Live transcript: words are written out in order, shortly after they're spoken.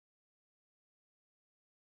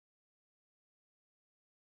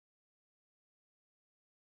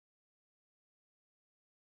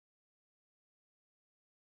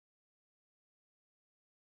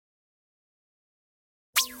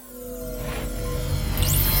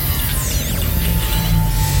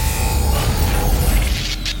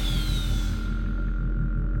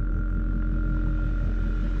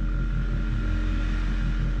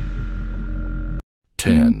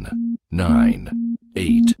10, 9,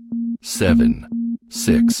 8, 7,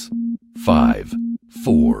 6, 5,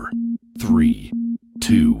 4, 3,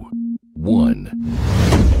 2, 1.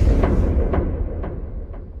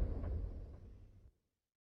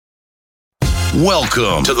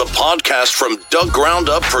 Welcome to the podcast from Doug Ground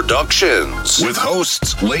Up Productions with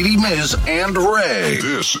hosts Lady Miz and Ray.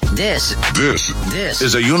 This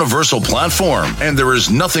is a universal platform, and there is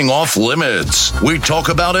nothing off limits. We talk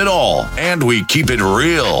about it all, and we keep it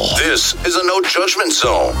real. This is a no judgment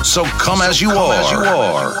zone, so come as you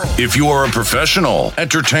are. If you are a professional,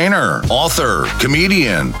 entertainer, author,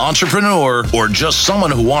 comedian, entrepreneur, or just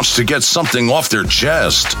someone who wants to get something off their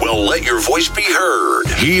chest, well, let your voice be heard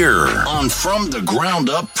here on From the Ground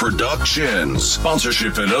Up Productions.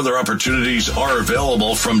 Sponsorship and other opportunities are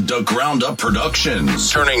available from the Ground Up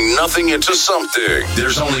Productions. Turning nothing into something.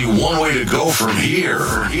 There's only one way to go from here.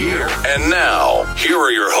 And now, here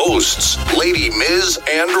are your hosts, Lady Miz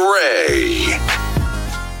and Ray.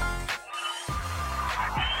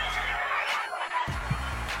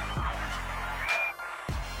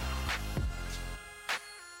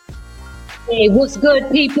 Hey, what's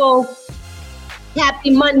good, people?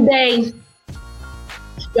 Happy Monday.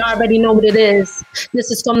 You already know what it is. This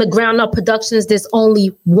is From the Ground Up Productions. There's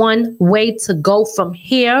only one way to go from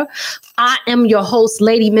here. I am your host,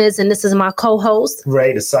 Lady Miz, and this is my co-host,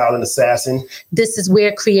 Ray, the Silent Assassin. This is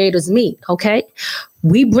where creators meet, okay?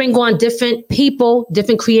 We bring on different people,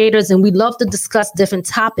 different creators, and we love to discuss different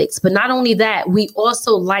topics. But not only that, we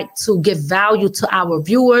also like to give value to our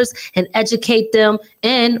viewers and educate them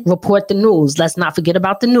and report the news. Let's not forget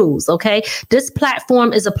about the news, okay? This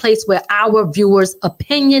platform is a place where our viewers'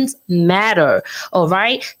 opinions matter, all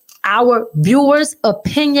right? Our viewers'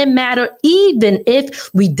 opinion matter even if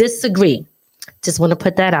we disagree. Just want to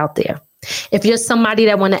put that out there. If you're somebody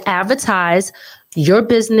that want to advertise your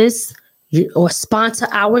business or sponsor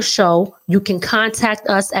our show, you can contact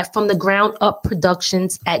us at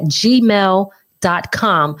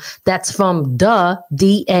fromthegroundup.productions@gmail.com. That's from the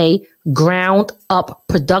D-A Ground Up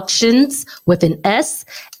Productions with an S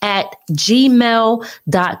at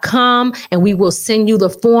gmail.com. And we will send you the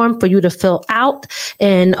form for you to fill out.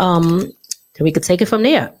 And then we could take it from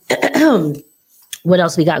there. What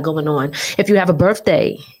else we got going on? If you have a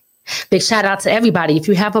birthday, big shout out to everybody. If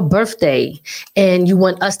you have a birthday and you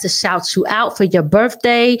want us to shout you out for your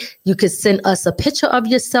birthday, you can send us a picture of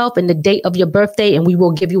yourself and the date of your birthday, and we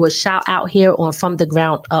will give you a shout out here on From the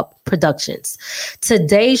Ground Up Productions.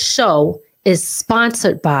 Today's show is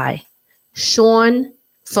sponsored by Sean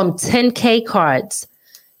from 10K Cards.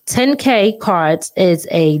 10K Cards is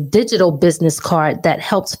a digital business card that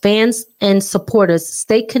helps fans and supporters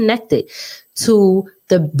stay connected to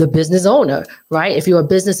the business owner, right? If you're a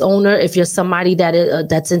business owner, if you're somebody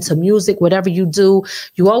that's into music, whatever you do,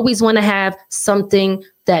 you always want to have something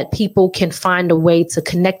that people can find a way to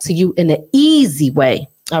connect to you in an easy way.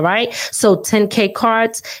 All right. So 10K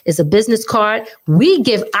Cards is a business card. We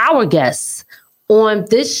give our guests on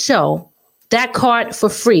this show that card for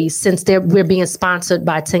free since we're being sponsored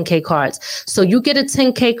by 10K Cards. So you get a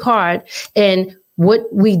 10K card, and what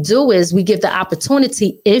we do is we give the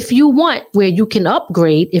opportunity, if you want, where you can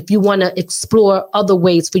upgrade, if you want to explore other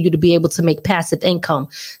ways for you to be able to make passive income.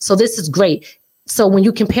 So this is great. So when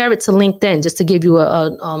you compare it to LinkedIn, just to give you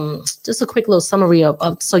just a quick little summary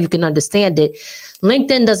of so you can understand it,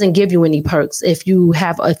 LinkedIn doesn't give you any perks if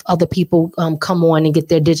other people come on and get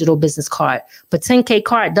their digital business card, but 10K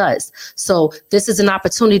Card does. So this is an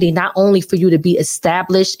opportunity not only for you to be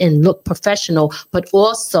established and look professional, but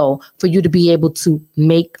also for you to be able to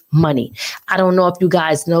make money. I don't know if you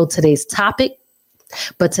guys know today's topic,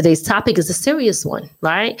 but today's topic is a serious one,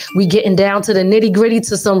 right? We getting down to the nitty gritty,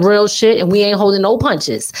 to some real shit, and we ain't holding no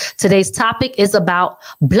punches. Today's topic is about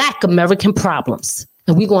Black American problems.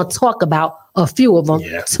 And we're going to talk about a few of them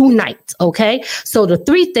tonight, okay? So the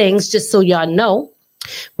three things, just so y'all know,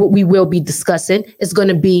 what we will be discussing is going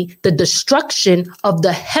to be the destruction of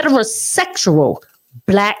the heterosexual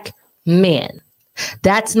Black man.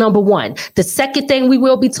 That's number one. The second thing we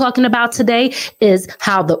will be talking about today is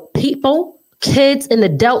how the people, kids and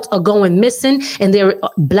adults, are going missing, and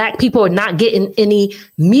Black people are not getting any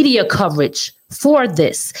media coverage for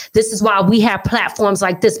this. This is why we have platforms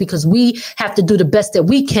like this, because we have to do the best that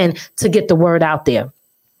we can to get the word out there.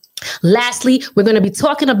 Lastly, we're going to be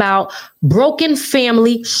talking about broken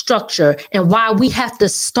family structure and why we have to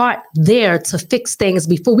start there to fix things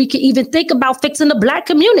before we can even think about fixing the Black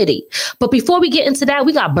community. But before we get into that,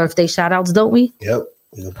 we got birthday shout outs, don't we? Yep.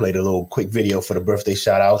 We're going to play the little quick video for the birthday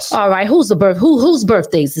shout outs. All right. Whose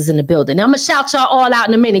birthdays is in the building? I'm going to shout y'all all out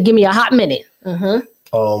in a minute. Give me a hot minute.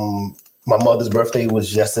 My mother's birthday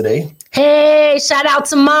was yesterday. Hey, shout out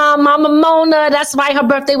to Mama Mona. That's right. Her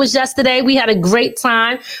birthday was yesterday. We had a great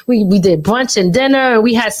time. We did brunch and dinner, and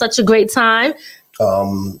we had such a great time.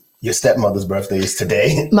 Your stepmother's birthday is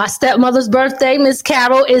today. My stepmother's birthday, Miss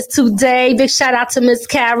Carol, is today. Big shout out to Miss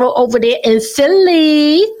Carol over there in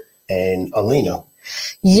Philly. And Alina.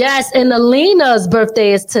 Yes, and Alina's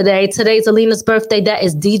birthday is today. Today's Alina's birthday. That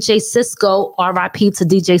is DJ Cisco, RIP to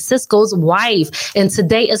DJ Cisco's wife. And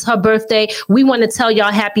today is her birthday. We want to tell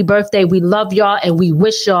y'all happy birthday. We love y'all and we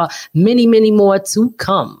wish y'all many, many more to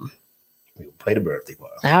come. We'll play the birthday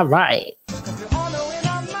part. All right.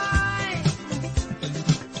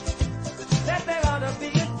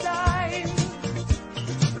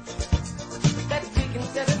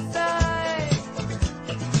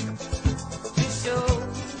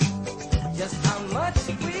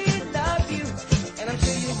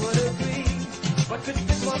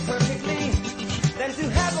 Perfectly than to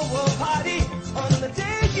have a world party on the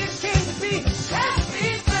day you came to be.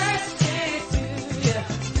 Happy birthday to you.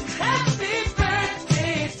 Happy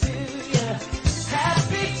birthday to you.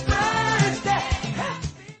 Happy birthday.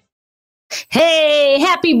 Hey,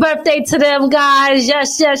 happy birthday to them, guys.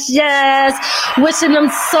 Yes, yes, yes. Wishing them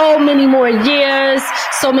so many more years,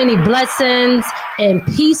 so many blessings and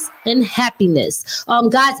peace and happiness.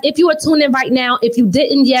 Guys, if you are tuning in right now, if you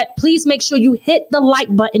didn't yet, please make sure you hit the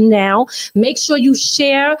like button now. Make sure you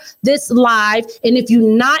share this live. And if you're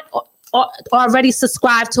not already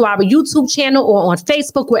subscribed to our YouTube channel or on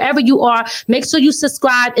Facebook, wherever you are, make sure you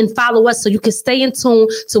subscribe and follow us so you can stay in tune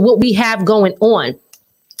to what we have going on.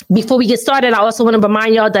 Before we get started, I also want to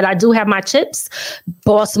remind y'all that I do have my chips,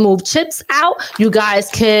 Boss Move chips out. You guys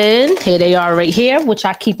can, here they are right here, which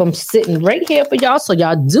I keep them sitting right here for y'all. So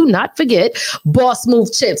y'all do not forget Boss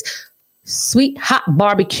Move chips, sweet hot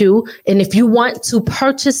barbecue. And if you want to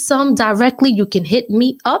purchase some directly, you can hit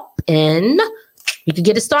me up and we can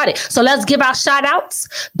get it started. So let's give our shout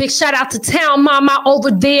outs. Big shout out to Town Mama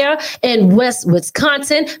over there in West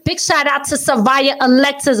Wisconsin. Big shout out to Savia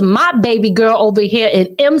Alexis, my baby girl over here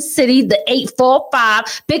in M City, the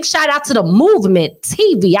 845. Big shout out to the Movement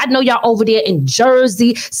TV. I know y'all over there in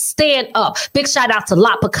Jersey. Stand up. Big shout out to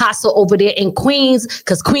La Picasso over there in Queens,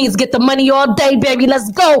 because Queens get the money all day, baby.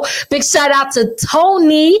 Let's go. Big shout out to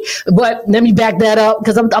Tony. But let me back that up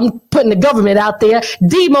because I'm putting the government out there.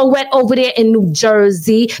 Demo Wet over there in New Jersey.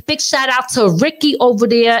 Big shout out to Ricky over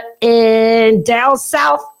there in down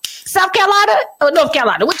South Carolina or North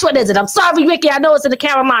Carolina. Which one is it? I'm sorry, Ricky. I know it's in the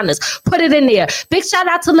Carolinas. Put it in there. Big shout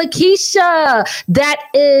out to Lakeisha. That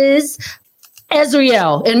is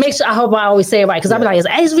Ezriel. And make sure, I hope I always say it right, because I'm like,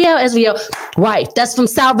 Ezriel, right. That's from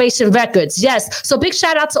Salvation Records. Yes. So big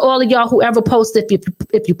shout out to all of y'all, whoever posted.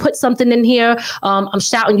 If you put something in here, I'm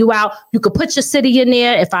shouting you out. You could put your city in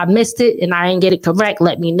there. If I missed it and I didn't get it correct,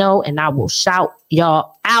 let me know and I will shout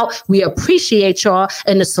y'all out. We appreciate y'all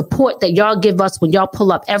and the support that y'all give us when y'all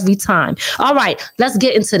pull up every time. All right, let's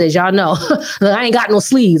get into this. Y'all know I ain't got no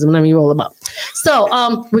sleeves. Let me roll them up. So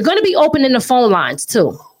we're going to be opening the phone lines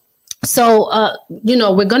too. So,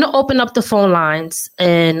 we're going to open up the phone lines,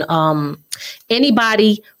 and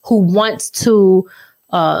anybody who wants to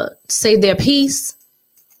say their piece,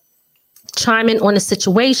 chime in on the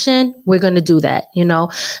situation, we're going to do that.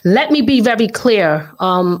 Let me be very clear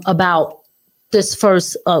about this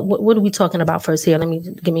first. What are we talking about first here?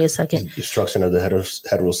 Give me a second. Destruction of the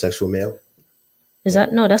heterosexual male. Is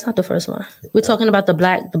that no? That's not the first one. We're talking about the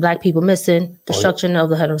black people missing, destruction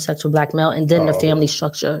of the heterosexual black male, and then the family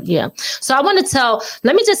structure. Yeah. So I want to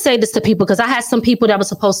let me just say this to people, because I had some people that were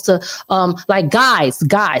supposed to,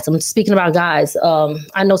 guys. I'm speaking about guys.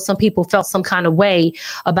 I know some people felt some kind of way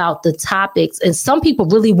about the topics, and some people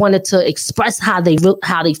really wanted to express how they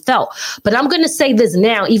felt. But I'm going to say this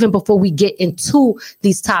now, even before we get into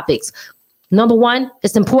these topics. Number one,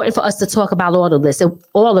 it's important for us to talk about all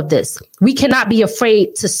of this. We cannot be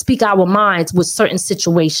afraid to speak our minds with certain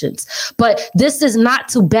situations. But this is not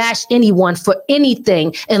to bash anyone for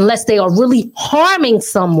anything unless they are really harming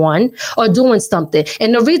someone or doing something.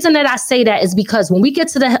 And the reason that I say that is because when we get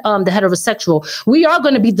to the heterosexual, we are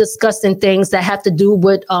going to be discussing things that have to do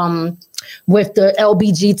with the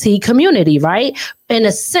LBGT community, right? In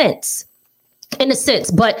a sense.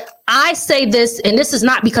 But I say this, and this is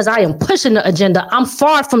not because I am pushing the agenda. I'm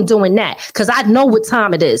far from doing that, because I know what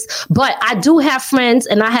time it is. But I do have friends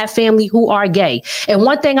and I have family who are gay. And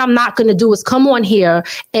one thing I'm not going to do is come on here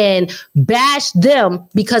and bash them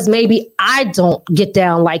because maybe I don't get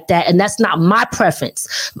down like that. And that's not my preference.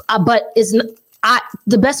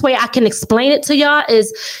 The best way I can explain it to y'all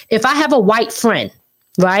is, if I have a white friend,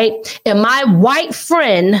 right? And my white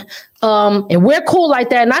friend, and we're cool like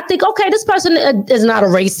that. And I think, okay, this person is not a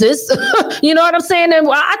racist. You know what I'm saying? And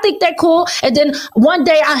I think they're cool. And then one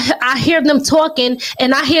day I hear them talking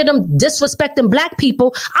and I hear them disrespecting black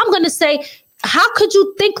people. I'm going to say, how could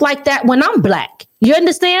you think like that when I'm black? You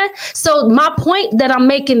understand? So my point that I'm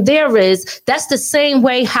making there is that's the same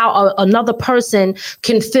way how another person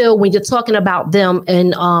can feel when you're talking about them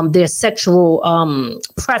and their sexual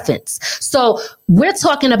preference. So we're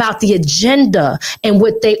talking about the agenda and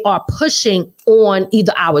what they are pushing on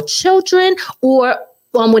either our children or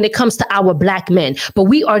when it comes to our black men. But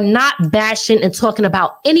we are not bashing and talking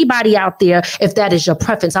about anybody out there if that is your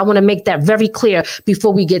preference. I want to make that very clear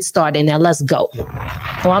before we get started. Now let's go.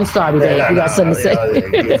 Oh, I'm sorry, babe. You got something to say?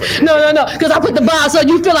 No. Because I put the bar so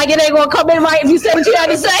you feel like it ain't going to come in right if you say what you had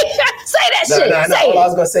to say. Say that shit. Say all I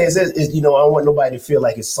was going to say is, I don't want nobody to feel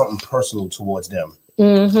like it's something personal towards them.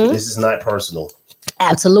 Mm-hmm. This is not personal.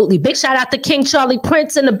 Absolutely. Big shout out to King Charlie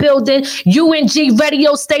Prince in the building. UNG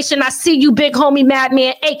radio station. I see you, big homie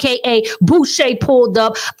Madman, aka Boucher pulled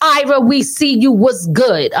up. Ira, we see you. What's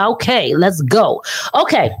good? Okay, let's go.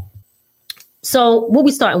 Okay. So what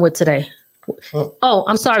we starting with today? Oh,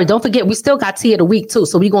 I'm sorry. Don't forget, we still got tea of the week too.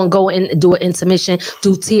 So we're gonna go in and do an intermission,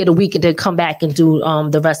 do tea of the week, and then come back and do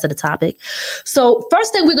the rest of the topic. So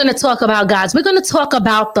first thing we're gonna talk about, guys, we're gonna talk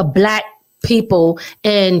about the black people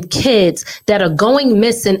and kids that are going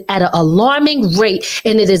missing at an alarming rate,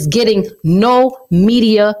 and it is getting no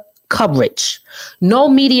media coverage. No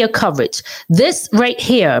media coverage. This right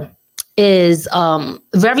here is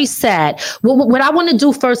very sad. What I want to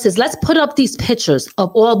do first is let's put up these pictures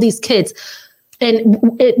of all these kids. And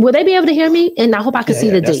will they be able to hear me? And I hope I can see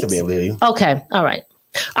the dates. Be able to hear you. Okay. All right.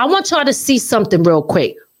 I want y'all to see something real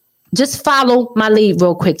quick. Just follow my lead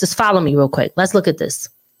real quick. Just follow me real quick. Let's look at this.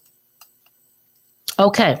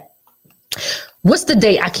 Okay. What's the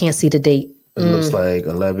date? I can't see the date. It looks like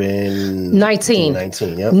 19.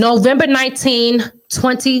 Yep. November 19,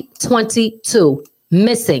 2022.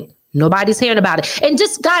 Missing. Nobody's hearing about it. And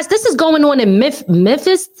just, guys, this is going on in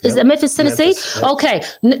Memphis. Is it Memphis, Tennessee? Memphis, yep. Okay.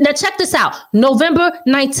 Now check this out. November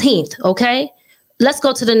 19th. Okay. Let's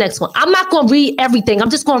go to the next one. I'm not going to read everything. I'm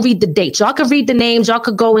just going to read the dates. Y'all can read the names. Y'all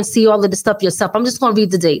could go and see all of the stuff yourself. I'm just going to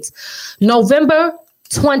read the dates. November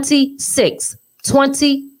 26th.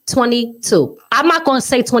 2022. I'm not going to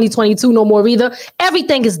say 2022 no more either.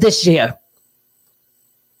 Everything is this year.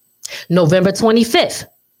 November 25th.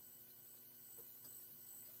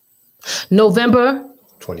 November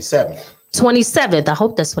 27th. I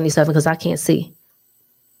hope that's 27 because I can't see.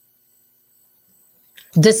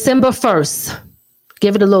 December 1st.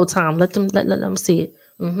 Give it a little time. Let them see it.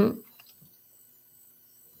 Mm-hmm.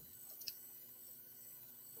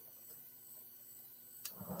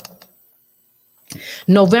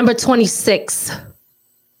 November 26th.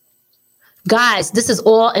 Guys, this is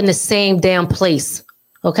all in the same damn place.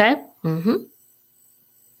 Okay? Mm-hmm.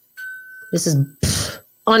 This is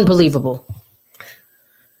unbelievable.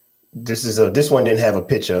 This one didn't have a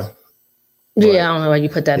picture. Yeah, I don't know why you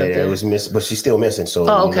put that up there. It was missing, but she's still missing. So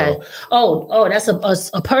okay. Oh, that's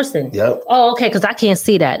a person. Yep. Oh, okay, because I can't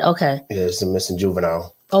see that. Okay. Yeah, it's a missing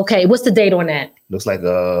juvenile. Okay, what's the date on that? Looks like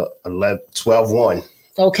 12/1.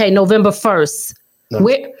 Okay, November 1st. No,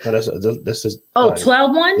 this is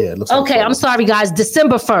 12/1? Yeah, it looks like okay, 12. I'm sorry, guys.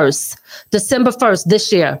 December 1st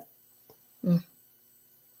this year.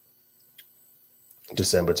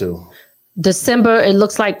 December 2. December, it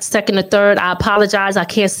looks like 2nd or 3rd. I apologize. I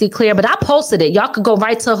can't see clear, but I posted it. Y'all could go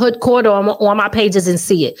right to Hood Court or on my pages and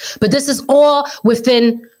see it. But this is all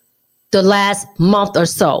within the last month or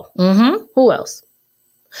so. Mm-hmm. Who else?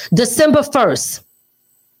 December 1st.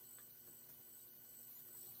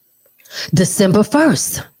 December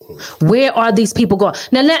 1st. Where are these people going?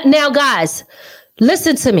 Now, guys,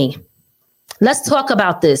 listen to me. Let's talk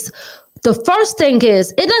about this. The first thing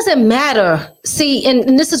is, it doesn't matter. See,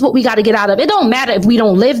 and this is what we got to get out of. It don't matter if we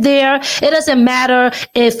don't live there. It doesn't matter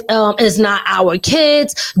if it's not our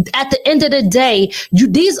kids. At the end of the day,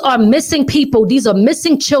 these are missing people. These are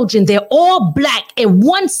missing children. They're all black in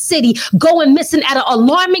one city going missing at an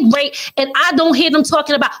alarming rate. And I don't hear them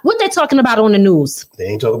talking about what they're talking about on the news. They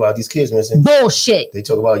ain't talking about these kids missing. Bullshit. They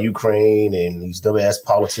talk about Ukraine and these dumbass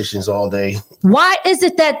politicians all day. Why is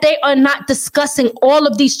it that they are not discussing all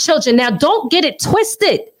of these children? Now, don't get it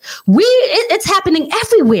twisted. It's happening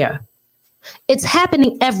everywhere. It's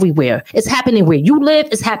happening everywhere. It's happening where you live.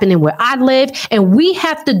 It's happening where I live. And we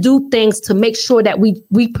have to do things to make sure that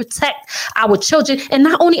we protect our children, and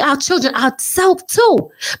not only our children, ourselves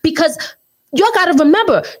too. Because y'all got to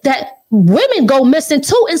remember that women go missing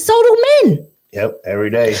too, and so do men. Yep, every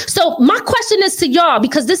day. So my question is to y'all,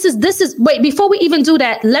 because this is wait, before we even do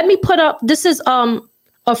that, let me put up, this is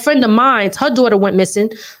a friend of mine's, her daughter went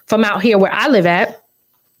missing from out here where I live at,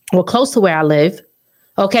 or close to where I live.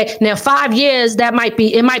 Okay, now 5 years, it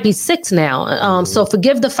might be 6 now. So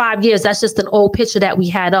forgive the 5 years. That's just an old picture that we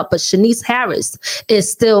had up. But Shanice Harris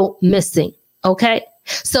is still missing. Okay,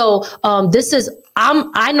 so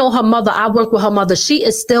I know her mother. I work with her mother. She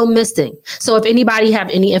is still missing. So if anybody have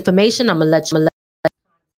any information, I'm gonna let you.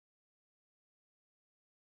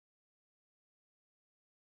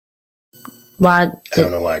 Why? I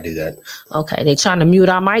don't know why I did that. Okay, they trying to mute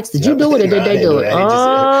our mics. Did you do it or did they do it?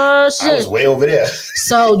 Oh shit! I was way over there.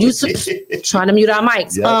 So you trying to mute our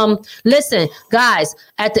mics? Yep. Listen, guys.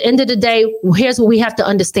 At the end of the day, here's what we have to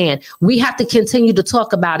understand. We have to continue to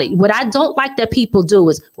talk about it. What I don't like that people do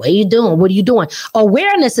is, what are you doing? What are you doing?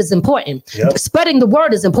 Awareness is important. Yep. Spreading the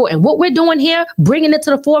word is important. What we're doing here, bringing it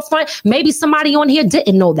to the forefront. Maybe somebody on here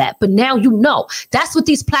didn't know that, but now you know. That's what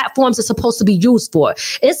these platforms are supposed to be used for.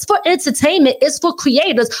 It's for entertainment. It's for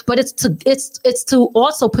creators, but it's to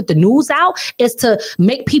also put the news out. It's to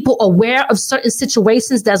make people aware of certain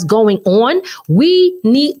situations that's going on. We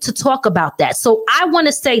need to talk about that. So I want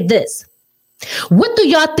to say this. What do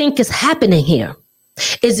y'all think is happening here?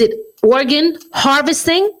 Is it organ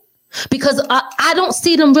harvesting? Because I don't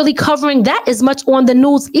see them really covering that as much on the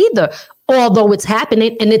news either, although it's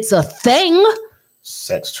happening and it's a thing.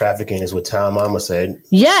 Sex trafficking is what Town Mama said.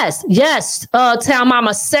 Yes. Town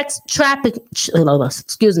Mama, sex trafficking.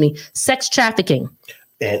 Sex trafficking.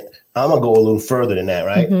 And I'm going to go a little further than that,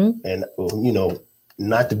 right? Mm-hmm. And, you know,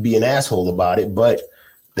 not to be an asshole about it, but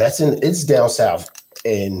it's down south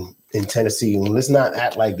in Tennessee. And let's not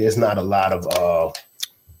act like there's not a lot of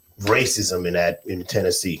racism in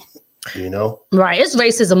Tennessee. You know, right? It's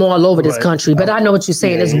racism all over this country, but I know what you're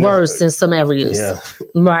saying. It's worse in some areas. Yeah.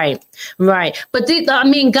 Right. But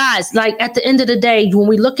guys, like at the end of the day, when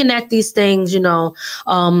we're looking at these things, you know,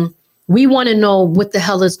 we want to know what the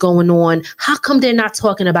hell is going on. How come they're not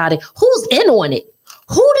talking about it? Who's in on it?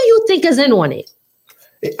 Who do you think is in on it?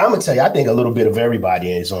 I'm gonna tell you, I think a little bit of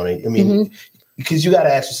everybody is on it. I mean, because you got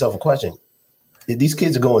to ask yourself a question: if these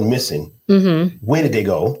kids are going missing, where did they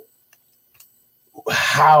go?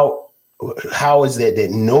 How is it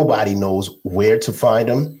that nobody knows where to find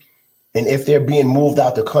them? And if they're being moved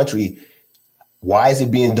out the country, why is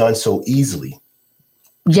it being done so easily?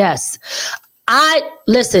 Yes. I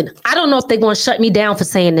don't know if they're going to shut me down for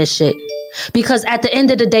saying this shit, because at the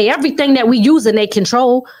end of the day, everything that we use in they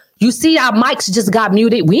control, you see our mics just got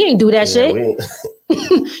muted. We ain't do that shit.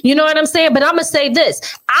 You know what I'm saying? But I'm going to say this.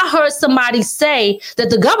 I heard somebody say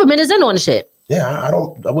that the government is in on the shit. Yeah, I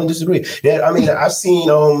wouldn't disagree. Yeah, I mean, I've seen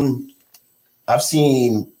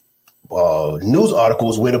news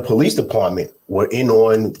articles where the police department were in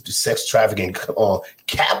on sex trafficking,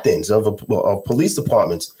 captains of police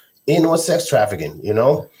departments in on sex trafficking, you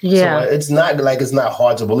know? Yeah. So it's not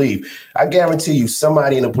hard to believe. I guarantee you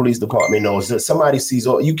somebody in the police department knows that somebody sees,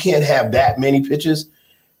 you can't have that many pictures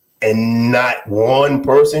and not one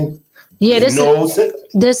person. Yeah,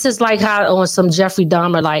 this is like how on some Jeffrey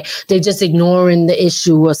Dahmer, like they just ignoring the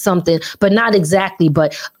issue or something, but not exactly.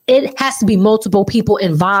 But it has to be multiple people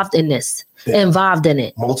involved in this, involved in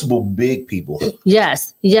it. Multiple big people.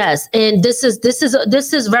 Yes, and this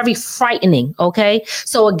is very frightening. Okay,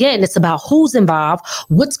 so again, it's about who's involved,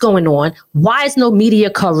 what's going on, why is no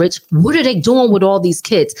media coverage, what are they doing with all these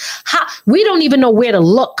kids? We don't even know where to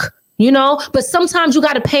look. You know, but sometimes you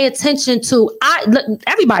got to pay attention to,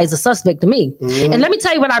 everybody's a suspect to me. Mm-hmm. And let me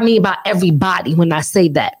tell you what I mean by everybody when I say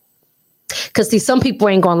that. Because see, some people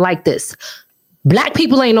ain't going to like this. Black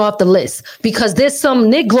people ain't off the list because there's some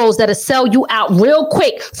Negroes that'll sell you out real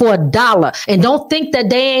quick for $1. And don't think that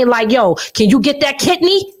they ain't like, yo, can you get that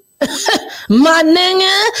kidney? My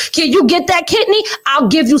nigga, can you get that kidney? I'll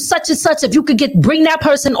give you such and such. If you could bring that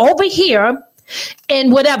person over here.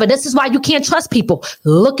 And whatever. This is why you can't trust people.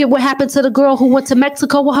 Look at what happened to the girl who went to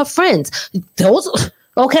Mexico with her friends.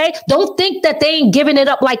 Okay. Don't think that they ain't giving it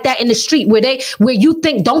up like that in the street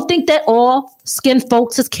don't think that all skin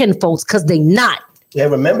folks is kin folks, because they not. Yeah,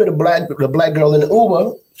 remember the black girl in the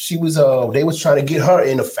Uber? She was they was trying to get her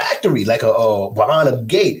in a factory, like behind a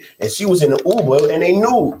gate, and she was in the Uber, and they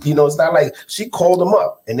knew, you know, it's not like she called them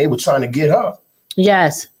up and they were trying to get her.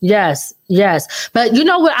 Yes. But you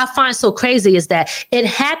know what I find so crazy is that it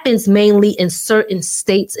happens mainly in certain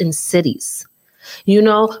states and cities, you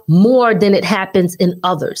know, more than it happens in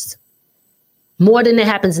others. more than it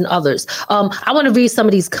happens in others. I want to read some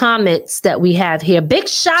of these comments that we have here. Big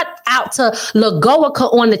shout out to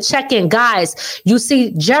Lagoica on the check-in. Guys, you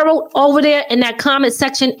see Gerald over there in that comment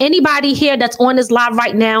section. Anybody here that's on this live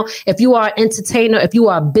right now, if you are an entertainer, if you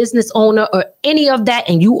are a business owner or any of that,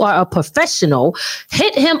 and you are a professional,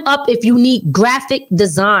 hit him up if you need graphic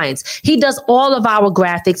designs. He does all of our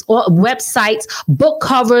graphics, or websites, book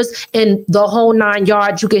covers, and the whole 9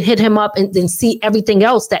 yards. You can hit him up and see everything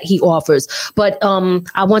else that he offers. But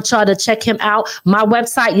I want y'all to check him out. My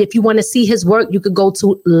website, if you want to see his work, you could go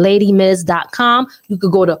to ladymiz.com. You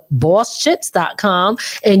could go to bosschips.com,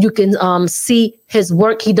 and you can see his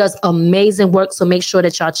work. He does amazing work, so make sure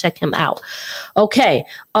that y'all check him out. Okay,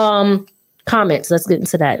 comments. Let's get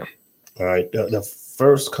into that. All right, the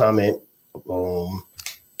first comment.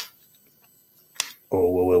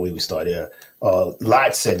 Where we start there.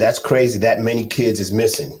 Lot said, "That's crazy. That many kids is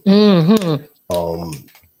missing." Mm-hmm.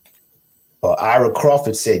 Ira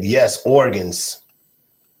Crawford said, "Yes, organs."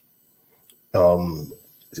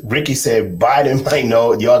 Ricky said, "Biden might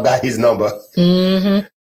know. Y'all got his number." Mm-hmm.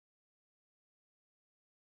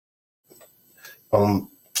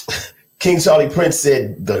 King Charlie Prince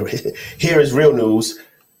said, "Here is real news."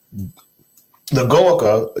 The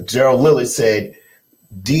Goaka, Gerald Lillard said,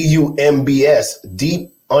 DUMBS,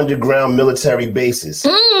 deep underground military bases.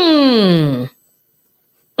 Yo,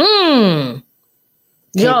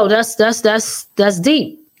 that's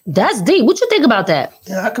deep. That's deep. What you think about that?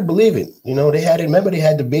 Yeah, I could believe it. You know, they had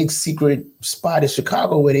the big secret spot in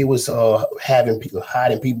Chicago where they was hiding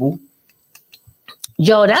people.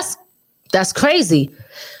 Yo, that's crazy.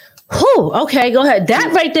 Whew, okay, go ahead.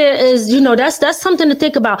 That right there is, that's something to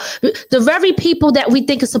think about. The very people that we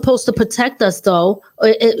think is supposed to protect us, though,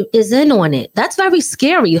 is in on it. That's very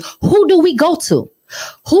scary. Who do we go to?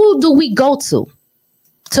 Who do we go to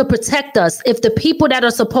protect us if the people that are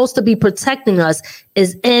supposed to be protecting us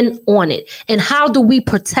is in on it? And how do we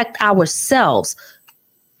protect ourselves?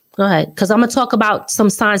 Go ahead, because I'm going to talk about some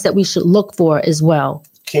signs that we should look for as well.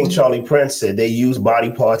 King Charlie Prince said they use body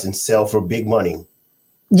parts and sell for big money.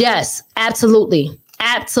 Yes, absolutely.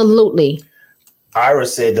 Absolutely. Ira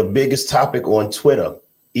said the biggest topic on Twitter,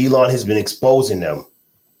 Elon has been exposing them.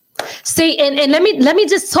 See, and let me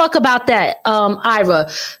just talk about that, Ira.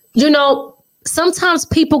 Sometimes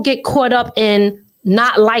people get caught up in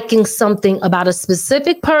not liking something about a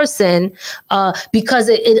specific person because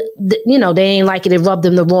they ain't like it rubbed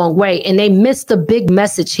them the wrong way, and they missed the big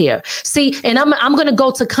message here. See, and I'm gonna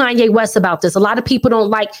go to Kanye West about this. A lot of people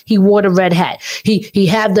don't like he wore the red hat. He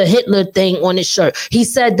had the Hitler thing on his shirt. He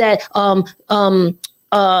said that oh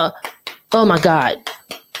my God,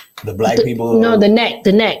 the black people. No, the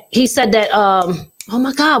neck. He said that oh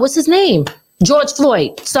my God, what's his name? George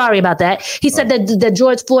Floyd. Sorry about that. He said that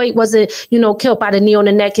George Floyd wasn't, killed by the knee on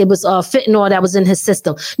the neck. It was fentanyl that was in his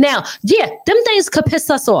system. Now, yeah, them things could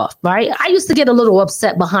piss us off, right? I used to get a little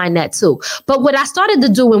upset behind that too. But what I started to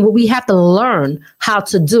do, and what we have to learn how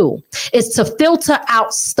to do, is to filter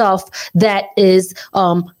out stuff that is,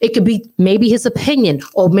 it could be maybe his opinion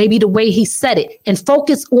or maybe the way he said it, and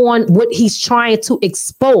focus on what he's trying to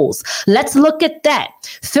expose. Let's look at that.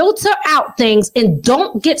 Filter out things and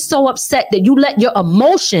don't get so upset that you let your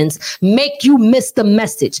emotions make you miss the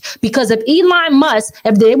message. Because if Elon Musk,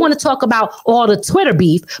 if they want to talk about all the Twitter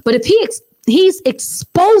beef, but if he's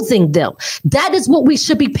exposing them, that is what we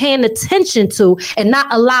should be paying attention to, and not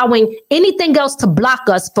allowing anything else to block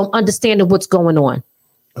us from understanding what's going on.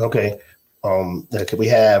 Okay. We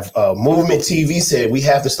have Movement TV said we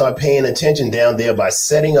have to start paying attention down there by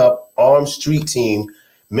setting up armed street team.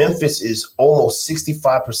 Memphis is almost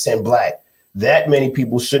 65% black. That many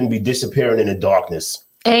people shouldn't be disappearing in the darkness.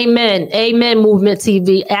 Amen. Amen, Movement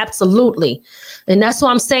TV. Absolutely. And that's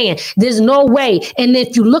what I'm saying. There's no way. And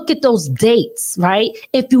if you look at those dates, right?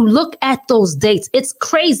 If you look at those dates, it's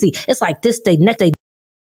crazy. It's like this day, next day.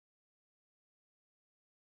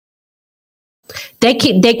 They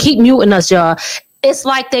keep muting us, y'all. It's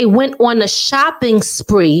like they went on a shopping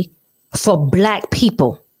spree for black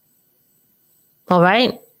people. All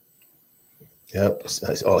right. Yep.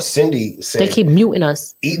 Oh, Cindy said they keep muting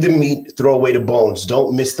us. Eat the meat, throw away the bones.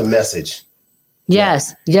 Don't miss the message.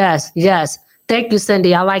 Yes, yes, yes. Thank you,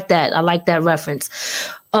 Cindy. I like that. I like that reference.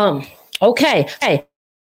 Okay. Hey.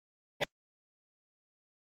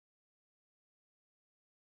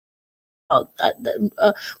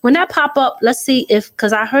 When that pop up, let's see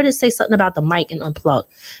because I heard it say something about the mic and unplug.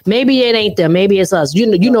 Maybe it ain't there. Maybe it's us.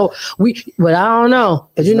 But I don't know.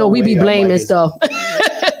 But we be blaming stuff.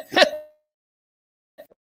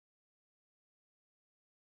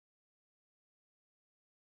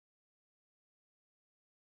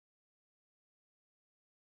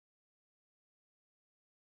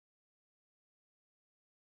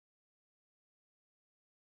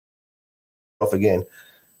 off again.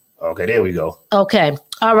 Okay, there we go. Okay.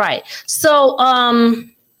 All right. So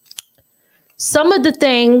some of the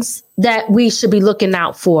things that we should be looking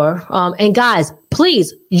out for, and guys,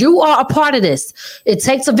 please, you are a part of this. It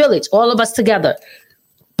takes a village, all of us together.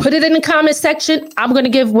 Put it in the comment section. I'm going to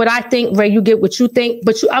give what I think. Ray, you get what you think.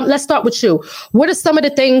 But let's start with you. What are some of the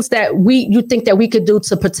things that you think that we could do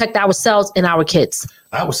to protect ourselves and our kids?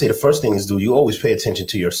 I would say the first thing is you always pay attention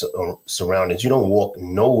to your surroundings. You don't walk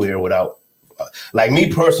nowhere without, like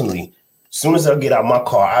me personally, as soon as I get out my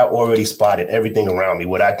car, I already spotted everything around me,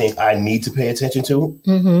 what I think I need to pay attention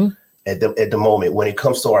to at the moment. When it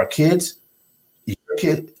comes to our kids,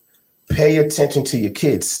 pay attention to your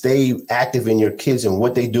kids. Stay active in your kids and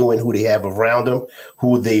what they do and who they have around them,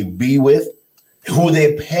 who they be with, who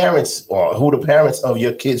their parents are, who the parents of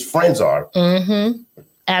your kids' friends are.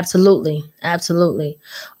 Absolutely. Absolutely.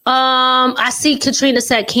 I see Katrina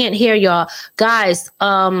said, can't hear y'all. Guys,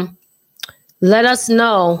 let us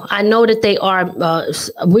know. I know that they are,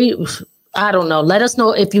 I don't know. Let us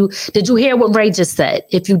know did you hear what Ray just said?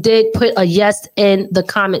 If you did, put a yes in the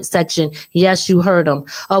comment section. Yes, you heard him.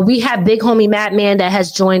 We have Big Homie Madman that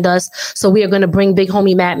has joined us. So we are going to bring Big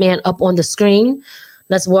Homie Madman up on the screen.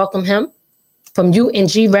 Let's welcome him from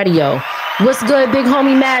UNG Radio. What's good, Big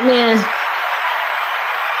Homie Madman?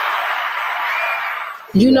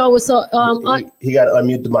 You know what's up. He got to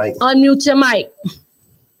unmute the mic. Unmute your mic.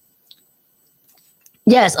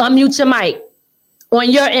 Yes, unmute your mic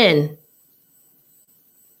on your end.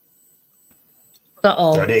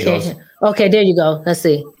 Uh-oh. There you go. Okay, there you go. Let's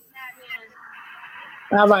see.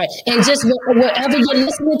 All right. And just whatever you're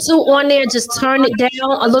listening to on there, just turn it down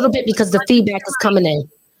a little bit because the feedback is coming in.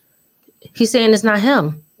 He's saying it's not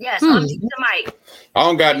him. Yes, unmute the mic. I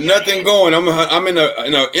don't got nothing going. I'm in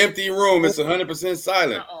an empty room. It's 100%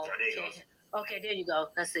 silent. Okay, there you go.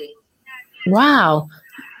 Let's see. Wow.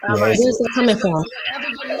 All right, where's it coming from? Whatever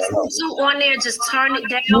you're listening to on there, just turn it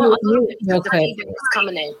down a little bit because the feedback is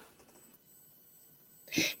coming in.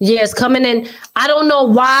 Yeah, it's coming in. I don't know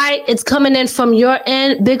why it's coming in from your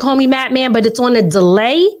end, Big Homie Madman, but it's on a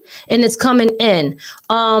delay and it's coming in.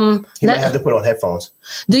 You might have to put on headphones.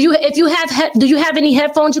 Do you have any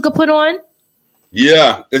headphones you could put on?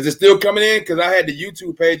 Yeah. Is it still coming in? Because I had the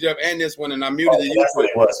YouTube page up and this one and I muted the YouTube. That's what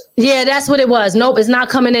it was. Yeah, that's what it was. Nope, it's not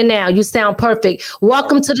coming in now. You sound perfect.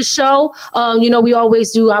 Welcome to the show. We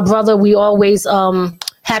always do, our brother, we always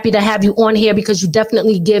happy to have you on here because you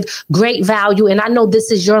definitely give great value. And I know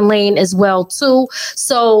this is your lane as well, too.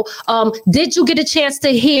 So did you get a chance to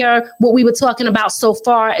hear what we were talking about so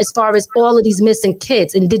far as all of these missing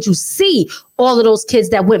kids? And did you see all of those kids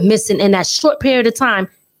that went missing in that short period of time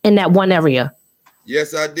in that one area?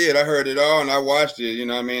 Yes, I did. I heard it all and I watched it. You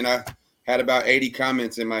know what I mean? I had about 80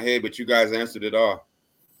 comments in my head, but you guys answered it all.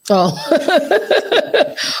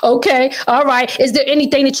 Oh, okay. All right. Is there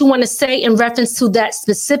anything that you want to say in reference to that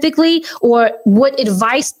specifically, or what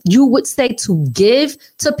advice you would say to give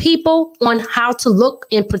to people on how to look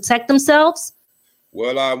and protect themselves?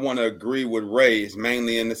 Well, I want to agree with Ray. It's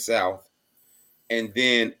mainly in the South. And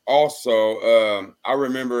then also, I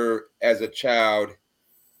remember as a child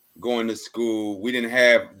going to school, we didn't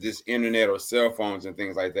have this internet or cell phones and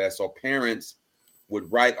things like that. So parents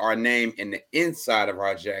would write our name in the inside of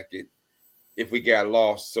our jacket if we got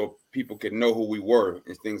lost so people could know who we were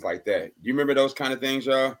and things like that. Do you remember those kind of things,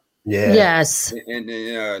 y'all? Yeah. Yes.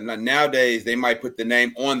 And nowadays they might put the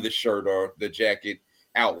name on the shirt or the jacket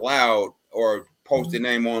out loud or post the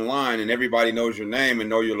name online and everybody knows your name and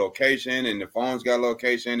know your location and the phone's got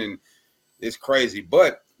location and it's crazy.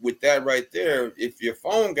 But with that right there, if your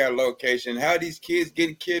phone got location, how these kids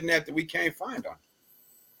getting kidnapped that we can't find them?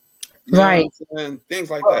 Right. And things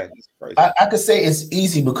like that. It's crazy. I could say it's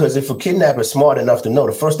easy because if a kidnapper is smart enough to know,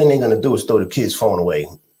 the first thing they're going to do is throw the kid's phone away.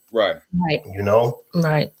 Right. Right. You know?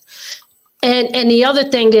 Right. And the other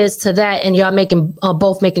thing is to that, and y'all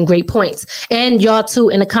both making great points, and y'all too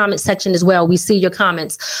in the comment section as well. We see your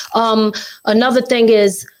comments. Another thing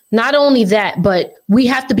is not only that, but we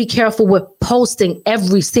have to be careful with posting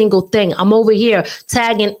every single thing. I'm over here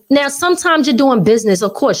tagging. Now, sometimes you're doing business.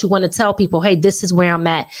 Of course, you want to tell people, hey, this is where I'm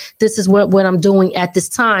at. This is what I'm doing at this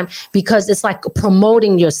time, because it's like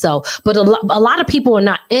promoting yourself. But a lot of people are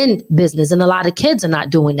not in business and a lot of kids are not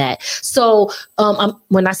doing that. So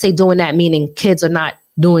when I say doing that, meaning kids are not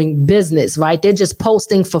doing business, right? They're just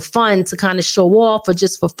posting for fun to kind of show off or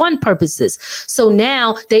just for fun purposes. So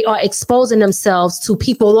now they are exposing themselves to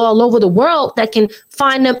people all over the world that can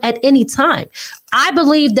find them at any time. I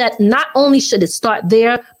believe that not only should it start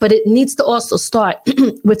there, but it needs to also start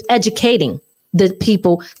with educating the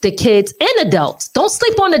people, the kids and adults. Don't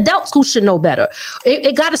sleep on adults who should know better.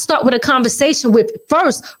 It got to start with a conversation with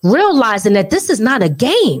first realizing that this is not a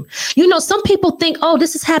game. You know, some people think, oh,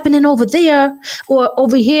 this is happening over there or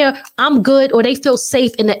over here. I'm good. Or they feel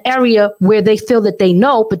safe in the area where they feel that they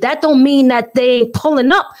know. But that don't mean that they ain't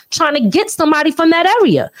pulling up trying to get somebody from that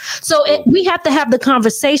area. So we have to have the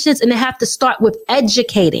conversations, and they have to start with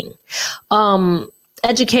educating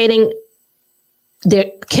their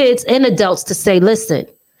kids and adults to say, listen,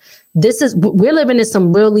 we're living in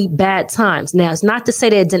some really bad times. Now, it's not to say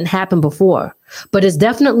that it didn't happen before, but it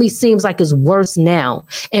definitely seems like it's worse now.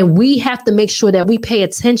 And we have to make sure that we pay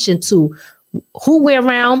attention to who we're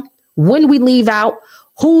around, when we leave out,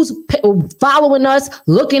 who's following us,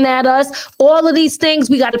 looking at us, all of these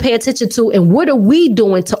things we got to pay attention to. And what are we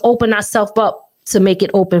doing to open ourselves up to make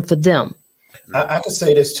it open for them? I can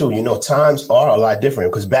say this too, you know, times are a lot different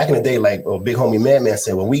because back in the day, like Big Homie Man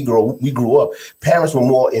said, when we grew up, parents were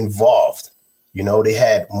more involved. You know, they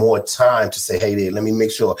had more time to say, hey, let me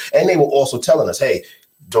make sure. And they were also telling us, hey,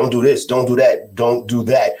 don't do this, don't do that, don't do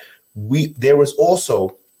that. There was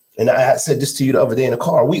also, and I said this to you the other day in the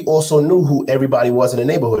car, we also knew who everybody was in the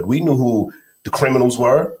neighborhood. We knew who the criminals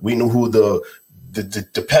were. We knew who the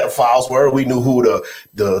pedophiles were. We knew who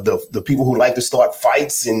the people who like to start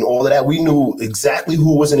fights and all of that. We knew exactly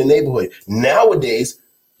who was in the neighborhood. Nowadays,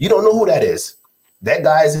 you don't know who that is. That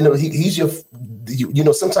guy's, you know, he's your, you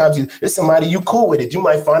know, sometimes it's somebody you cool with it. You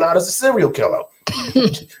might find out it's a serial killer.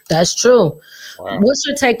 That's true. Wow. What's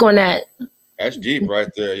your take on that? That's deep right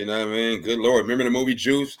there. You know what I mean? Good Lord. Remember the movie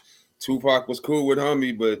Juice? Tupac was cool with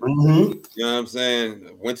homie, but you know what I'm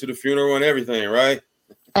saying? Went to the funeral and everything, right?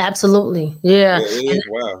 Absolutely. Yeah.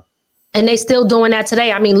 Wow. And they still doing that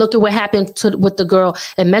today. I mean, look at what happened with the girl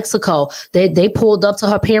in Mexico. They pulled up to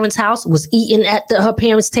her parents' house, was eating at her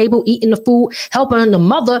parents' table, eating the food, helping the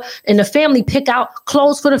mother and the family pick out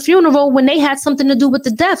clothes for the funeral when they had something to do with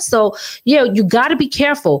the death. So, yeah, you got to be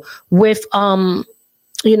careful with,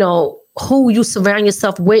 you know, who you surround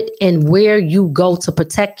yourself with and where you go to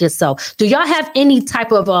protect yourself. Do y'all have any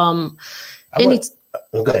type of go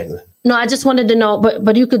ahead. No, I just wanted to know,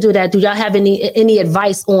 but you could do that. Do y'all have any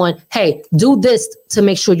advice on, hey, do this to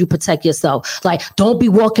make sure you protect yourself? Like, don't be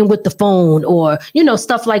walking with the phone or, you know,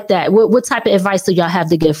 stuff like that. What type of advice do y'all have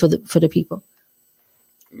to give for the people?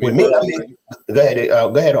 With me, I mean, go ahead,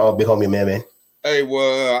 Big Homie Man. Hey,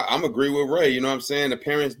 well, I'm agree with Ray. You know what I'm saying? The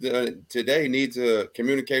parents today need to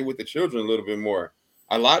communicate with the children a little bit more,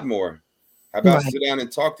 a lot more. How about sit down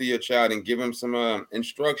and talk to your child and give them some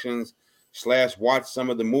instructions / watch some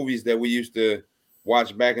of the movies that we used to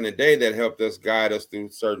watch back in the day that helped us guide us through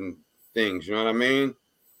certain things. You know what I mean?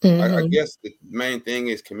 Mm-hmm. I guess the main thing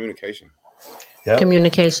is communication. Yep.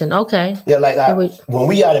 Communication. Okay. Yeah, like when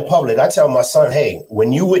we out in public, I tell my son, hey,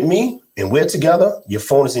 when you with me and we're together, your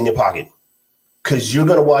phone is in your pocket. Because you're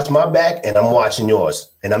going to watch my back and I'm watching yours.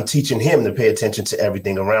 And I'm teaching him to pay attention to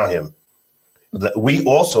everything around him.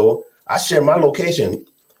 I share my location.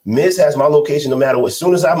 Miz has my location no matter what. As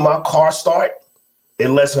soon as my car start, it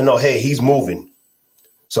lets her know, hey, he's moving.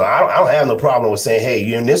 So I don't have no problem with saying, hey,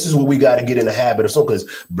 you know, this is what we got to get in the habit of. So because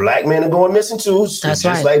black men are going missing too, just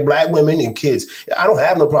like black women and kids. I don't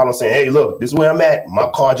have no problem saying, hey, look, this is where I'm at. My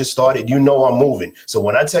car just started. You know I'm moving. So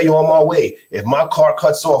when I tell you on my way, if my car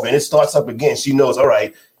cuts off and it starts up again, she knows, all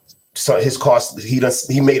right, so his car,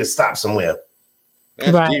 he made a stop somewhere.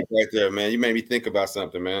 That's deep right there, man. You made me think about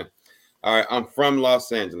something, man. All right, I'm from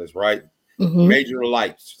Los Angeles, right? Mm-hmm. Major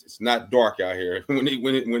lights. It's not dark out here. When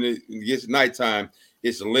it gets nighttime,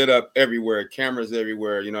 it's lit up everywhere, cameras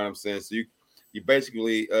everywhere. You know what I'm saying? So you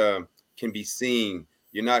basically can be seen.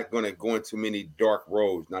 You're not going to go into many dark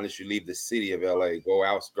roads, not unless you leave the city of LA, go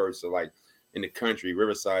outskirts of like in the country,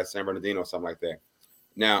 Riverside, San Bernardino, something like that.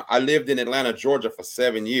 Now, I lived in Atlanta, Georgia for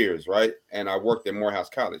 7 years, right? And I worked at Morehouse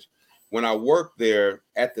College. When I worked there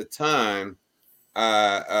at the time,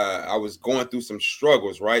 I was going through some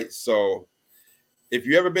struggles, right? So if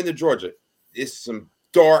you ever been to Georgia, it's some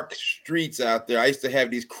dark streets out there. I used to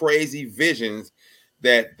have these crazy visions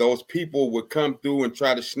that those people would come through and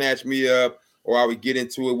try to snatch me up, or I would get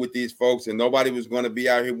into it with these folks and nobody was going to be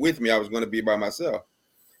out here with me. I was going to be by myself.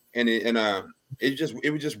 And it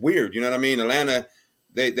was just weird. You know what I mean? Atlanta,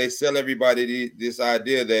 they sell everybody this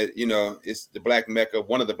idea that, you know, it's the black Mecca,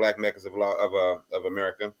 one of the black Meccas of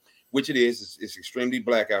America, which it is. It's extremely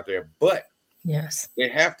black out there, but yes, they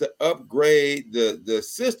have to upgrade the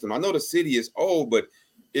system. I know the city is old, but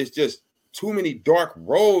it's just too many dark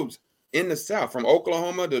roads in the South. From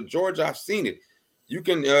Oklahoma to Georgia, I've seen it. You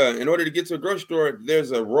can, in order to get to a grocery store,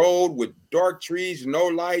 there's a road with dark trees, no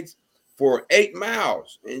lights, for 8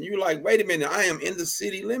 miles, and you're like, wait a minute, I am in the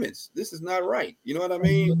city limits. This is not right. You know what I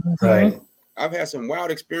mean? Right. I've had some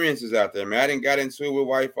wild experiences out there, man. I didn't got into it with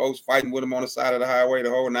white folks, fighting with them on the side of the highway, the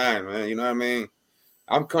whole nine, man. You know what I mean?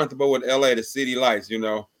 I'm comfortable with LA, the city lights, you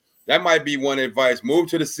know. That might be one advice. Move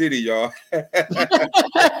to the city, y'all.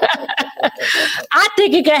 I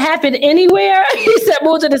think it can happen anywhere. He said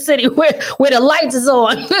move to the city where the lights is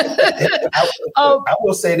on. I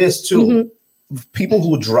will say this too. People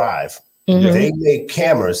who drive, they make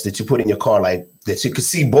cameras that you put in your car, like that you can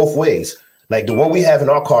see both ways. Like the one we have in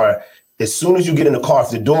our car, as soon as you get in the car,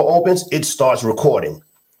 if the door opens, it starts recording.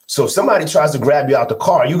 So if somebody tries to grab you out the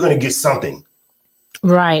car, you're going to get something.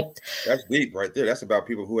 Right. That's deep right there. That's about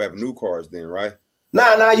people who have new cars then, right?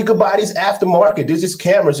 Nah, you could buy these aftermarket. There's just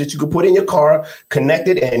cameras that you could put in your car,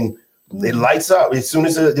 connected, and it lights up as soon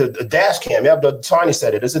as the dash cam. Yeah, Tony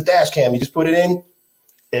said it. It's a dash cam. You just put it in,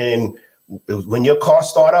 and when your car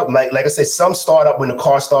start up, like I said, some start up when the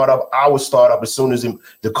car start up. Ours start up as soon as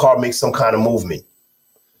the car makes some kind of movement.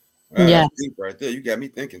 Yeah, that's deep right there. You got me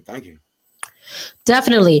thinking. Thank you.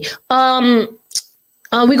 Definitely.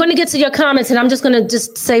 We're going to get to your comments, and I'm just going to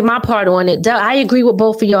just say my part on it. I agree with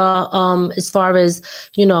both of y'all as far as,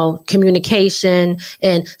 you know, communication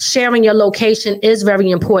and sharing your location is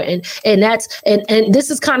very important. And that's and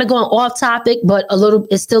this is kind of going off topic, but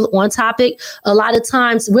it's still on topic. A lot of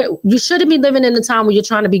times you shouldn't be living in a time where you're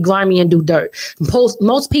trying to be grimy and do dirt.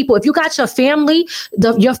 Most people, if you got your family,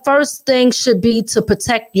 your first thing should be to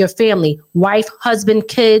protect your family, wife, husband,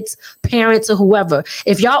 kids, parents, or whoever.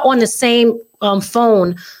 If y'all on the same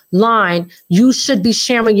phone line, you should be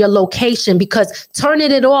sharing your location, because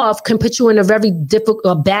turning it off can put you in a very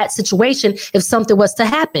difficult, bad situation if something was to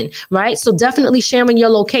happen, right? So definitely sharing your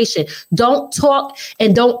location. Don't talk a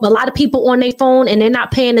lot of people on their phone and they're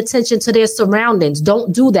not paying attention to their surroundings.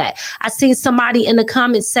 Don't do that. I seen somebody in the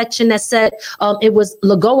comment section that said, it was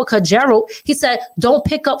Lagoica Gerald. He said, don't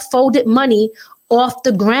pick up folded money off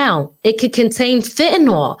the ground. It could contain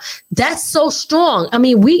fentanyl. That's so strong. I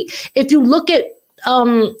mean, if you look at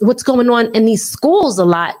what's going on in these schools a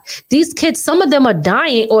lot, these kids, some of them are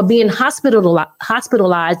dying or being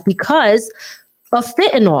hospitalized because of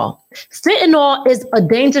fentanyl. Fentanyl is a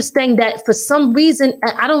dangerous thing that for some reason,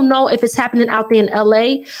 I don't know if it's happening out there in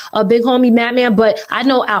LA, big homie Madman, but I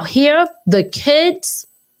know out here, the kids,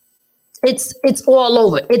 it's all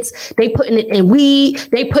over. They putting it in weed,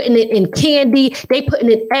 they putting it in candy, they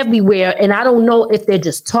putting it everywhere. And I don't know if they're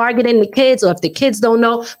just targeting the kids or if the kids don't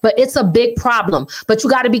know, but it's a big problem. But you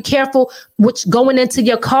got to be careful what's going into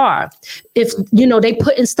your car. If, you know, they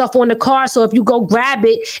putting stuff on the car. So if you go grab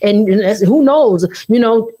it and who knows, you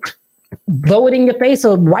know, blow it in your face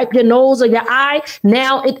or wipe your nose or your eye.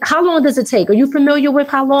 Now, how long does it take? Are you familiar with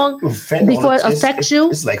how long before it affects you?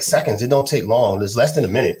 It's like seconds. It don't take long. It's less than a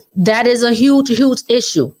minute. That is a huge, huge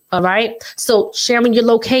issue. All right. So sharing your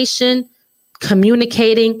location,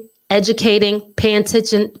 communicating, educating, paying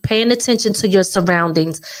attention to your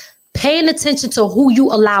surroundings, paying attention to who you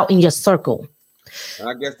allow in your circle.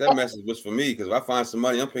 I guess that message was for me, because if I find some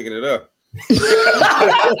money, I'm picking it up.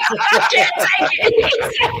 I can't take it.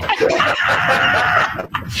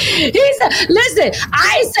 He said, listen,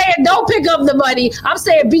 I ain't saying don't pick up the money. I'm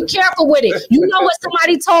saying be careful with it. You know what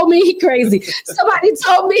somebody told me? He crazy. Somebody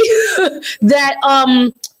told me that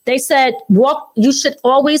they said you should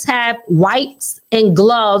always have wipes and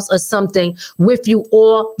gloves or something with you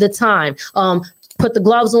all the time. Put the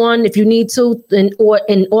gloves on if you need to, and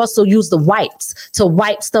also use the wipes to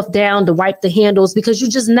wipe stuff down, to wipe the handles, because you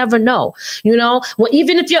just never know, you know. Well,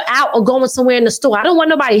 even if you're out or going somewhere in the store, I don't want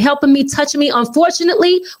nobody helping me, touching me.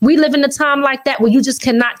 Unfortunately, we live in a time like that where you just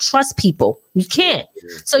cannot trust people. You can't.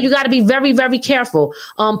 So you got to be very, very careful.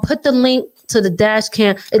 Put the link to the dash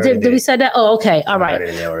cam. Did we say that? Oh, okay. All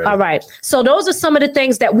right. All right. So those are some of the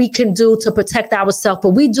things that we can do to protect ourselves.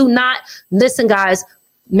 But we do not, listen, guys,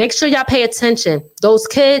 make sure y'all pay attention. Those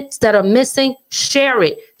kids that are missing, share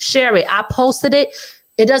it. I posted it.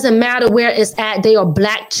 It doesn't matter where it's at. They are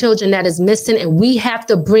Black children that is missing. And we have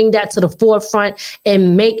to bring that to the forefront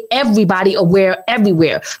and make everybody aware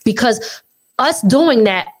everywhere, because us doing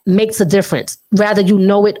that makes a difference, whether you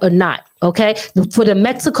know it or not. Okay. For the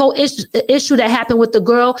Mexico issue that happened with the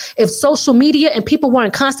girl, if social media and people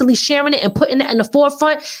weren't constantly sharing it and putting it in the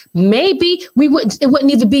forefront, maybe it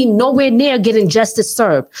wouldn't even be nowhere near getting justice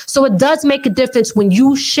served. So it does make a difference when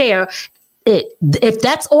you share it. If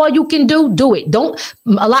that's all you can do, do it.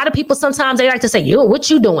 A lot of people sometimes they like to say, yo,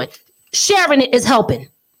 what you doing? Sharing it is helping.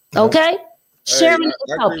 Okay. Sharing it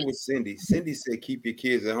is helping. I agree with Cindy. Cindy said, keep your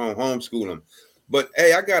kids at home, homeschool them. But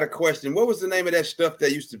hey, I got a question. What was the name of that stuff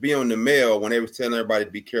that used to be on the mail when they was telling everybody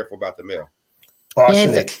to be careful about the mail?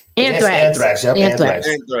 Arsenic. Anthrax. Yep, Anthrax.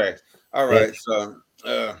 Anthrax. All right. So,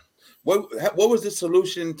 what was the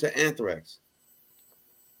solution to anthrax?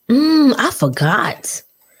 I forgot.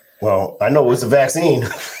 Well, I know it's a vaccine.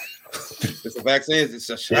 It's a vaccine. It's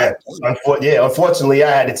a shot. Unfortunately,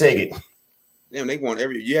 I had to take it. Damn, they want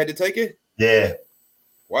you had to take it? Yeah.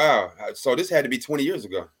 Wow. So this had to be 20 years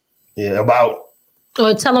ago. Yeah, about.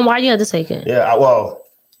 Or tell them why you had to take it. Yeah, well,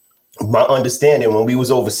 my understanding when we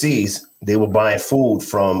was overseas, they were buying food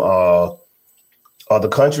from other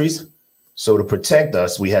countries. So to protect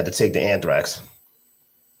us, we had to take the anthrax.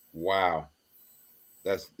 Wow.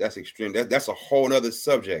 That's extreme. That's a whole nother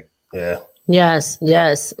subject. Yeah. Yes.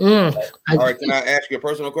 All right. Can I ask you a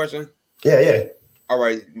personal question? Yeah. All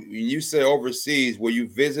right. When you say overseas, were you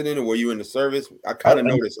visiting or were you in the service? I kind of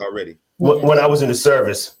know this already. When I was in the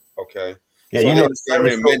service. Okay. Yeah, so the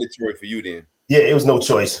service mandatory for you then. Yeah, it was no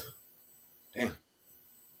choice. Damn.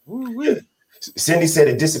 Cindy said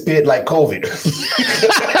it disappeared like COVID.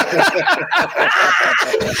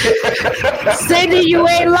 Cindy, you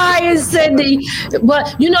ain't lying, Cindy.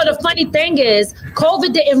 But you know, the funny thing is,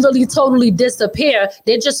 COVID didn't really totally disappear.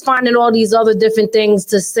 They're just finding all these other different things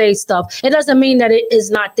to say stuff. It doesn't mean that it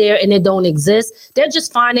is not there and it don't exist. They're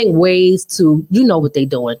just finding ways to, you know what they're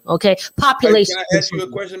doing. Okay. Population. Hey, can I ask you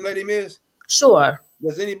a question, Lady Miz? Sure.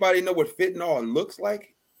 Does anybody know what fentanyl looks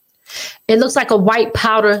like? It looks like a white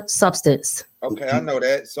powder substance. Okay, I know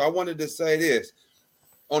that. So I wanted to say this.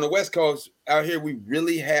 On the West Coast, out here, we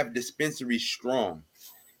really have dispensaries strong.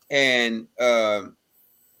 And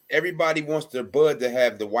everybody wants their bud to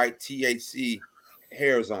have the white THC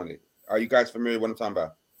hairs on it. Are you guys familiar with what I'm talking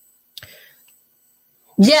about?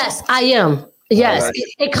 Yes, I am. Yes, right.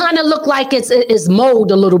 It kind of looked like it's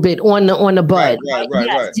mold a little bit on the bud.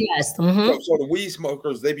 Right. Yes. Mm-hmm. So the weed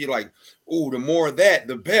smokers, they be like, "Ooh, the more of that,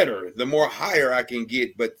 the better. The more higher I can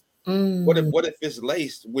get." But what if it's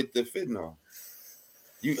laced with the fentanyl?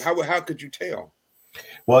 How could you tell?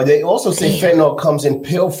 Well, they also say fentanyl comes in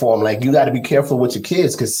pill form. Like, you got to be careful with your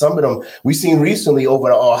kids because some of them we seen recently over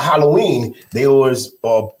Halloween. They was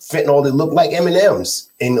fentanyl that looked like M&Ms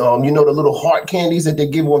and the little heart candies that they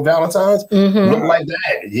give on Valentine's look like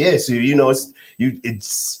that. Yeah, so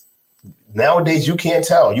it's nowadays you can't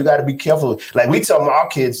tell. You got to be careful. Like we tell our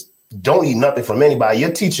kids, don't eat nothing from anybody.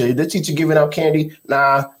 The teacher giving out candy,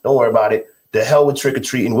 nah, don't worry about it. The hell with trick or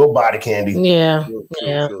treating. We'll buy the candy. Yeah,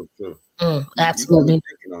 True. Absolutely.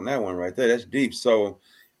 On that one right there, that's deep. So,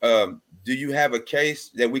 do you have a case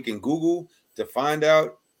that we can Google to find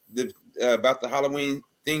out about the Halloween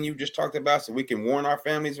thing you just talked about, so we can warn our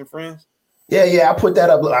families and friends? Yeah, I'll put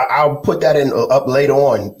that up. I'll put that in up later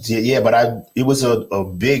on. Yeah, but it was a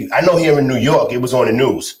big. I know here in New York, it was on the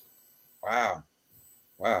news. Wow.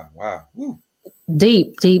 Woo.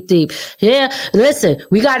 Deep. Yeah, listen,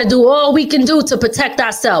 we got to do all we can do to protect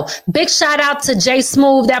ourselves. Big shout out to Jay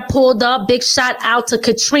Smooth that pulled up. Big shout out to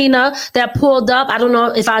Katrina that pulled up. I don't know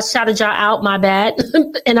if I shouted y'all out, my bad.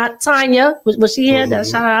 And Tanya, was she here? That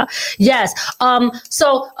shout out? Yes.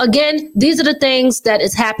 So again, these are the things that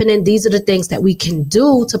is happening. These are the things that we can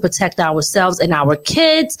do to protect ourselves and our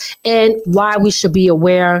kids, and why we should be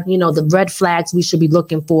aware, the red flags we should be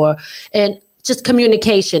looking for. And just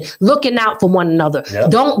communication, looking out for one another.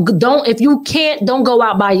 Yep. Don't, if you can't, don't go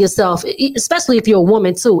out by yourself, especially if you're a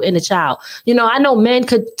woman too and a child. I know men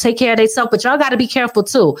could take care of themselves, but y'all got to be careful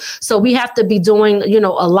too. So we have to be doing,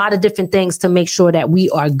 a lot of different things to make sure that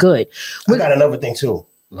we are good. I got another thing too,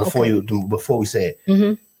 before we say it.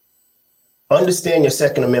 Mm-hmm. Understand your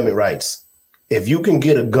Second Amendment rights. If you can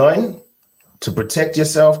get a gun to protect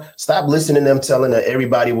yourself, stop listening to them telling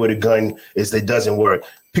everybody with a gun it doesn't work.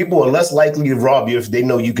 People are less likely to rob you if they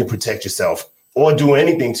know you can protect yourself, or do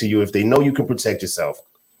anything to you if they know you can protect yourself.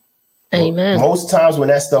 Amen. Most times when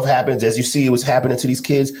that stuff happens, as you see it was happening to these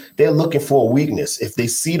kids, they're looking for a weakness. If they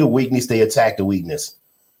see the weakness, they attack the weakness.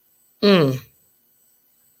 I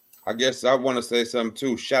guess I want to say something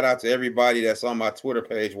too. Shout out to everybody that's on my Twitter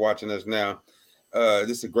page watching us now.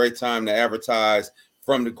 This is a great time to advertise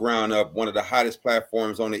From the Ground Up, one of the hottest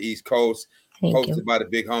platforms on the East Coast, hosted by the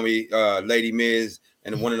big homie Lady Miz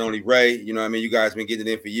and the one and only Ray. You guys been getting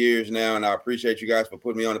it in for years now, and I appreciate you guys for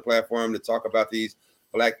putting me on the platform to talk about these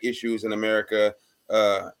Black issues in America.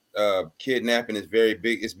 Kidnapping is very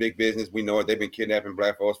big. It's big business. We know it. They've been kidnapping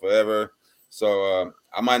Black folks forever. So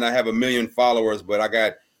I might not have 1 million followers, but I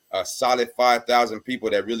got a solid 5,000 people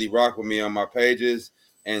that really rock with me on my pages.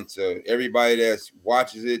 And to everybody that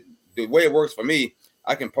watches it, the way it works for me,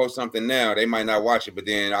 I can post something now. They might not watch it, but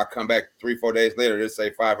then I'll come back 3-4 days later. They'll say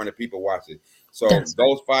 500 people watch it. So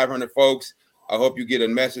those 500 folks, I hope you get a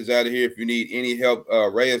message out of here. If you need any help,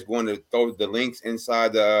 Ray is going to throw the links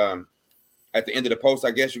inside the at the end of the post,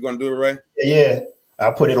 I guess you're gonna do it, Ray? Yeah,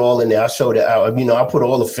 I put it all in there. I showed it out. You know, I put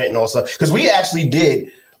all the fentanyl stuff because we actually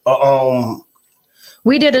did.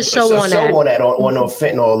 We did a show on that on the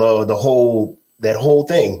fentanyl. That whole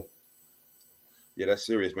thing. Yeah, that's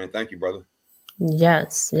serious, man. Thank you, brother.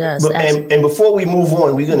 Yes. But, and before we move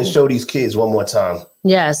on, we're gonna show these kids one more time.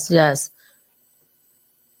 Yes.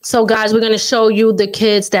 So, guys, we're going to show you the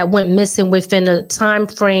kids that went missing within a time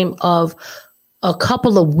frame of a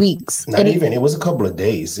couple of weeks. It was a couple of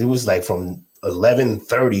days. It was like from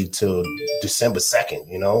 11:30 to December 2nd,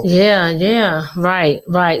 you know? Yeah.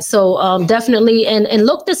 Right. So definitely, and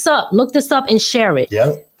look this up and share it.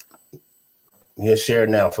 Yeah. Yeah, share it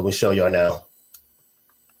now. We'll show y'all now.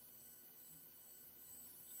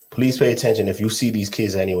 Please pay attention if you see these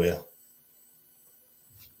kids anywhere.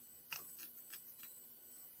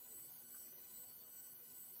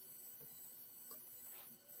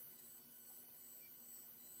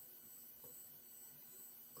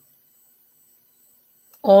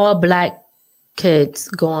 All Black kids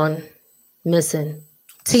gone missing,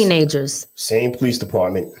 teenagers. Same police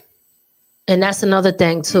department. And that's another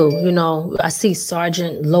thing too. You know, I see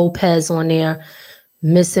Sergeant Lopez on there,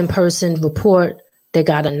 missing person report. They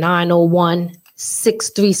got a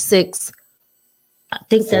 901-636. I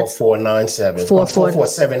think that's 4497.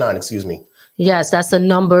 4479, excuse me. Yes, that's a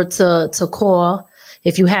number to call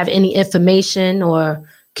if you have any information or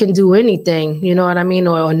can do anything, you know what I mean,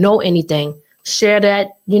 or know anything. Share that.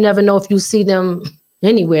 You never know if you see them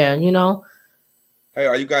anywhere, you know. Hey,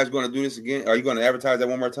 are you guys going to do this again? Are you going to advertise that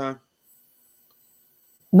one more time?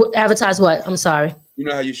 Advertise what? I'm sorry. You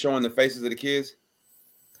know how you're showing the faces of the kids?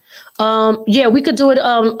 Yeah, we could do it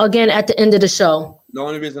again at the end of the show. The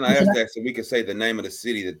only reason I asked that so we could say the name of the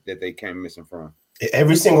city that they came missing from.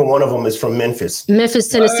 Every single one of them is from Memphis. Memphis,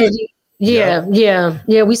 Tennessee. Yeah.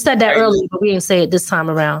 We said that earlier, but we didn't say it this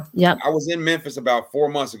time around. Yep. I was in Memphis about 4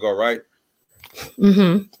 months ago, right?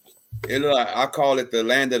 Mm-hmm. I call it the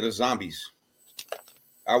land of the zombies.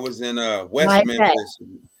 I was in West Memphis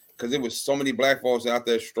because there was so many black folks out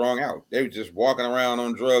there strung out. They were just walking around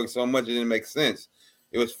on drugs so much it didn't make sense.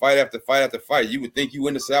 It was fight after fight after fight. You would think you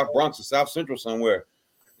in the South Bronx or South Central somewhere.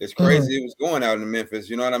 It's crazy. It was going out in Memphis.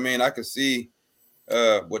 You know what I mean? I could see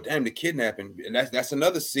the kidnapping. And that's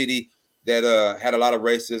another city that had a lot of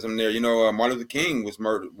racism there. You know, Martin Luther King was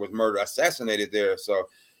assassinated there. So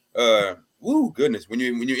goodness. When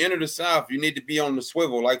you enter the South, you need to be on the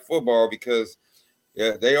swivel like football because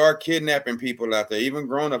they are kidnapping people out there. Even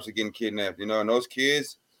grown-ups are getting kidnapped, you know, and those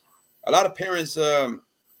kids, a lot of parents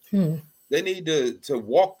they need to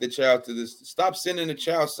walk the child to this, stop sending the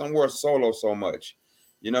child somewhere solo so much.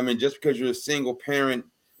 You know what I mean? Just because you're a single parent,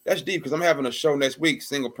 that's deep because I'm having a show next week,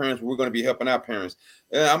 single parents, where we're going to be helping out parents.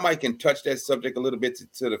 And I might can touch that subject a little bit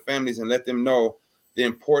to the families and let them know the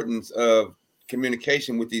importance of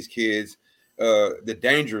communication with these kids, the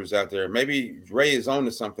dangers out there. Maybe Ray is on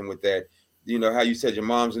to something with that. You know, how you said your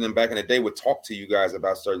moms and them back in the day would talk to you guys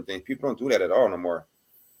about certain things. People don't do that at all no more.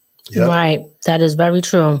 Yep. Right. That is very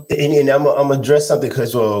true. And I'm going to address something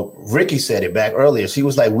because Ricky said it back earlier. She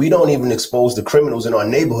was like, we don't even expose the criminals in our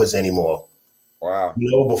neighborhoods anymore. Wow.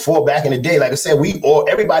 You know, before back in the day, like I said,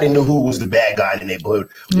 everybody knew who was the bad guy in the neighborhood,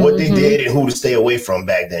 what they did and who to stay away from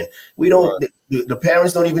back then. We don't, the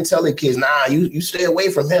parents don't even tell their kids, nah, you stay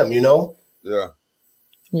away from him, you know? Yeah.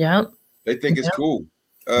 Yeah. They think it's cool.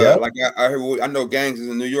 Like I heard, I know gangs is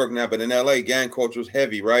in New York now, but in LA, gang culture is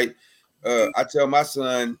heavy, right? I tell my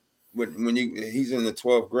son when he's in the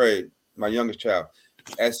 12th grade, my youngest child,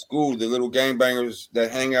 at school, the little gangbangers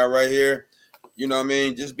that hang out right here, you know what I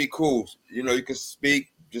mean? Just be cool. You know, you can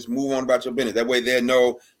speak, just move on about your business. That way they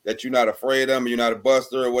know that you're not afraid of them, you're not a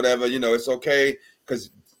buster or whatever. You know, it's okay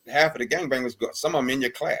because half of the gangbangers, some of them in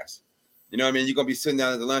your class. You know what I mean? You're going to be sitting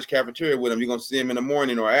down at the lunch cafeteria with them. You're going to see them in the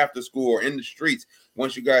morning or after school or in the streets.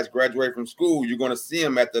 Once you guys graduate from school, you're going to see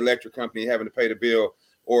them at the electric company having to pay the bill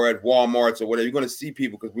or at Walmart or whatever. You're going to see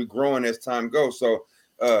people because we're growing as time goes. So,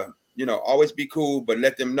 you know, always be cool, but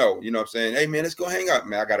let them know, you know what I'm saying? Hey, man, let's go hang out.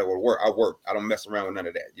 Man, I got to go to work. I work. I don't mess around with none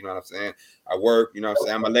of that. You know what I'm saying? I work. You know what I'm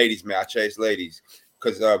saying? I'm a ladies' man. I chase ladies.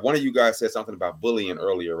 Because one of you guys said something about bullying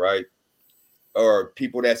earlier, right? Or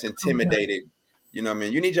people that's intimidated. You know what I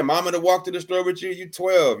mean? You need your mama to walk to the store with you. You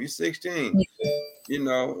 12, you 16. You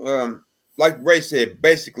know, like Ray said,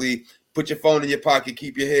 basically put your phone in your pocket,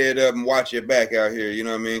 keep your head up and watch your back out here. You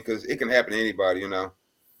know what I mean? Because it can happen to anybody, you know.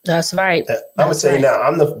 That's right. I'm going to say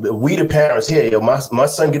now, we the parents here. Yo, my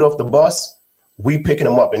son get off the bus, we picking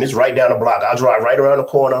him up. And it's right down the block. I'll drive right around the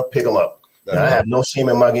corner, pick him up. I have no shame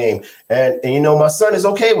in my game. And you know, my son is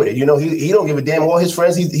okay with it. You know, he don't give a damn. All his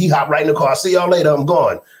friends, he hop right in the car. See y'all later. I'm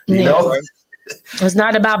gone. You know? It's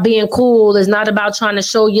not about being cool. It's not about trying to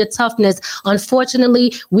show your toughness.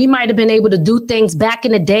 Unfortunately, we might have been able to do things back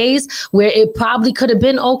in the days where it probably could have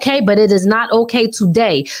been okay, but it is not okay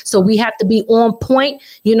today. So we have to be on point,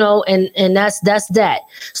 you know, and that's that.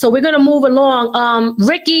 So we're going to move along.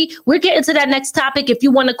 Ricky, we're getting to that next topic. If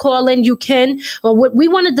you want to call in, you can. What we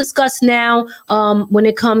want to discuss now when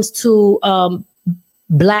it comes to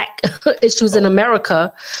Black issues in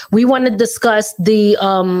America, we want to discuss the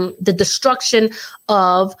destruction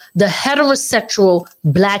of the heterosexual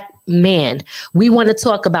Black man. We want to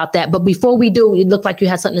talk about that. But before we do, it looked like you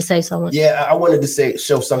had something to say, someone. Yeah, I wanted to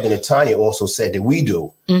show something that Tanya also said that we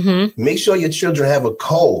do. Mm-hmm. Make sure your children have a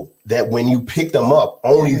code that when you pick them up,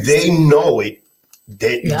 only they know it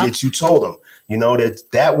that you told them. You know,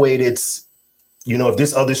 that way that's, you know, if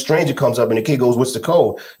this other stranger comes up and the kid goes, what's the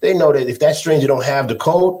code? They know that if that stranger don't have the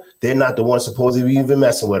code, they're not the one supposed to be even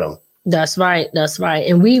messing with them. That's right. That's right.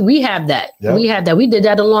 And we have that. Yep. We have that. We did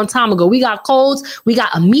that a long time ago. We got codes. We got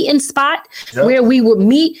a meeting spot where we would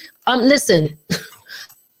meet. Listen,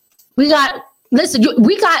 we got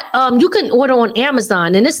you can order on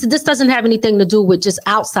Amazon, and this doesn't have anything to do with just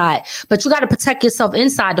outside, but you got to protect yourself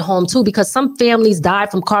inside the home too, because some families die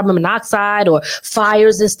from carbon monoxide or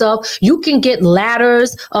fires and stuff. You can get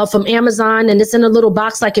ladders from Amazon, and it's in a little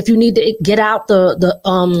box. Like if you need to get out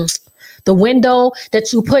the window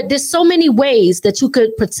that you put, there's so many ways that you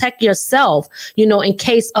could protect yourself, you know, in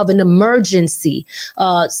case of an emergency.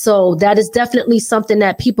 So that is definitely something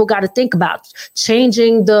that people got to think about.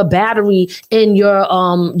 Changing the battery in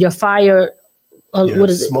your fire. What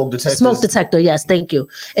is it? Smoke detector. Yes, thank you.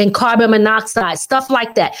 And carbon monoxide, stuff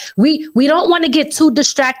like that. We don't want to get too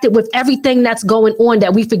distracted with everything that's going on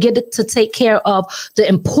that we forget to take care of the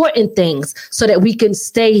important things so that we can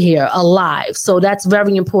stay here alive. So that's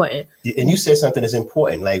very important. And you said something that's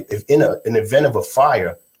important. Like if in an event of a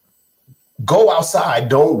fire, go outside.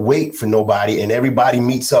 Don't wait for nobody, and everybody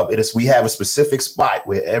meets up. We have a specific spot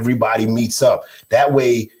where everybody meets up. That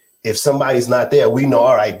way, if somebody's not there, we know,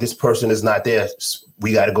 all right, this person is not there.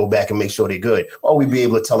 We got to go back and make sure they're good. Or we'd be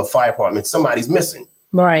able to tell the fire department somebody's missing.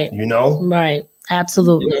 Right. You know? Right.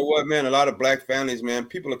 Absolutely. You know what, man? A lot of Black families, man,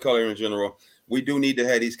 people of color in general, we do need to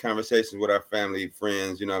have these conversations with our family,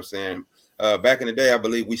 friends, you know what I'm saying? Back in the day, I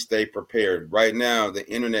believe we stay prepared. Right now, the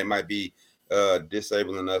internet might be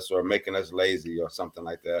disabling us or making us lazy or something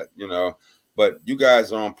like that, you know? But you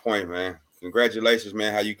guys are on point, man. Congratulations,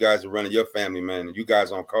 man, how you guys are running your family, man. You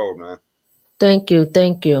guys on code, man. Thank you.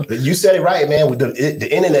 Thank you. You said it right, man. The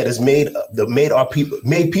internet has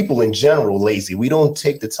made people in general lazy. We don't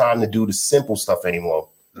take the time to do the simple stuff anymore.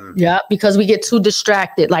 Yeah, because we get too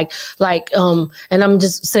distracted. Like, and I'm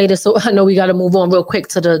just say this, so I know we got to move on real quick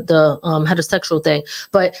to the heterosexual thing.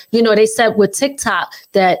 But, you know, they said with TikTok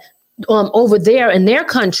that over there in their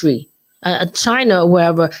country, China or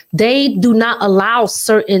wherever, they do not allow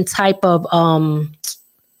certain type of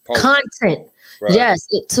content. Right. Yes,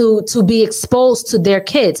 to be exposed to their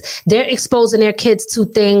kids. They're exposing their kids to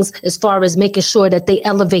things as far as making sure that they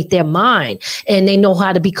elevate their mind and they know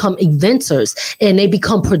how to become inventors and they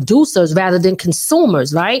become producers rather than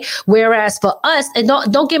consumers, right? Whereas for us, and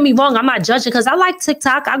don't get me wrong, I'm not judging because I like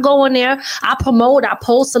TikTok. I go in there, I promote, I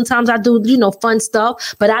post. Sometimes I do, you know, fun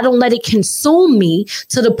stuff, but I don't let it consume me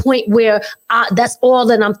to the point where that's all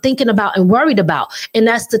that I'm thinking about and worried about. And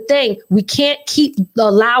that's the thing. We can't keep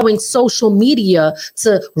allowing social media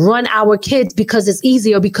to run our kids because it's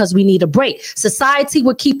easier, because we need a break. Society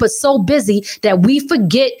will keep us so busy that we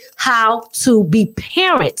forget how to be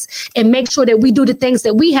parents and make sure that we do the things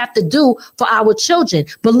that we have to do for our children.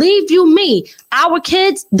 Believe you me, our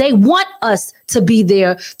kids, they want us to be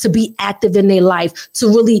there, to be active in their life, to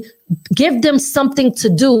really give them something to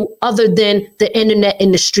do other than the internet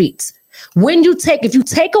and the streets. If you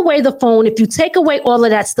take away the phone, if you take away all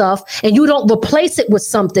of that stuff and you don't replace it with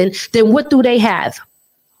something, then what do they have?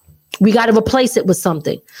 We got to replace it with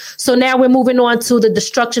something. So now we're moving on to the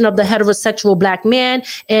destruction of the heterosexual Black man.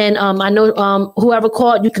 And I know whoever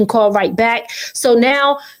called, you can call right back. So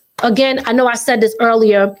now, again, I know I said this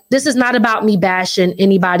earlier. This is not about me bashing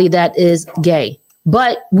anybody that is gay.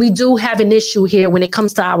 But we do have an issue here when it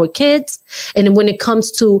comes to our kids and when it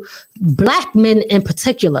comes to Black men in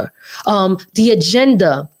particular. The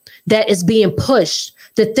agenda that is being pushed,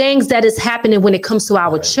 the things that is happening when it comes to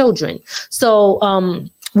our children. So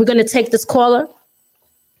we're going to take this caller.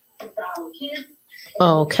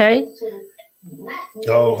 Okay.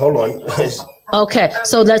 Oh, hold on. Okay,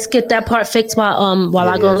 so let's get that part fixed while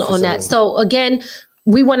I go on that. So again,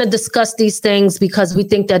 we want to discuss these things because we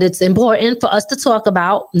think that it's important for us to talk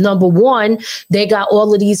about. Number one, they got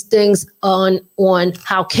all of these things on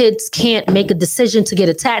how kids can't make a decision to get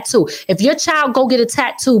a tattoo. If your child go get a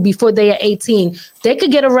tattoo before they are 18, they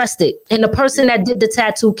could get arrested, and the person that did the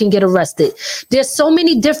tattoo can get arrested. There's so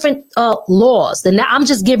many different laws, and now I'm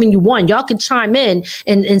just giving you one. Y'all can chime in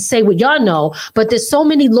and say what y'all know, but there's so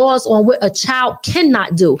many laws on what a child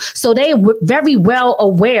cannot do. So they were very well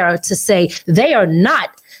aware to say they are not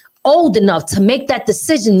old enough to make that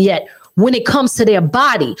decision yet when it comes to their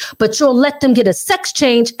body, but you'll let them get a sex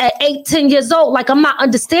change at 8-10 years old. Like, I'm not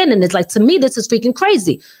understanding this. Like, to me, this is freaking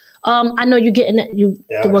crazy. I know you're getting that. You're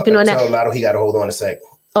working on that. Tell Lotto he got to hold on a sec.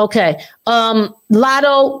 Okay.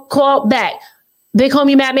 Lotto, call back. Big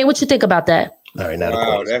homie Madman, what you think about that? All right, now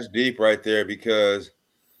wow, that's deep right there, because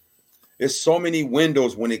there's so many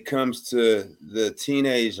windows when it comes to the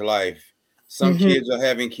teenage life. Some kids are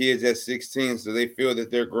having kids at 16, so they feel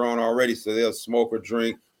that they're grown already, so they'll smoke or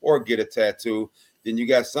drink or get a tattoo. Then you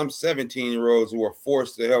got some 17-year-olds who are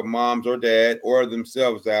forced to help moms or dad or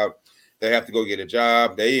themselves out. They have to go get a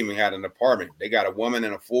job. They even had an apartment. They got a woman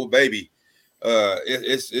and a full baby.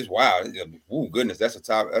 It's wow. Oh goodness, that's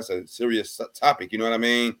a serious topic. You know what I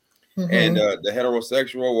mean? And the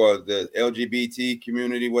heterosexual or the LGBT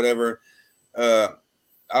community, whatever.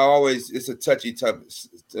 It's a touchy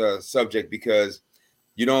subject because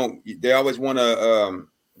they always want to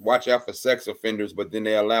watch out for sex offenders, but then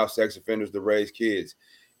they allow sex offenders to raise kids.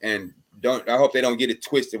 And I hope they don't get it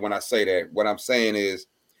twisted when I say that. What I'm saying is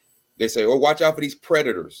they say, oh, watch out for these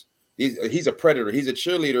predators. He's a predator. He's a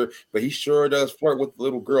cheerleader, but he sure does flirt with the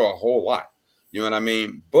little girl a whole lot. You know what I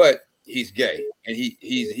mean? But he's gay and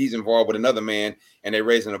he's involved with another man and they're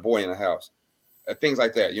raising a boy in the house. Things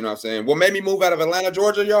like that, you know what I'm saying? What made me move out of Atlanta,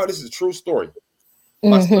 Georgia, y'all? This is a true story.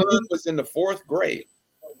 My son was in the 4th grade.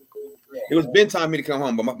 It was been time for me to come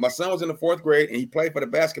home, but my son was in the 4th grade and he played for the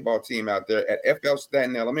basketball team out there at FL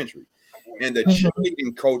Staten Elementary. And the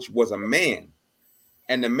cheerleading coach was a man.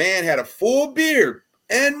 And the man had a full beard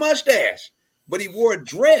and mustache, but he wore a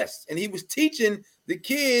dress and he was teaching the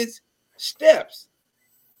kids steps.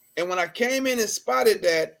 And when I came in and spotted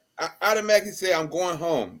that, I automatically said, I'm going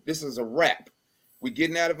home. This is a wrap. We're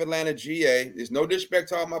getting out of Atlanta, GA. There's no disrespect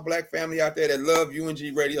to all my black family out there that love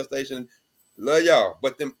UNG radio station. Love y'all.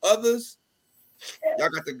 But them others, y'all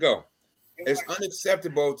got to go. It's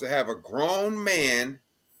unacceptable to have a grown man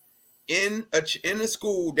in a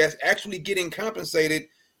school that's actually getting compensated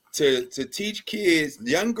to teach kids,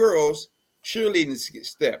 young girls, cheerleading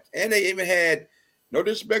steps. And they even had, no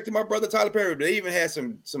disrespect to my brother Tyler Perry, but they even had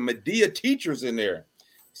some Medea teachers in there.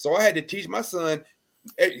 So I had to teach my son.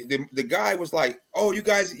 The guy was like, oh, you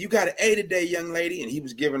got an A today, young lady. And he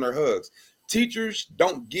was giving her hugs. Teachers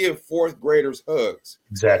don't give 4th graders hugs.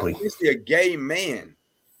 Exactly. It's a gay man.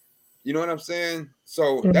 You know what I'm saying?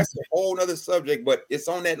 So that's a whole nother subject, but it's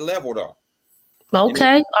on that level though.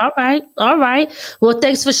 Okay. All right. Well,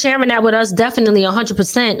 thanks for sharing that with us. Definitely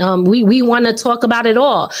 100%. We want to talk about it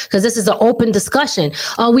all because this is an open discussion.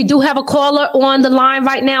 We do have a caller on the line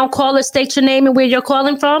right now. Caller, state your name and where you're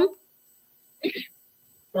calling from. Okay.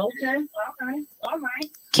 All right.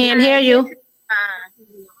 Can't hear you.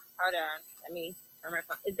 Hold on. Let me turn my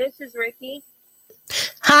phone. This is Ricky.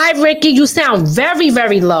 Hi, Ricky. You sound very,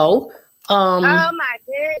 very low. Oh my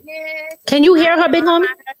goodness. Can you hear her, big homie?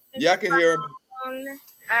 Yeah, I can hear her.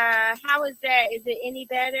 How is that? Is it any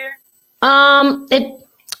better?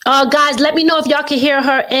 Guys, let me know if y'all can hear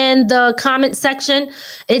her in the comment section.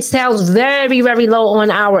 It sounds very, very low on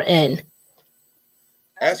our end.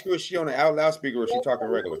 Ask her, is she on the loudspeaker or is she talking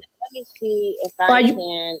regular? Let me see if I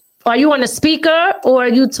can. Are you on a speaker or are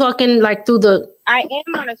you talking like through the? I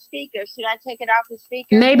am on a speaker. Should I take it off the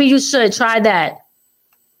speaker? Maybe you should try that.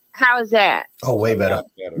 How is that? Oh, way better.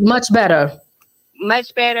 Much better.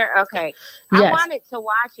 Much better? Okay. Yes. I wanted to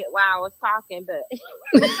watch it while I was talking, but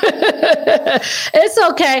it's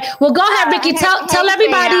okay. Well, go ahead, Ricky. Tell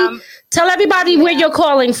everybody where you're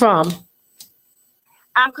calling from.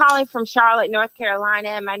 I'm calling from Charlotte, North Carolina,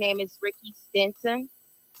 and my name is Ricky Stinson.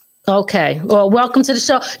 Okay. Well, welcome to the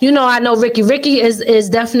show. You know, I know Ricky. Ricky is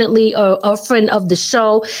definitely a friend of the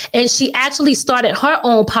show. And she actually started her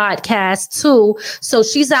own podcast too. So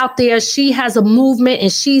she's out there. She has a movement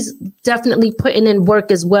and she's definitely putting in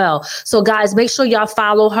work as well. So guys, make sure y'all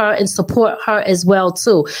follow her and support her as well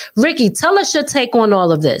too. Ricky, tell us your take on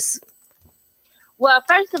all of this. Well,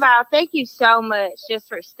 first of all, thank you so much just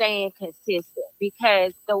for staying consistent,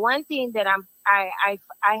 because the one thing that I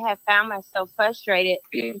have found myself frustrated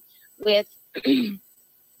with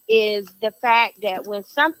is the fact that when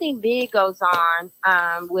something big goes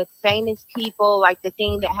on with famous people, like the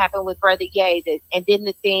thing that happened with Brother Ye, and then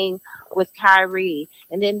the thing with Kyrie,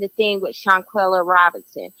 and then the thing with Shanquella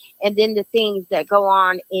Robinson, and then the things that go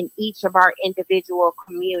on in each of our individual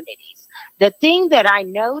communities. The thing that I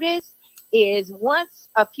noticed is once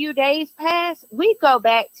a few days pass, we go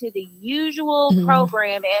back to the usual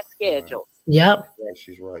program as scheduled. Yep. Yeah,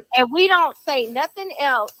 she's right. And we don't say nothing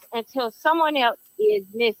else until someone else is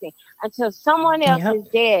missing, until someone else is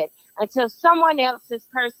dead, until someone else is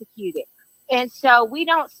persecuted. And so we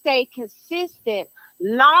don't stay consistent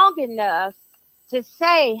long enough to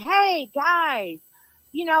say, hey, guys,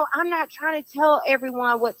 you know, I'm not trying to tell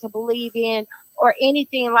everyone what to believe in or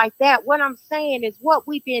anything like that. What I'm saying is what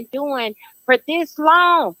we've been doing for this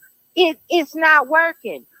long, it's not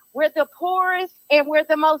working. We're the poorest and we're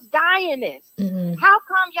the most dyingest. How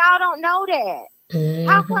come y'all don't know that?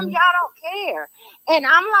 How come y'all don't care? And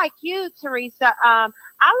I'm like you, Teresa. I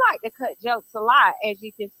like to cut jokes a lot, as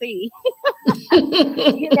you can see.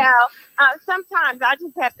 You know, sometimes I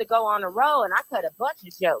just have to go on a roll and I cut a bunch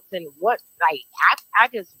of jokes and I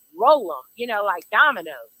just roll them, you know, like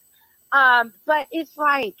dominoes. But it's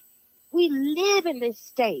like we live in this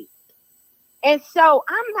state. And so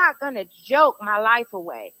I'm not going to joke my life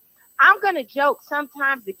away. I'm going to joke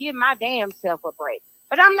sometimes to give my damn self a break.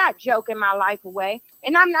 But I'm not joking my life away.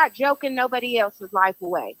 And I'm not joking nobody else's life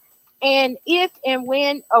away. And if and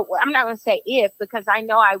when, I'm not going to say if, because I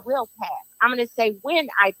know I will pass. I'm going to say when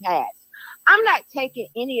I pass. I'm not taking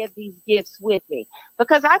any of these gifts with me.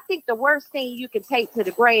 Because I think the worst thing you can take to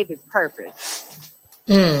the grave is purpose.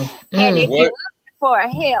 And if you're looking for a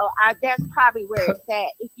hell, that's probably where it's at.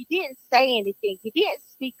 If you didn't say anything, you didn't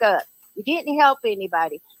speak up, you didn't help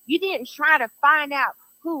anybody, you didn't try to find out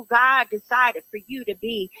who God decided for you to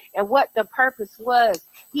be and what the purpose was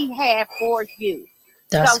he had for you.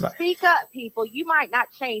 That's so right. Speak up, people. You might not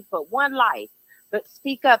change but one life, but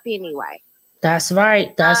speak up anyway. That's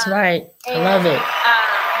right. That's right. I love it.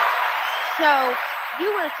 So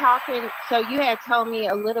you were talking, so you had told me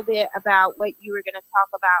a little bit about what you were going to talk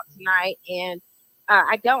about tonight. And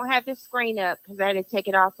I don't have the screen up because I had to take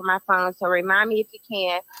it off of my phone. So remind me if you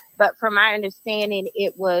can. But from my understanding,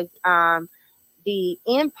 it was the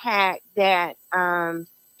impact that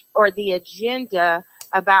or the agenda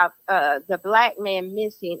about the Black man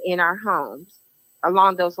missing in our homes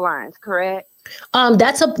along those lines, correct?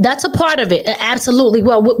 That's a part of it. Absolutely.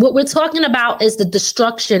 Well, what we're talking about is the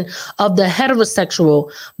destruction of the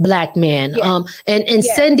heterosexual Black man. Yes. And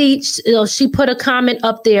yes. Cindy, she put a comment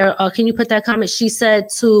up there. Can you put that comment? She said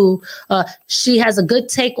she has a good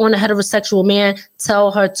take on the heterosexual man.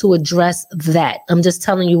 Tell her to address that. I'm just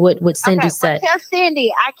telling you what Cindy said. Tell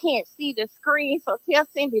Cindy, I can't see the screen, so tell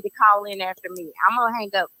Cindy to call in after me. I'm gonna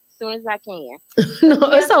hang up as soon as I can.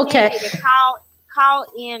 No, it's okay. Call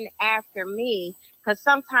in after me, because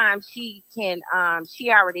sometimes she can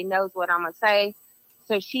she already knows what I'm gonna say,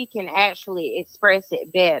 so she can actually express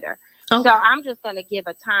it better. Okay. So I'm just gonna give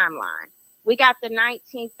a timeline. We got the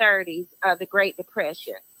 1930s, the Great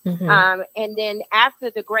Depression. And then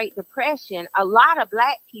after the Great Depression, a lot of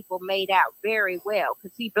Black people made out very well,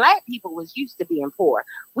 because see, Black people was used to being poor.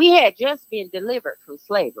 We had just been delivered from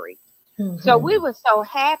slavery. So we were so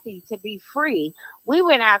happy to be free. We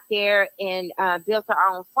went out there and built our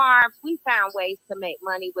own farms. We found ways to make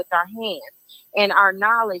money with our hands and our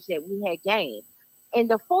knowledge that we had gained. In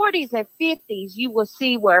the 40s and 50s, you will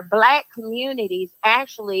see where Black communities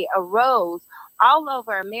actually arose all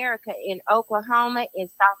over America, in Oklahoma, in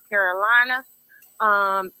South Carolina,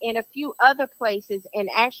 in a few other places, and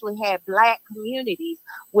actually had Black communities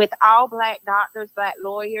with all Black doctors, Black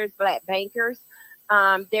lawyers, Black bankers.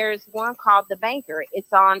 There's one called The Banker.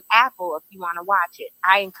 It's on Apple if you want to watch it.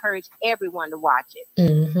 I encourage everyone to watch it.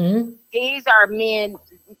 These are men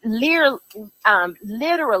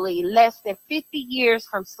literally less than 50 years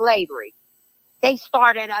from slavery. They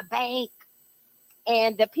started a bank,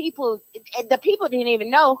 and the people didn't even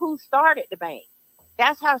know who started the bank.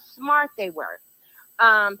 That's how smart they were.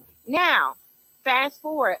 Now, fast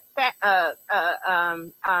forward,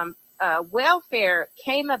 welfare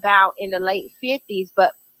came about in the late 50s,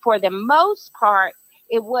 but for the most part,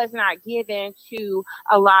 it was not given to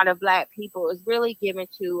a lot of Black people. It was really given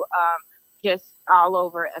to just all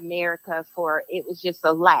over America. It was just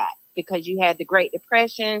a lack, because you had the Great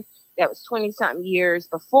Depression that was 20-something years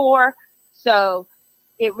before. So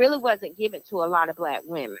it really wasn't given to a lot of Black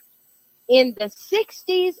women. In the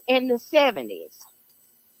 60s and the 70s,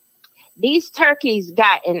 these turkeys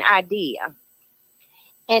got an idea.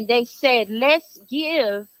 And they said, let's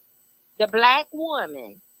give the Black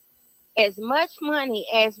woman as much money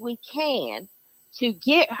as we can to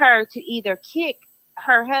get her to either kick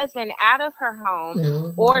her husband out of her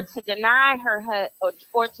home or to deny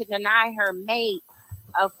or to deny her mate,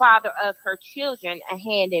 a father of her children, a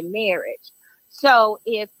hand in marriage. So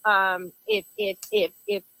if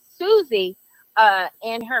Susie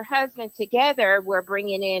and her husband together were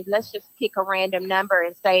bringing in, let's just pick a random number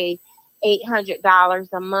and say $800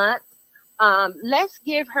 a month,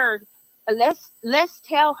 let's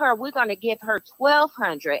tell her we're going to give her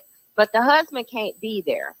 $1,200, but the husband can't be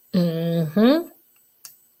there.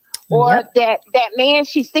 Or that man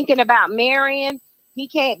she's thinking about marrying, he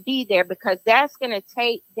can't be there because that's going to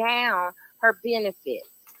take down her benefits.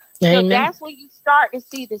 So that's when you start to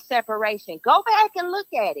see the separation. Go back and look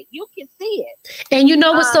at it. You can see it. And you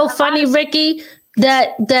know what's so funny, Ricky?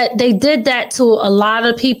 That they did that to a lot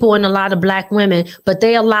of people and a lot of black women, but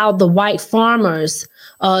they allowed the white farmers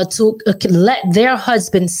to let their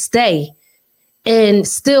husbands stay and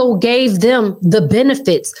still gave them the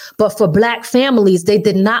benefits. But for black families, they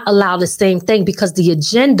did not allow the same thing because the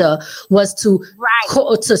agenda was to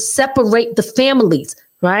separate the families,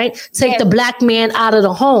 right? Take the black man out of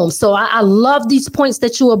the home. So I love these points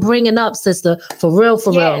that you are bringing up, sister. For real.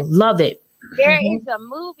 Love it. There is a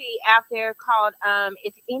movie out there called,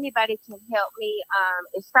 if anybody can help me,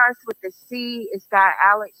 it starts with the C. It's got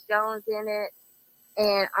Alex Jones in it.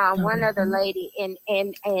 And one other lady, and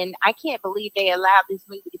I can't believe they allowed this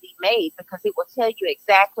movie to be made because it will tell you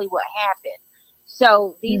exactly what happened.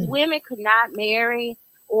 So these women could not marry,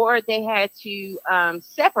 or they had to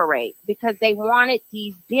separate because they wanted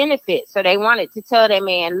these benefits. So they wanted to tell their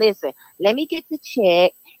man, listen, let me get the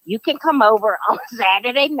check. You can come over on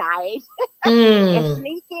Saturday night and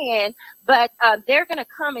sneak in, but they're going to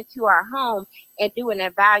come into our home and do an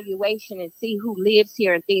evaluation and see who lives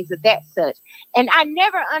here and things of that such. And I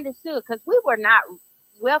never understood because we were not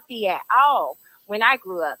wealthy at all when I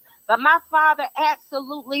grew up. But my father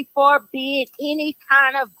absolutely forbid any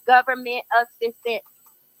kind of government assistance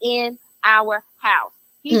in our house.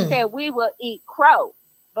 He said we will eat crow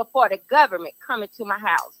before the government come into my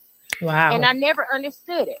house. Wow. And I never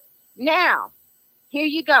understood it. Now, here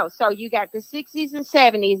you go. So you got the 60s and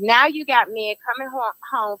 70s. Now you got men coming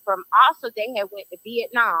home from, also they had went to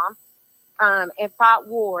Vietnam and fought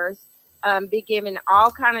wars, been given all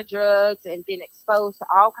kind of drugs and been exposed to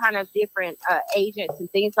all kind of different agents and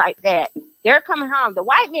things like that. They're coming home. The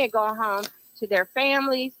white men going home to their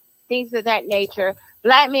families, things of that nature.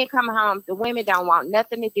 Black men coming home. The women don't want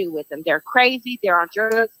nothing to do with them. They're crazy. They're on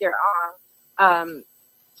drugs. They're on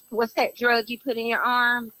what's that drug you put in your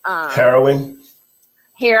arm? Heroin.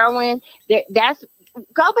 That's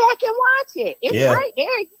go back and watch it. It's right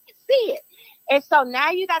there. You can see it. And so now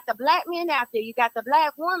you got the black men out there. You got the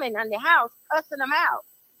black woman in the house cussing them out.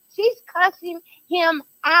 She's cussing him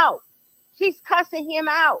out.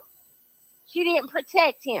 She didn't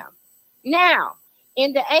protect him. Now,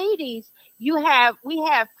 in the 80s, we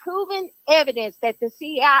have proven evidence that the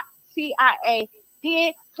CIA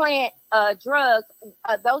did plant drugs.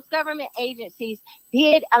 Those government agencies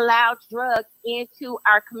did allow drugs into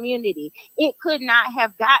our community. It could not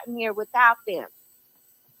have gotten here without them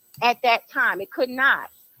at that time. It could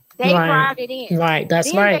not. They brought it in. Right,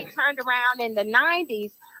 that's then right. They turned around in the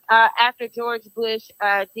 90s after George Bush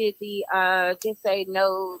did the just say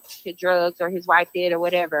no to drugs, or his wife did, or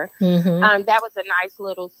whatever. That was a nice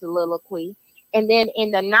little soliloquy. And then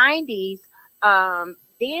in the 90s,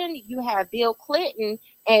 then you have Bill Clinton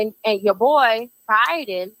and your boy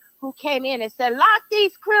Biden, who came in and said, lock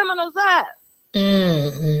these criminals up.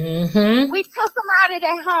 We took them out of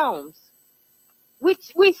their homes. We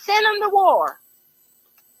sent them to war.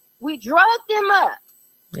 We drugged them up.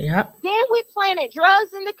 Yep. Then we planted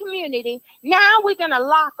drugs in the community. Now we're going to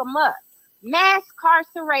lock them up. Mass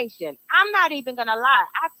incarceration. I'm not even going to lie.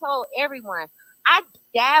 I told everyone, I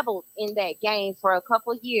dabbled in that game for a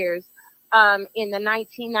couple of years. In the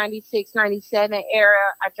 1996-97 era,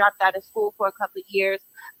 I dropped out of school for a couple of years,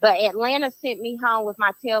 but Atlanta sent me home with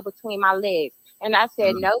my tail between my legs. And I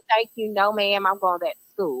said, no, thank you. No, ma'am, I'm going back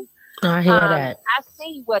to school. I hear that. I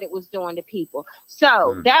see what it was doing to people.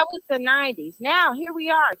 So that was the 90s. Now here we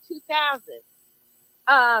are, 2000.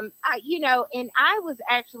 And I was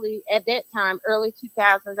actually at that time, early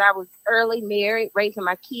 2000s, I was early married, raising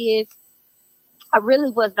my kids. I really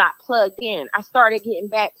was not plugged in. I started getting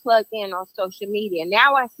back plugged in on social media.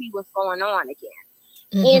 Now I see what's going on again.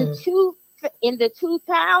 In the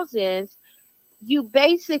 2000s, you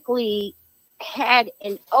basically had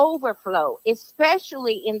an overflow,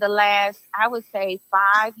 especially in the last, I would say,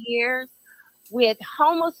 5 years, with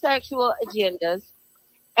homosexual agendas,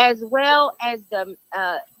 as well as the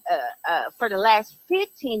for the last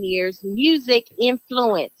 15 years, music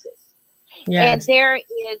influences. And there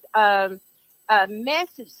is a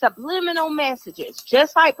message, subliminal messages,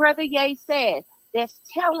 just like Brother Ye said, that's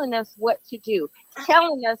telling us what to do,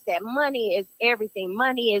 telling us that money is everything.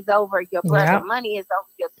 Money is over your brother. Money is over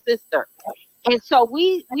your sister. And so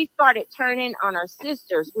we started turning on our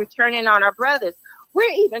sisters. We're turning on our brothers.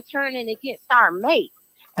 We're even turning against our mates.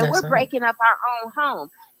 And we're breaking up our own home.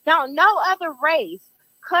 Don't no other race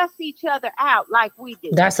cuss each other out like we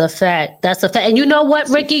do. That's a fact. That's a fact. And you know what,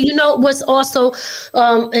 Ricky? You know what's also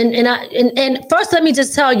and first let me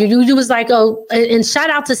just tell you, you was like, oh, and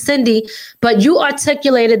shout out to Cindy, but you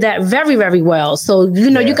articulated that very, very well. So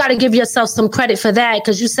you know you got to give yourself some credit for that,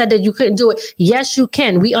 because you said that you couldn't do it. Yes, you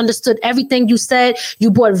can. We understood everything you said.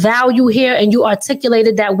 You brought value here and you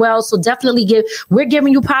articulated that well. So definitely we're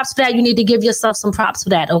giving you props for that. You need to give yourself some props for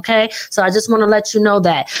that. Okay. So I just want to let you know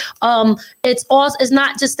that. It's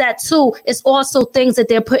not just that too. It's also things that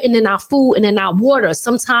they're putting in our food and in our water.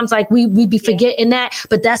 Sometimes like we be forgetting that,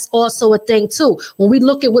 but that's also a thing too. When we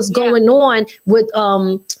look at what's going on with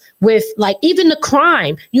like even the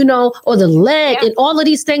crime, you know, or the lead and all of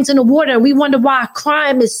these things in the water, and we wonder why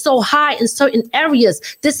crime is so high in certain areas.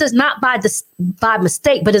 This is not by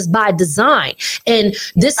mistake, but it's by design. And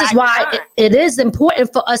this is why it is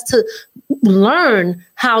important for us to learn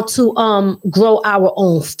how to grow our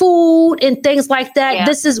own food and things like that.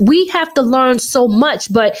 We have to learn so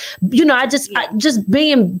much. But you know, I just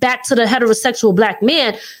being back to the heterosexual Black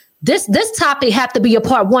man, this topic have to be a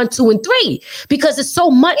part 1, 2, and 3, because there's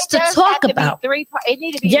so much to talk about. It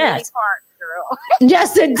need to be 3 parts, girl.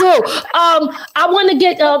 Yes, it do. I want to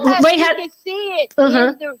get Ray you can see it.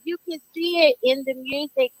 You can see it in the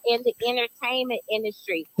music, in the entertainment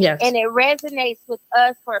industry. Yes, and it resonates with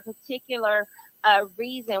us for a particular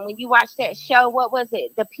reason. When you watch that show, what was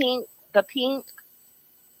it? The Pink.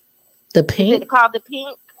 Is it called The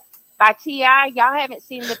Pink? By T.I. Y'all haven't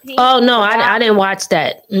seen The Pink? Oh no, I didn't watch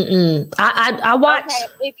that. I watched.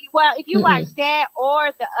 Okay. If you watch that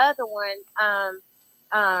or the other one,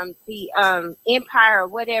 the Empire or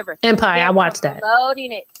whatever. Empire, I watched that.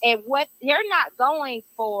 Loading it, and what they're not going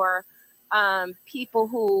for, people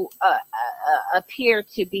who appear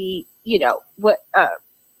to be, you know,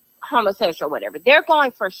 homosexual or whatever. They're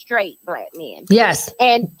going for straight Black men. Yes,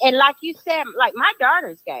 and like you said, like my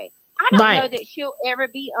daughter's gay. I don't know that she'll ever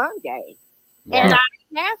be ungay. Wow. And I'm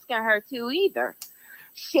not asking her to either.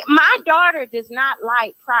 My daughter does not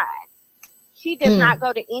like Pride. She does not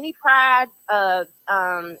go to any Pride the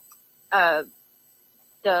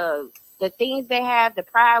things they have, the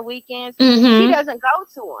Pride weekends. She doesn't go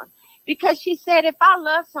to them because she said, if I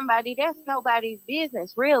love somebody, that's nobody's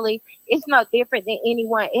business, really. It's no different than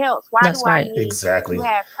anyone else. Why do I need to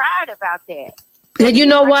have pride about that? And you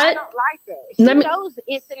know what? I don't like that. She knows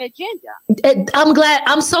it's an agenda.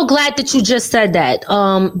 I'm so glad that you just said that.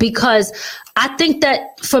 Because I think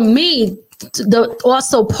that for me,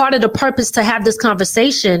 also part of the purpose to have this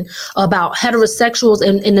conversation about heterosexuals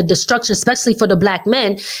and the destruction, especially for the Black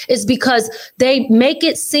men, is because they make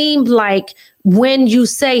it seem like when you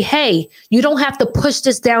say, hey, you don't have to push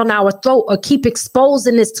this down our throat or keep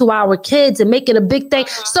exposing this to our kids and make it a big thing.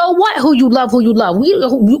 So what? Who you love. Who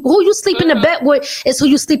you sleep in the bed with is who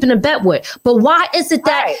you sleep in the bed with. But why is it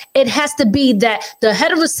that it has to be that the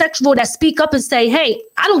heterosexual that speak up and say, hey,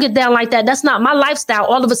 I don't get down like that. That's not my lifestyle.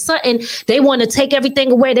 All of a sudden, they want to take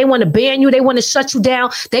everything away. They want to ban you. They want to shut you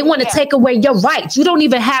down. They want to take away your rights. You don't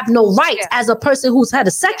even have no rights as a person who's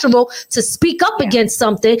heterosexual to speak up against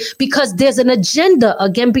something, because there's an agenda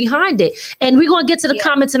again behind it. And we're going to get to the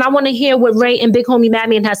comments, and I want to hear what Ray and Big Homie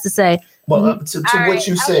Madman has to say. Well, to what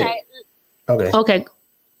you said. Okay.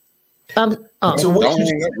 So what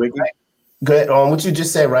what you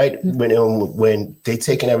just said, right? When they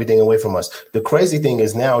taking everything away from us, the crazy thing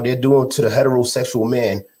is now they're doing to the heterosexual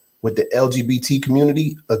man with the LGBT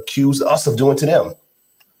community, accuse us of doing to them.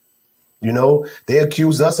 You know, they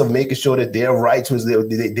accused us of making sure that their rights was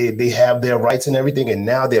they have their rights and everything, and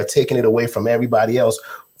now they're taking it away from everybody else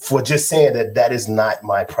for just saying that is not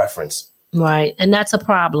my preference. Right, and that's a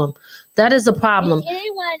problem. That is a problem. Did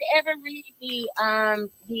anyone ever read the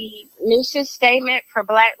mission statement for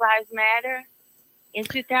Black Lives Matter in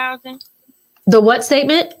 2000? The what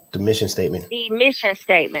statement? The mission statement. The mission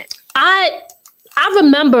statement. I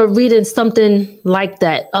remember reading something like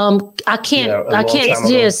that. I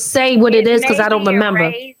can't say what it is because I don't remember.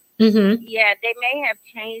 Yeah, they may have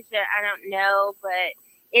changed it. I don't know, but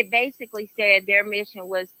it basically said their mission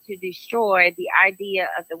was to destroy the idea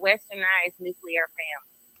of the westernized nuclear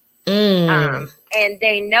family. And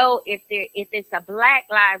they know if it's a Black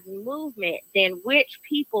Lives movement, then which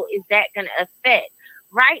people is that going to affect?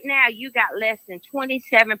 Right now, you got less than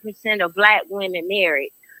 27% of Black women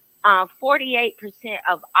married. 48%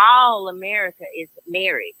 of all America is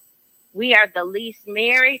married. We are the least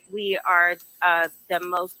married. We are the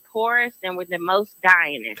most poorest, and we're the most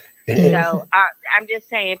dying. So I'm just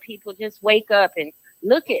saying, people just wake up and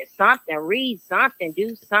look at something, read something,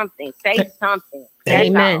 do something, say something.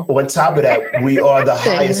 Amen. On top of that, we are the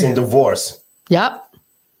highest in divorce. Yep.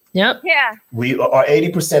 Yeah. We are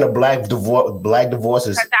 80% of black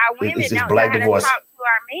divorces. Because our women is don't black know divorce. how to talk to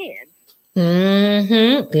our men.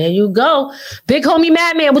 Mm-hmm. There you go. Big homie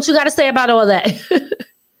Madman, what you got to say about all that?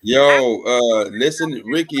 Yo, listen,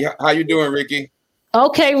 Ricky, how you doing, Ricky?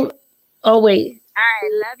 Okay. Oh, wait. All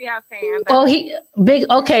right, love y'all, fam. Oh, he big.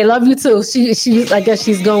 Okay, love you too. She. I guess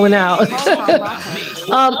she's going out.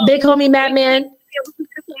 Big homie Madman.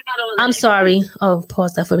 I'm sorry. Oh,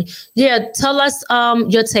 pause that for me. Yeah, tell us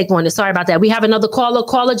your take on it. Sorry about that. We have another caller.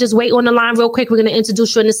 Caller, just wait on the line real quick. We're gonna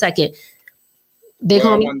introduce you in a second. Big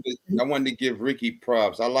homie. I wanted to give Ricky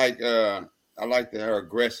props. I like her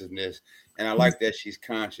aggressiveness, and I like that she's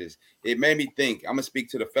conscious. It made me think. I'm gonna speak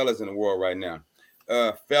to the fellas in the world right now.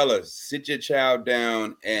 Fellas, sit your child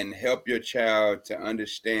down and help your child to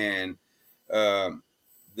understand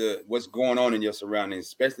what's going on in your surroundings,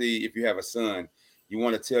 especially if you have a son. You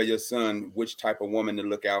want to tell your son which type of woman to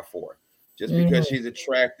look out for. Just because she's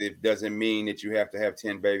attractive doesn't mean that you have to have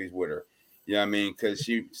 10 babies with her. You know what I mean? Because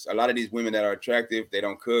a lot of these women that are attractive, they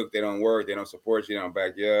don't cook, they don't work, they don't support you, they don't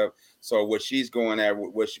back you up. So what she's going at,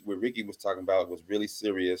 what Ricky was talking about, was really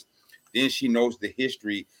serious. Then she knows the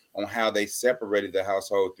history on how they separated the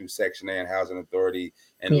household through Section 8 and Housing Authority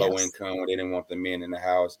and low income when they didn't want the men in the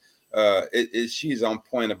house. She's on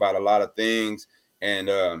point about a lot of things. And,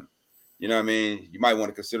 you know what I mean? You might want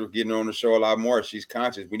to consider getting her on the show a lot more. She's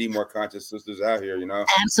conscious. We need more conscious sisters out here, you know?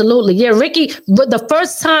 Absolutely. Yeah, Ricky, but the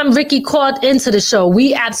first time Ricky called into the show,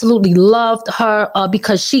 we absolutely loved her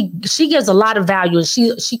because she gives a lot of value, and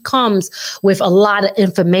she comes with a lot of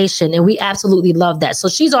information, and we absolutely love that. So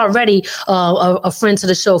she's already a friend to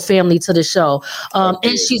the show, family to the show.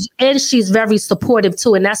 And she's very supportive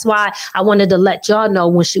too. And that's why I wanted to let y'all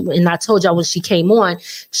know and I told y'all when she came on,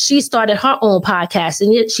 she started her own podcast,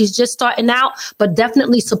 and she's just starting out, but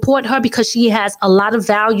definitely support her because she has a lot of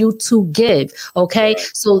value to give. Okay,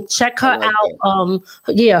 so check her out.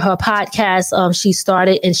 Her podcast she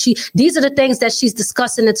started, and these are the things that she's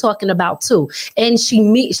discussing and talking about too. And if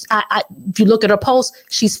you look at her post,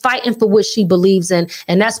 she's fighting for what she believes in,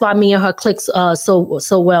 and that's why me and her clicks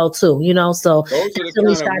so well too. You know, so those are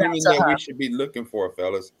the kind of women that we should be looking for,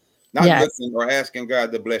 fellas. Not looking or asking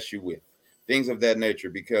God to bless you with things of that nature,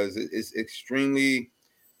 because it's extremely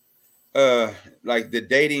like the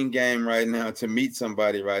dating game right now. To meet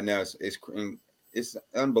somebody right now it's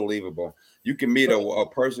unbelievable. You can meet a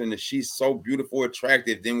person that she's so beautiful,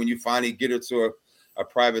 attractive, then when you finally get her to a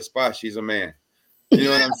private spot, she's a man. You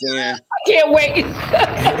know what I'm saying? I can't wait.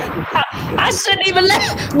 I shouldn't even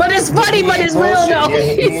laugh, but it's funny, but it's real though.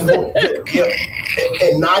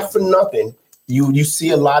 And not for nothing, you see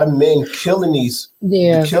a lot of men killing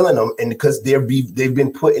them, and because they've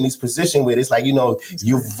been put in this position where it's like, you know,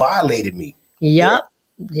 you violated me. Yep.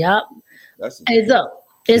 He's up.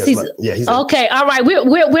 Okay. All right.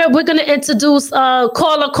 We're gonna introduce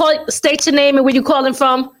caller. State your name and where you calling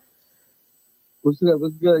from. What's good,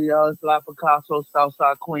 y'all? It's La Picasso,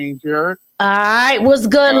 Southside Queens, you heard? All right. What's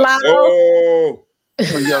good, La?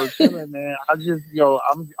 Yo, chilling, man. I'm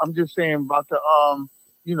just saying about the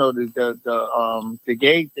the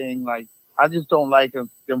gay thing. Like, I just don't like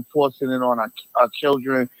them forcing it on our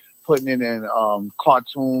children, putting it in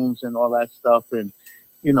cartoons and all that stuff, and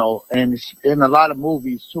you know, and in a lot of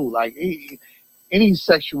movies too. Like any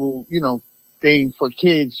sexual thing for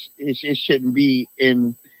kids, it shouldn't be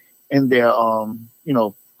in their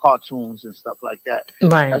cartoons and stuff like that.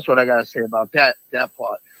 Right. That's what I gotta say about that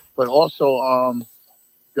part. But also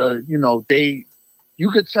you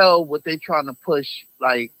could tell what they trying to push,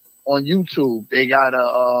 like on YouTube. They got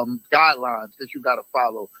guidelines that you gotta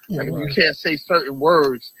follow. Like if you can't say certain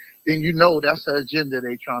words, then you know that's the agenda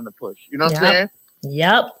they trying to push. You know what I'm saying?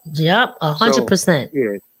 Yep,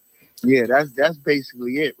 100%. Yeah, that's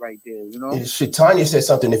basically it right there, you know? Tanya said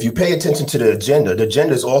something. If you pay attention to the agenda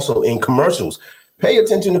is also in commercials. Pay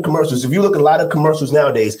attention to commercials. If you look at a lot of commercials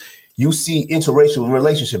nowadays, you see interracial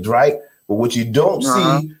relationships, right? But what you don't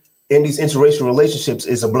see in these interracial relationships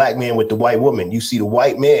is a black man with the white woman. You see the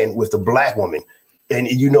white man with the black woman. And,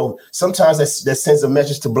 you know, sometimes that sends a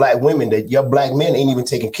message to black women that your black men ain't even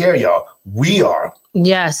taking care of y'all. We are.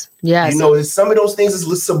 Yes. You know, some of those things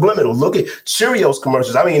is subliminal. Look at Cheerios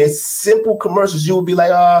commercials. I mean, it's simple commercials. You will be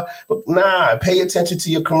like, but nah, pay attention to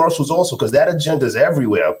your commercials also, because that agenda is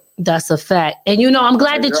everywhere. That's a fact. And I'm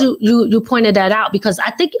glad that you pointed that out, because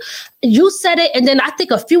I think you said it, and then I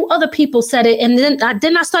think a few other people said it, and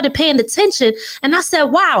then I started paying attention, and I said,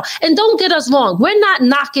 wow. And don't get us wrong, we're not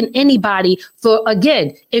knocking anybody for,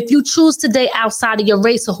 again, if you choose to date outside of your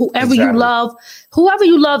race or whoever you love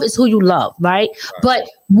is who you love, right?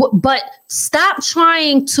 But stop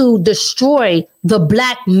trying to destroy the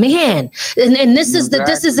Black man. And this is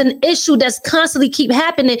this is an issue that's constantly keep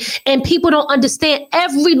happening, and people don't understand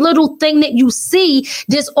every little thing that you see.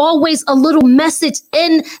 There's always a little message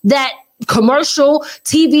in that commercial,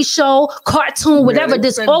 TV show, cartoon, whatever.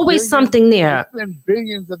 There's always something there. They spend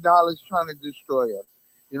billions of dollars trying to destroy us.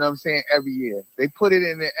 You know what I'm saying? Every year. They put it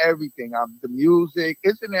in everything. The music,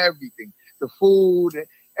 it's in everything. The food,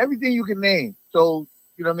 everything you can name. So,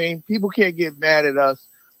 you know what I mean? People can't get mad at us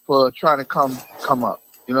for trying to come up.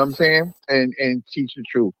 You know what I'm saying? And teach the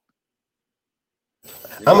truth.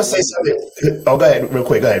 I'm going to say something. Oh, go ahead, real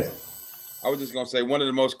quick. Go ahead. I was just going to say, one of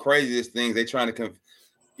the most craziest things they trying to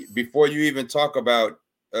before you even talk about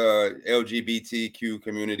LGBTQ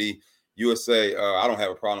community, you would say, I don't have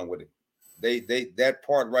a problem with it. They that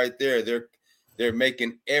part right there, they're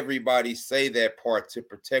making everybody say that part to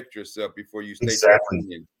protect yourself before you state your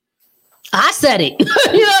opinion. I said it. You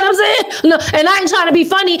know what I'm saying? No, and I ain't trying to be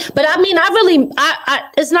funny, but I mean, I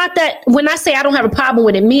it's not that when I say I don't have a problem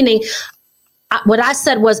with it, meaning what I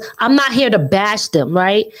said was, I'm not here to bash them,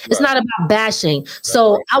 right? It's not about bashing.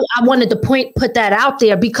 So I wanted to put that out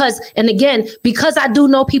there because I do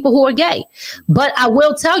know people who are gay. But I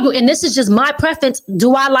will tell you, and this is just my preference,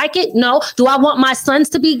 do I like it? No. Do I want my sons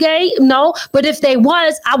to be gay? No. But if they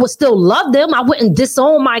was, I would still love them. I wouldn't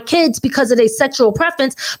disown my kids because of their sexual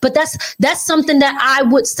preference. But that's something that I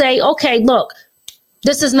would say, okay, look,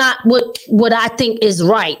 this is not what I think is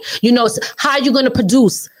right. How are you going to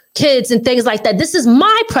produce kids and things like that? This is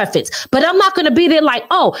my preference, but I'm not going to be there like,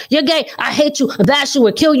 oh, you're gay, I hate you, bash you,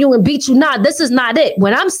 and kill you and beat you. Nah, this is not it.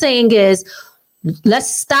 What I'm saying is,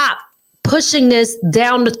 let's stop pushing this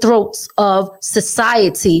down the throats of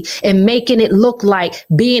society and making it look like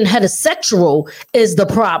being heterosexual is the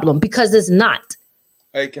problem, because it's not.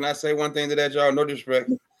 Hey, can I say one thing to that, y'all? No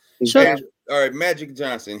disrespect. Sure. Hey, all right, Magic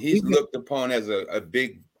Johnson, he's looked upon as a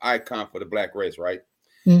big icon for the Black race, right?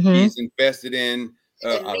 Mm-hmm. He's invested in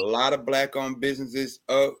a lot of Black-owned businesses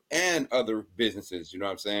and other businesses, you know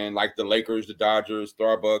what I'm saying? Like the Lakers, the Dodgers,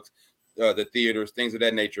 Starbucks, the theaters, things of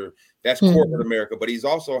that nature. That's corporate America. But he's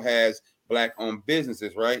also has Black-owned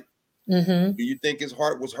businesses, right? Mm-hmm. Do you think his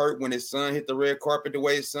heart was hurt when his son hit the red carpet the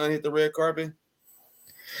way his son hit the red carpet?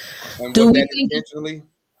 And was that intentionally?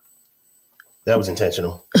 That was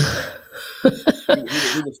intentional. He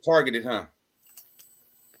was targeted, huh?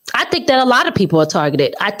 I think that a lot of people are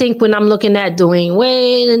targeted. I think when I'm looking at Dwayne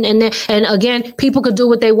Wade and again, people could do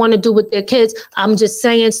what they want to do with their kids. I'm just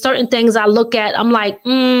saying certain things I look at, I'm like,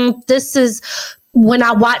 this is, when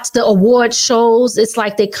I watch the award shows, it's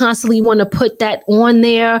like they constantly want to put that on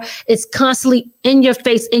there. It's constantly in your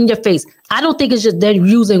face. I don't think it's just they're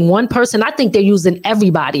using one person. I think they're using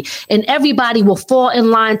everybody, and everybody will fall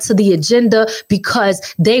in line to the agenda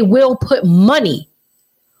because they will put money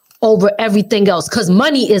over everything else, because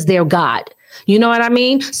money is their God. You know what I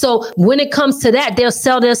mean? So when it comes to that, they'll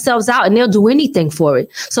sell themselves out and they'll do anything for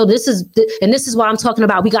it. So this is why I'm talking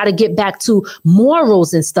about, we got to get back to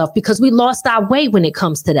morals and stuff, because we lost our way when it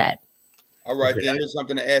comes to that. All right, then here's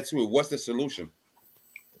something to add to it. What's the solution?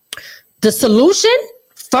 The solution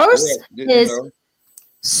first is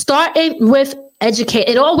starting with educate.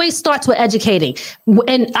 It always starts with educating.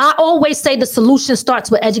 And I always say the solution starts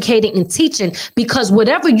with educating and teaching, because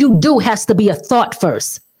whatever you do has to be a thought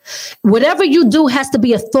first. Whatever you do has to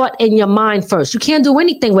be a thought in your mind first. You can't do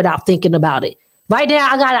anything without thinking about it. Right now,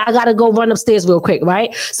 I gotta go run upstairs real quick,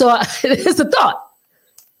 right? So it's a thought.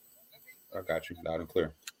 I got you loud and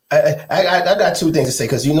clear. I got two things to say,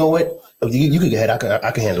 because you know what? You can go ahead. I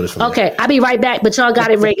can handle this from Okay, I'll be right back, but y'all got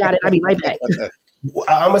it, Ray got it. I'll be right back.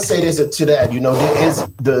 I'm gonna say this to that. There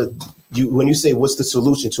is when you say what's the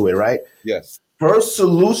solution to it, right? Yes. First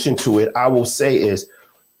solution to it, I will say, is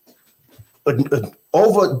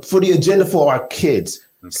over for the agenda for our kids.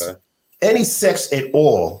 Okay. Any sex at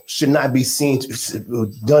all should not be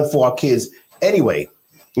done for our kids anyway.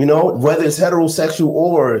 Whether it's heterosexual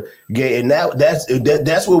or gay, and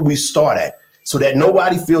that's where we start at. So that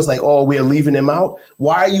nobody feels like, oh, we're leaving them out.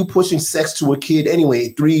 Why are you pushing sex to a kid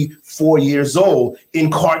anyway, 3-4 years old,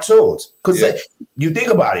 in cartoons? Because you think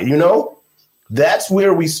about it, that's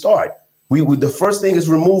where we start. We the first thing is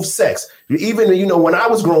remove sex. Even, when I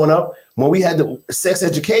was growing up, when we had the sex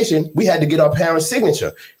education, we had to get our parents'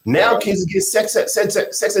 signature. Now kids get sex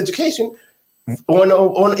education in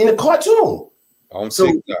a cartoon. On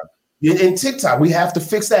TikTok. In TikTok, we have to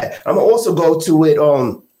fix that. I'm gonna also go to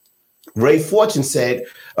what Ray Fortune said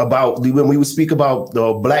about when we would speak about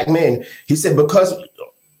the black men. He said because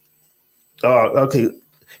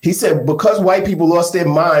he said because white people lost their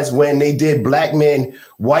minds when they did black men,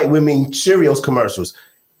 white women Cheerios commercials.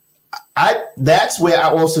 That's where I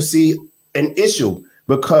also see an issue,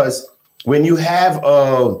 because when you have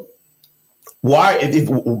if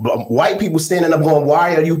white people standing up going,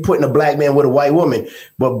 why are you putting a black man with a white woman?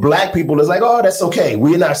 But black people is like, oh, that's okay.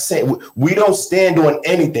 We're not saying, we don't stand on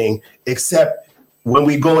anything except when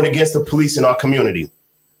we're going against the police in our community.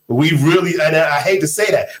 We really, and I hate to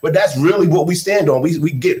say that, but that's really what we stand on.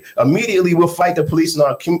 We get immediately, we'll fight the police in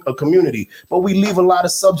our community, but we leave a lot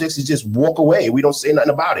of subjects to just walk away. We don't say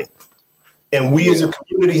nothing about it. And we as a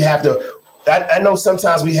community have to, I know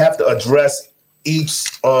sometimes we have to address each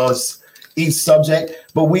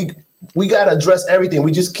subject, but we got to address everything.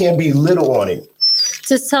 We just can't be little on it.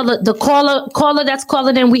 Just tell the caller that's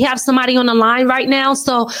calling in, we have somebody on the line right now.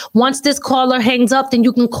 So once this caller hangs up, then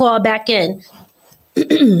you can call back in.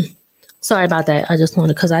 Sorry about that. I just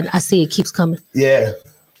wanted, because I see it keeps coming. Yeah.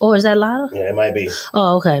 Oh, is that louder? Yeah, it might be.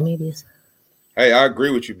 Oh, okay. Maybe it's. Hey, I agree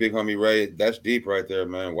with you, big homie Ray. That's deep right there,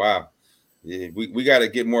 man. Wow. Yeah, we got to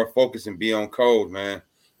get more focused and be on code, man.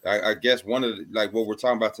 I guess one of the, like what we're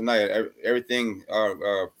talking about tonight, everything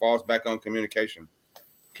falls back on communication.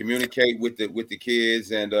 Communicate with the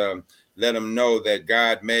kids and let them know that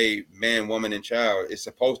God made man, woman, and child. It's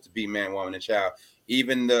supposed to be man, woman, and child.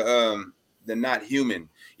 Even the not human,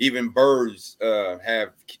 even birds have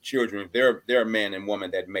children. They're a man and woman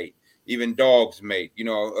that mate. Even dogs mate. You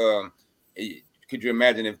know, could you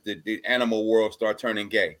imagine if the animal world start turning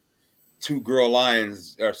gay? 2 girl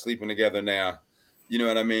lions are sleeping together now. You know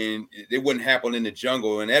what I mean? It wouldn't happen in the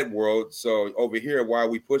jungle in that world. So over here, why are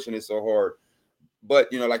we pushing it so hard?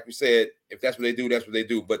 But, you know, like we said, if that's what they do, that's what they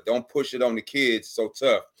do. But don't push it on the kids so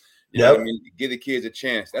tough. You know what I mean? Give the kids a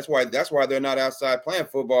chance. That's why they're not outside playing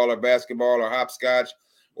football or basketball or hopscotch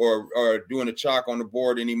or doing a chalk on the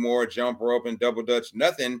board anymore, jump rope and double dutch,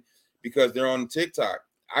 nothing, because they're on TikTok.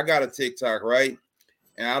 I got a TikTok, right?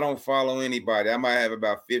 And I don't follow anybody. I might have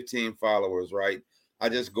about 15 followers, right? I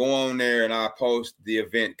just go on there and I post the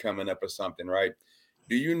event coming up or something, right?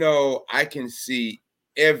 Do you know I can see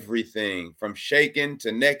everything from shaking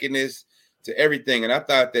to nakedness to everything? And I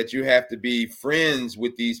thought that you have to be friends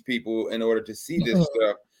with these people in order to see this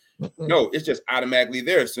stuff. No, it's just automatically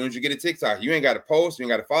there. As soon as you get a TikTok, you ain't got to post, you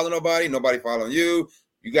ain't got to follow nobody following you.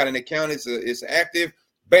 You got an account, it's active.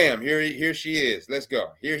 Bam, here she is. Let's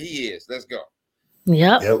go. Here he is. Let's go.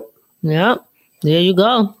 Yep. There you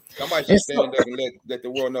go. Somebody should stand up and let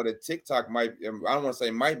the world know that TikTok might, I don't want to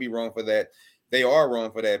say might be wrong for that. They are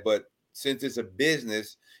wrong for that. But since it's a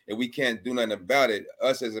business and we can't do nothing about it,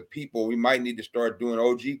 us as a people, we might need to start doing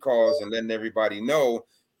OG calls and letting everybody know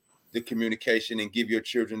the communication and give your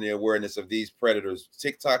children the awareness of these predators.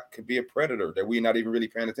 TikTok could be a predator that we're not even really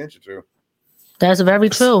paying attention to. That's very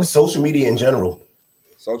true. Social media in general.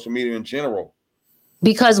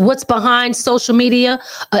 Because what's behind social media?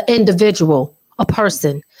 An individual, a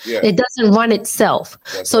person. Yeah. It doesn't run itself.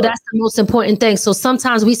 That's the most important thing. So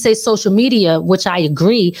sometimes we say social media, which I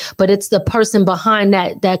agree, but it's the person behind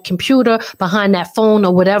that computer, behind that phone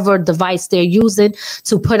or whatever device they're using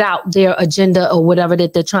to put out their agenda or whatever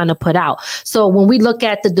that they're trying to put out. So when we look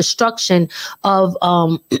at the destruction of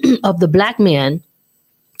of the black man,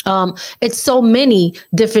 it's so many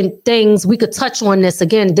different things. We could touch on this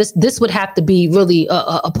again. This would have to be really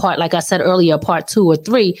a part, like I said earlier, part 2 or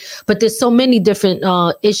 3. But there's so many different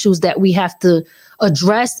issues that we have to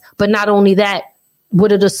address. But not only that,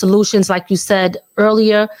 what are the solutions? Like you said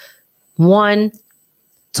earlier, 1,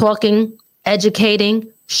 talking, educating,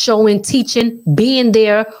 showing, teaching, being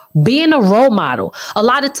there, being a role model. A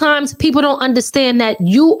lot of times people don't understand that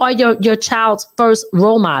you are your child's first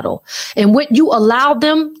role model. And what you allow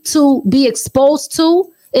them to be exposed to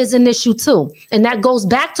is an issue too. And that goes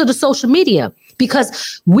back to the social media.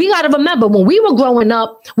 Because we got to remember, when we were growing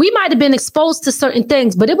up, we might have been exposed to certain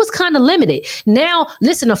things, but it was kind of limited. Now,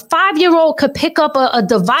 listen, a 5-year-old could pick up a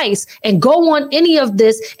device and go on any of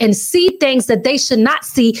this and see things that they should not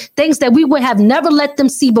see, things that we would have never let them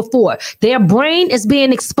see before. Their brain is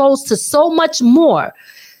being exposed to so much more.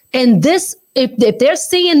 And this, if they're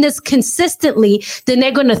seeing this consistently, then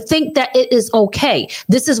they're going to think that it is okay.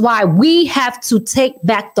 This is why we have to take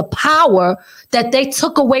back the power that they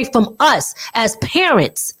took away from us as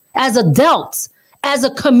parents, as adults, as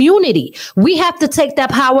a community. We have to take that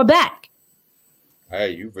power back.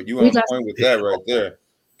 Hey, you on point with that right there.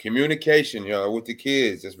 Communication, with the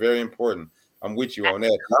kids, is very important. I'm with you on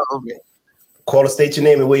that. Call, state your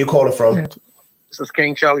name and where you calling from. This is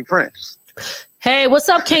King Charlie Prince. Hey, what's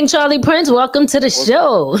up, King Charlie Prince? Welcome to the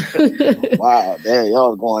show. Wow, there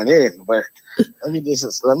y'all going in. But let me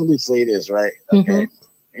just say this, right? Okay.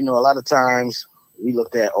 You know, a lot of times we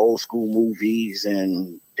looked at old school movies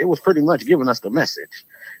and it was pretty much giving us the message.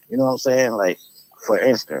 You know what I'm saying? Like, for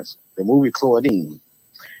instance, the movie Claudine.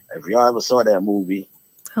 If y'all ever saw that movie,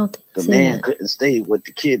 the man couldn't stay with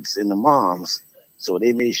the kids and the moms, so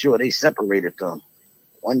they made sure they separated them.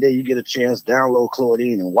 One day you get a chance, download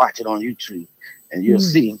Claudine and watch it on YouTube, and you'll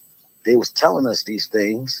see they was telling us these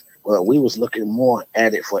things, but we was looking more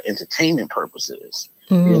at it for entertainment purposes.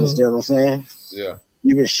 You understand what I'm saying? Yeah.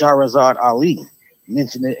 Even Shahrazad Ali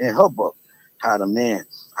mentioned it in her book, how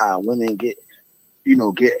women get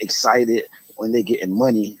excited when they getting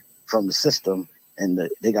money from the system and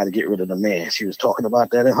they got to get rid of the man. She was talking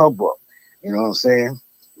about that in her book. You know what I'm saying?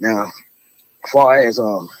 Now, as far as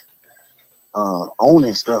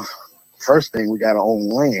owning stuff, first thing we got to own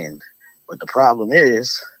land. But the problem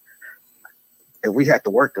is, if we have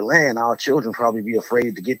to work the land, our children probably be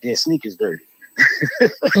afraid to get their sneakers dirty.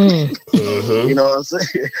 You know what I'm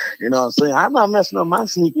saying? You know what I'm saying? I'm not messing up my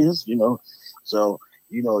sneakers, you know. So,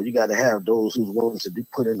 you know, you got to have those who's willing to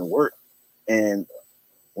put in the work. And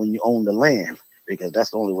when you own the land, because that's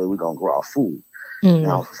the only way we're gonna grow our food.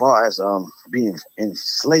 Now, as far as being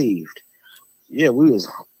enslaved, yeah, we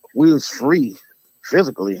was free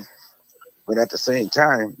physically, but at the same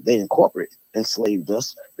time, they enslaved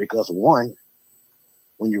us because one,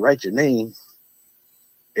 when you write your name,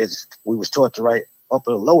 we was taught to write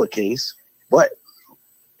upper lowercase, but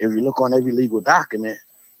if you look on every legal document,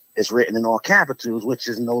 it's written in all capitals, which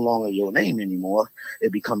is no longer your name anymore.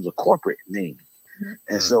 It becomes a corporate name.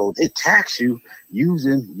 And so they tax you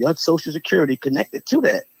using your social security connected to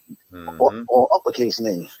that or uppercase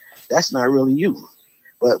name. That's not really you.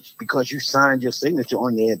 But because you signed your signature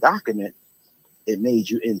on their document, it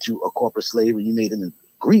made you into a corporate slave, and you made an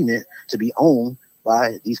agreement to be owned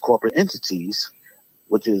by these corporate entities,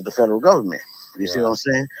 which is the federal government. You see what I'm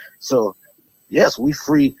saying? So, yes, we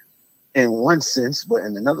free in one sense, but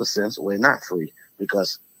in another sense, we're not free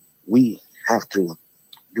because we have to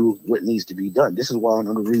do what needs to be done. This is one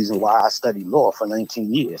of the reasons why I studied law for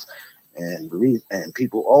 19 years. And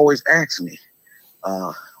people always ask me,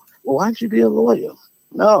 well, why don't you be a lawyer?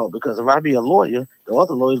 No, because if I be a lawyer, the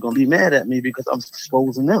other lawyer's going to be mad at me because I'm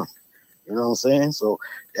exposing them. You know what I'm saying? So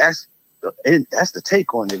that's the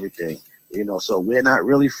take on everything. You know, so we're not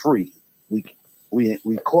really free. We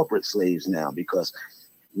corporate slaves now because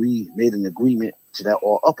we made an agreement to that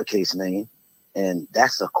all uppercase name, and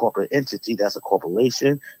that's a corporate entity, that's a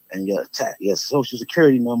corporation, and your social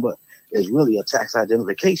security number is really a tax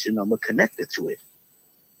identification number connected to it.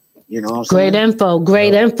 You know what I'm saying?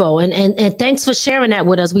 Great info. And thanks for sharing that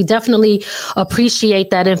with us. We definitely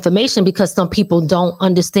appreciate that information because some people don't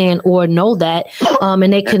understand or know that.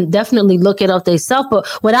 And they can definitely look it up themselves. But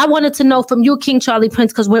what I wanted to know from you, King Charlie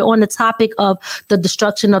Prince, because we're on the topic of the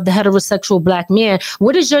destruction of the heterosexual black man,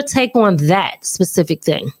 what is your take on that specific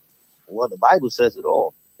thing? Well, the Bible says it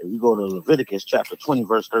all. If you go to Leviticus chapter 20,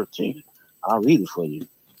 verse 13, I'll read it for you.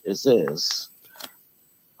 It says,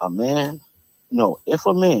 if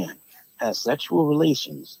a man has sexual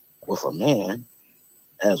relations with a man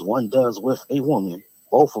as one does with a woman,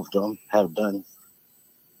 both of them have done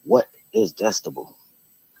what is detestable.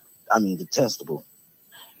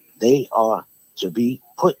 They are to be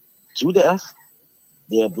put to death.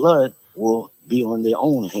 Their blood will be on their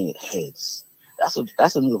own heads.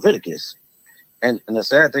 That's in Leviticus. And the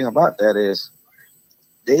sad thing about that is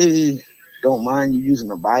they don't mind you using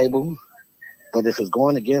the Bible, but if it's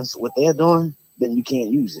going against what they're doing, then you can't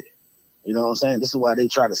use it. You know what I'm saying? This is why they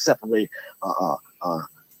try to separate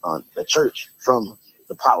the church from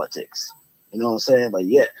the politics. You know what I'm saying? But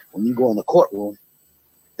yet, when you go in the courtroom,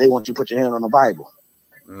 they want you to put your hand on the Bible.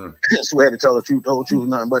 Swear to tell the truth, the whole truth,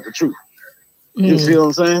 nothing but the truth. You see what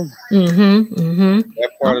I'm saying?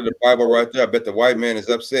 That part of the Bible right there, I bet the white man is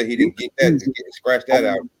upset he didn't get that, scratch that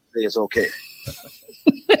out. It's okay.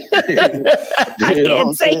 I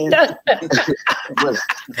can't say that. but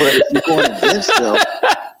if you're going against them,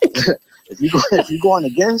 if you're going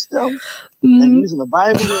against them and using the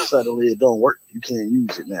Bible, suddenly it don't work. You can't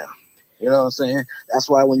use it now. You know what I'm saying? That's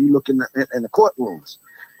why when you look in the courtrooms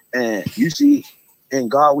and you see "In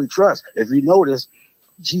God We Trust," if you notice,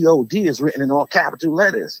 G-O-D is written in all capital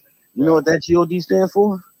letters. You know what that G-O-D stands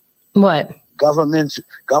for? What?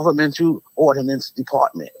 Governmental Ordinance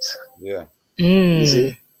Department. Yeah. You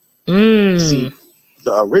see? See,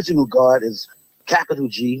 the original God is capital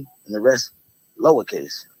G and the rest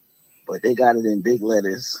lowercase. But they got it in big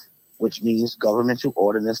letters, which means Governmental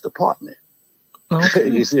Ordinance Department. Okay.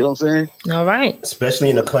 You see what I'm saying? All right. Especially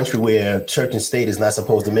in a country where church and state is not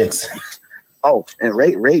supposed to mix. Oh, and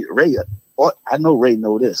Ray, I know Ray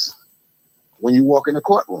know this. When you walk in the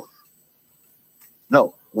courtroom,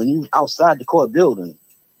 no, when you outside the court building,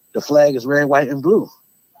 the flag is red, white, and blue.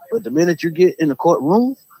 But the minute you get in the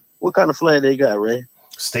courtroom, what kind of flag they got, Ray?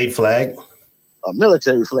 State flag. A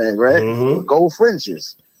military flag, right? Mm-hmm. Gold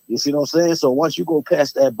fringes. You see what I'm saying? So once you go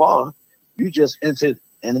past that bar, you just entered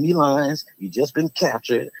enemy lines. You just been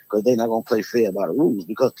captured because they're not going to play fair by the rules,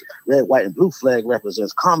 because the red, white, and blue flag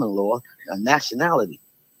represents common law and nationality.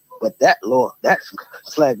 But that law, that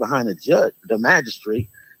flag behind the judge, the magistrate,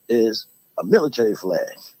 is a military flag.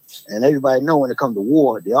 And everybody know when it comes to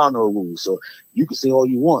war, there are no rules. So you can say all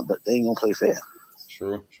you want, but they ain't going to play fair.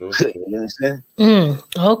 True. You understand?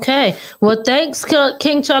 Okay. Well, thanks,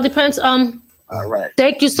 King Charlie Prince. All right.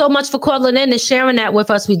 Thank you so much for calling in and sharing that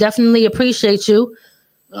with us. We definitely appreciate you.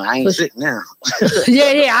 I ain't sick now.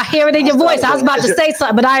 yeah, I hear it in your voice. I was about to say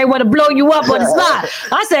something, but I didn't want to blow you up on the spot.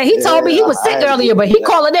 I said, he told me he was sick earlier, but he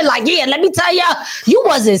calling in like, yeah, let me tell you, you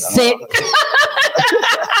wasn't sick.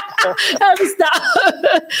 Let me stop.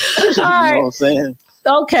 All You know right. what I'm saying?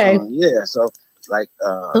 Okay. Yeah, so like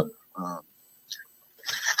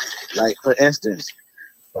for instance,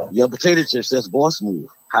 your potato chip says Boss Move,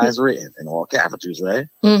 how it's written in all capitals, right?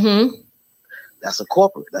 Mm-hmm. That's a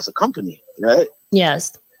corporate, that's a company, right?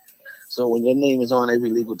 Yes. So when your name is on every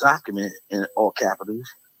legal document in all capitals,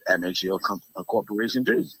 that makes you a corporation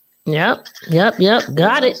too. Yep. Got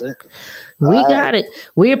it. We All got it.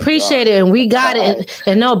 We appreciate it, and we got it.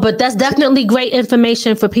 And no, but that's definitely great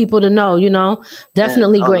information for people to know. You know,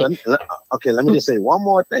 definitely great. Let me just say one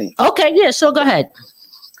more thing. Okay, yeah, sure. Go ahead.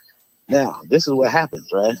 Now, this is what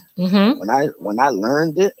happens, right? Mm-hmm. When I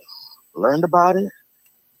learned about it,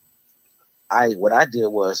 what I did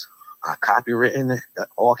was I copywritten the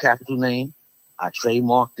all capital name, I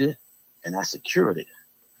trademarked it, and I secured it.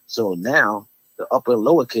 So now the upper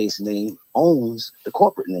lowercase name owns the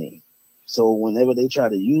corporate name. So whenever they try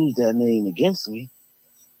to use that name against me,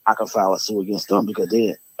 I can file a suit against them because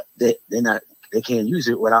they can't use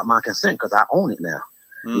it without my consent because I own it now.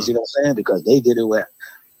 You see what I'm saying? Because they did it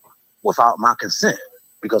without my consent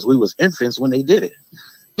because we was infants when they did it.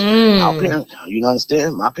 Our parents, you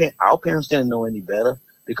understand? Our parents didn't know any better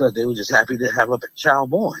because they were just happy to have a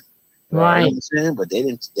child born. Right. You know what I'm saying? But they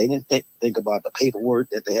didn't think about the paperwork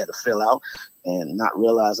that they had to fill out and not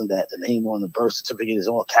realizing that the name on the birth certificate is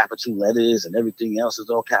all capital letters and everything else is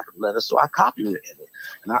all capital letters. So I copyrighted it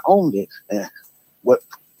and I owned it. And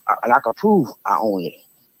I could prove I own it.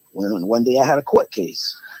 When one day I had a court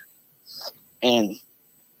case and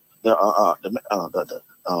the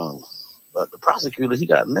prosecutor, he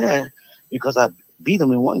got mad because I beat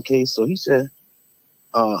him in one case. So he said,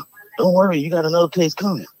 don't worry, you got another case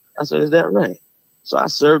coming. I said, is that right? So I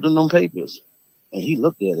served him them papers and he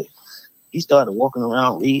looked at it. He started walking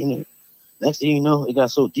around reading it. Next thing you know, it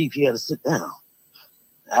got so deep he had to sit down.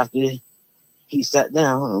 After he sat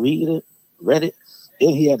down and read it, then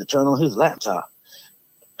he had to turn on his laptop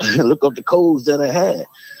and look up the codes that I had.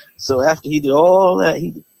 So after he did all that,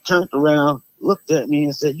 he turned around, looked at me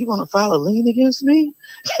and said, you gonna file a lien against me?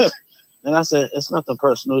 And I said, it's nothing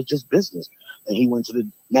personal, it's just business. And he went to the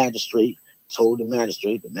magistrate, told the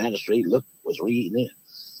magistrate was reading it.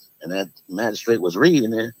 And that magistrate was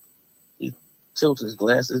reading it. He tilted his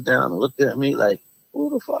glasses down and looked at me like, who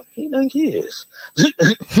the fuck he think he is?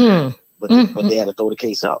 But they had to throw the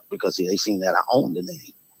case out because they seen that I owned the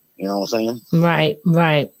name. You know what I'm saying?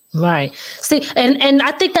 Right. See, and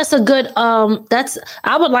I think that's a good,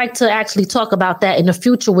 I would like to actually talk about that in the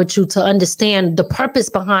future with you to understand the purpose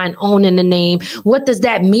behind owning the name. What does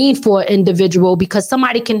that mean for an individual? Because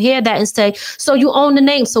somebody can hear that and say, so you own the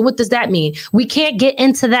name. So what does that mean? We can't get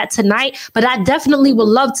into that tonight, but I definitely would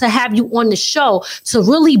love to have you on the show to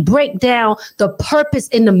really break down the purpose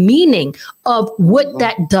and the meaning of what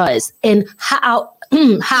that does and how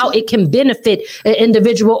it can benefit an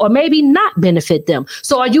individual or maybe not benefit them.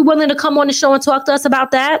 So are you willing to come on the show and talk to us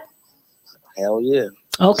about that? Hell yeah.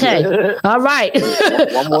 Okay. All right.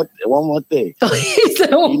 one more thing.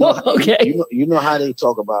 You know how they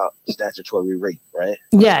talk about statutory rape, right?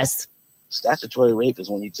 Yes. Statutory rape is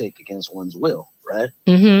when you take against one's will, right?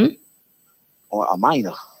 Mm-hmm. Or a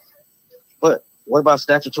minor. But what about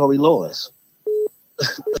statutory laws?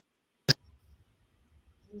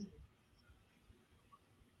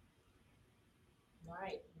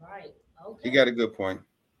 Right. Okay. You got a good point.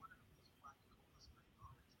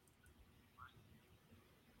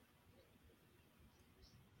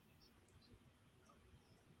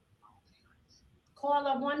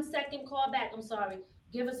 Caller, 1 second, call back. I'm sorry.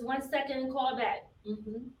 Give us 1 second and call back.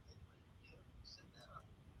 Mm-hmm.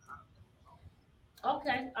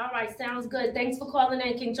 Okay. All right. Sounds good. Thanks for calling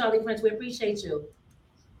in, King Charlie Prince. We appreciate you.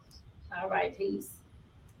 All right. Peace.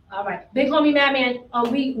 All right. Big homie Madman,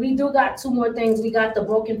 we do got two more things. We got the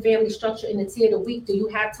broken family structure in the tea of the week. Do you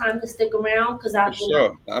have time to stick around? Because I For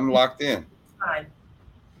sure. I'm locked in. time.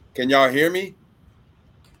 Can y'all hear me?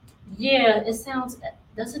 Yeah,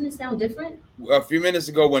 doesn't it sound different? A few minutes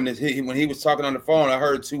ago when he was talking on the phone, I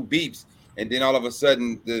heard two beeps, and then all of a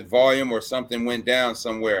sudden the volume or something went down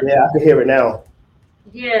somewhere. Yeah, I can hear it now.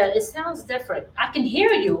 Yeah, it sounds different. I can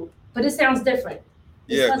hear you, but it sounds different.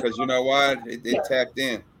 Yeah, because you know why? It tapped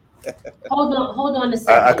in. Hold on a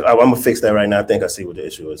second. I'm gonna fix that right now. I think I see what the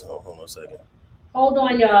issue is. Hold on a second. Hold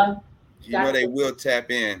on, y'all. You know they will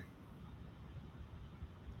tap in.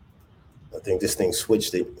 I think this thing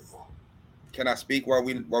switched it. Can I speak while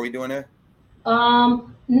we doing that?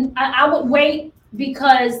 I would wait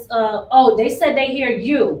because they said they hear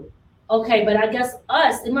you. Okay, but I guess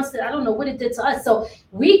us, it must have, I don't know what it did to us. So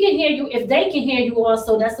we can hear you if they can hear you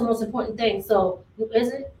also. That's the most important thing. So is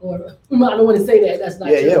it? Or I don't want to say that. That's not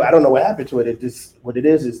true. Yeah, I don't know what happened to it. What it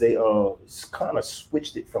is they kind of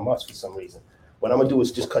switched it from us for some reason. What I'm gonna do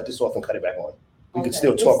is just cut this off and cut it back on. We can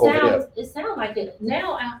still talk over there. It sounds like it.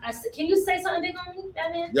 Now can you say something big on me,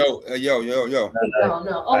 Batman? Yo.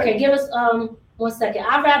 No. Okay, give us 1 second.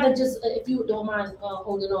 I'd rather just if you don't mind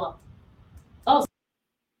holding on. Oh.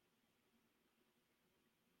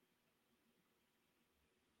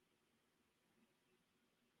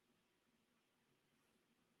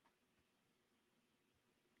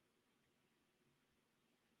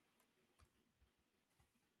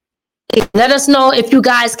 Let us know if you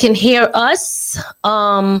guys can hear us.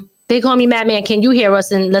 Big homie Madman, can you hear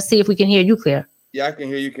us? And let's see if we can hear you clear. Yeah, I can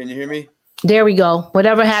hear you. Can you hear me? There we go.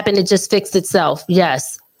 Whatever happened, it just fixed itself.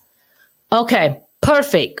 Yes. Okay.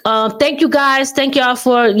 Perfect. Thank you guys. Thank y'all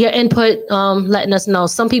for your input. Letting us know.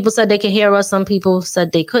 Some people said they can hear us. Some people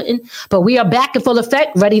said they couldn't. But we are back in full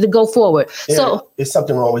effect, ready to go forward. Yeah, so there's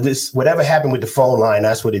something wrong with this. Whatever happened with the phone line,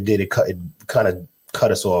 that's what it did. It kind of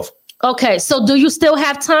cut us off. Okay, so do you still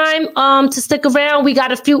have time to stick around? We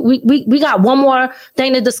got a few. We got one more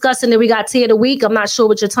thing to discuss, and then we got tea of the week. I'm not sure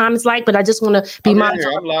what your time is like, but I just want to be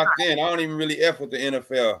mindful. I'm locked in. I don't even really F with the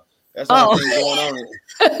NFL. That's the only thing going on.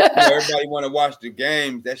 Everybody want to watch the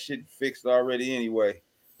games. That shit fixed already anyway.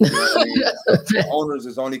 You know what I mean? The owners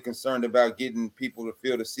is only concerned about getting people to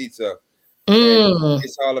fill the seats up.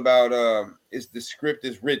 It's all about it's the script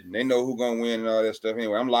is written. They know who's gonna win and all that stuff.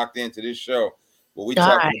 Anyway, I'm locked into this show. What we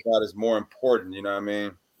talking about is more important, you know what I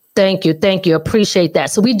mean? Thank you. Appreciate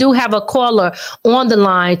that. So we do have a caller on the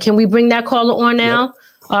line. Can we bring that caller on now? Yep.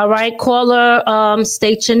 All right, caller,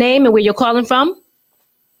 state your name and where you're calling from.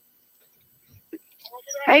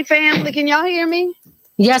 Hey, family, can y'all hear me?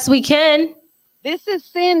 Yes, we can. This is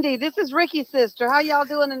Cindy. This is Ricky's sister. How y'all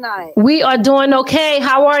doing tonight? We are doing okay.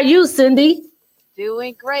 How are you, Cindy?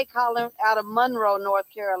 Doing great. Calling out of Monroe, North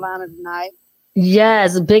Carolina tonight.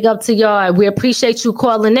 Yes, big up to y'all. We appreciate you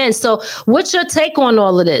calling in. So what's your take on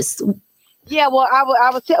all of this? Yeah, well, I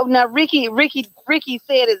was telling now Ricky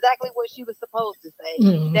said exactly what she was supposed to say.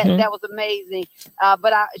 Mm-hmm. That was amazing.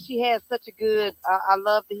 But she has such a good I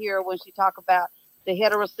love to hear her when she talk about the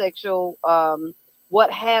heterosexual what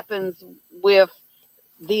happens with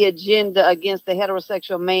the agenda against the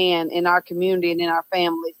heterosexual man in our community and in our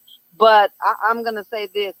families. But I'm gonna say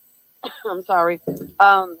this. I'm sorry.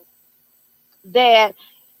 That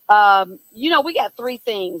we got three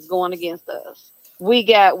things going against us. We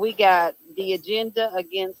got the agenda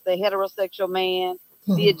against the heterosexual man,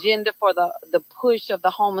 the agenda for the push of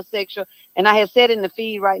the homosexual. And I have said in the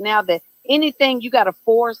feed right now that anything you got to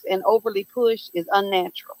force and overly push is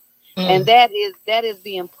unnatural. And that is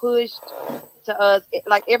being pushed to us.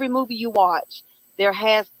 Like every movie you watch, that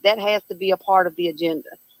has to be a part of the agenda.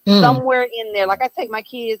 Somewhere in there. Like I take my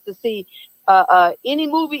kids to see any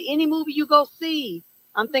movie you go see.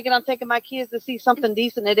 I'm thinking I'm taking my kids to see something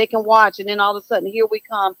decent that they can watch, and then all of a sudden here we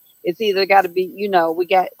come. It's either got to be,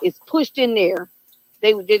 it's pushed in there.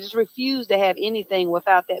 They just refuse to have anything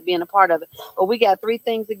without that being a part of it. But we got three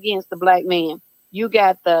things against the black man. You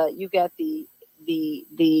got the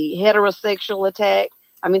heterosexual attack.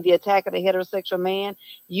 I mean the attack of the heterosexual man.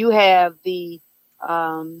 You have the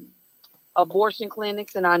abortion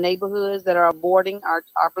clinics in our neighborhoods that are aborting our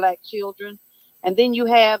black children. And then you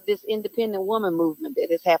have this independent woman movement that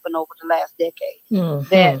has happened over the last decade.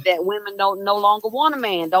 That women no longer want a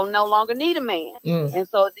man, don't no longer need a man. And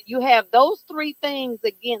so you have those three things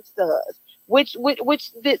against us, which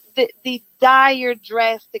the dire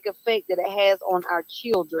drastic effect that it has on our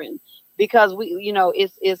children, because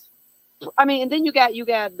and then you got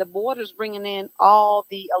the borders bringing in all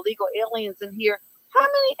the illegal aliens in here how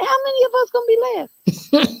many of us gonna be left?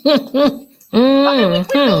 I mean,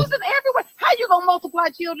 we're losing everywhere. How you gonna multiply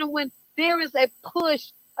children when there is a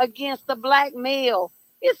push against the black male?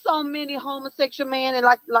 It's so many homosexual men, and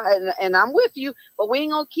and I'm with you, but we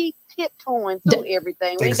ain't gonna keep tiptoeing through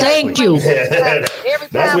everything. Exactly. Thank you.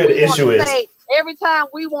 That's where the issue is. Every time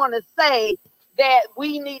we want to say that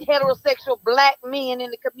we need heterosexual black men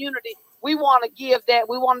in the community, we want to give that.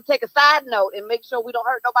 We want to take a side note and make sure we don't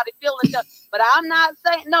hurt nobody's feelings. But I'm not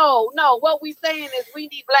saying no. What we saying is we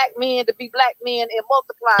need black men to be black men and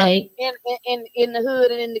multiply in the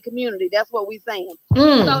hood and in the community. That's what we saying. So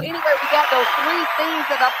anyway, we got those three things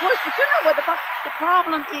that are pushed. But you know what the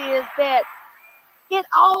problem is, that it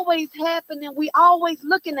always happened and we always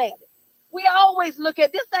looking at it. We always look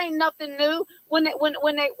at this. Ain't nothing new. When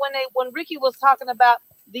Ricky was talking about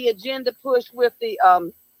the agenda push with the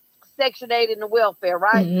Section 8 and the welfare,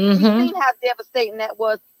 right? We've seen how devastating that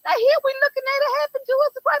was. Now here we looking at it happen to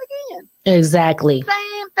us right again. Exactly.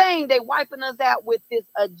 Same thing. They wiping us out with this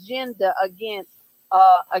agenda against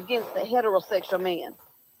the heterosexual man.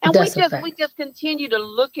 And we just continue to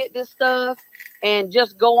look at this stuff and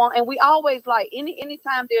just go on. And we always like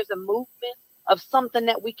anytime there's a movement of something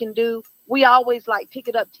that we can do, we always like pick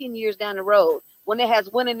it up 10 years down the road when it has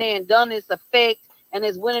went in there and done its effect and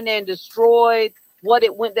it's went in there and destroyed what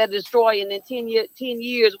it went to destroy. And in 10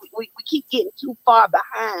 years, we keep getting too far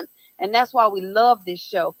behind. And that's why we love this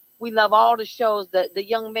show. We love all the shows, the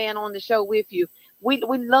young man on the show with you. We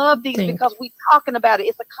love these because we talking about it.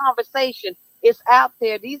 It's a conversation. It's out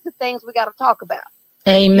there. These are things we got to talk about.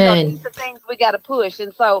 Amen. These are things we got to push.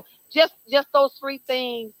 And so just those three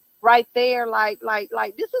things right there, like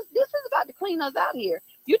this is about to clean us out here.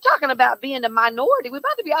 You're talking about being a minority. We're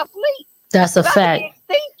about to be obsolete. That's a fact.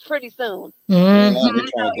 Extinct pretty soon. They're trying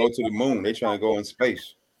to go to the moon. They're trying to go in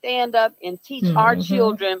space. Stand up and teach our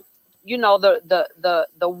children, the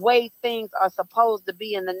way things are supposed to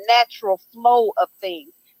be in the natural flow of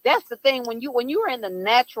things. That's the thing. When you are in the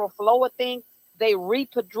natural flow of things, they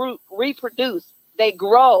reproduce, they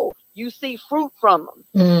grow. You see fruit from them.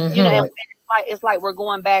 And it's like we're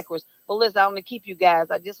going backwards. Well, listen, I want to keep you guys.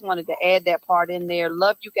 I just wanted to add that part in there.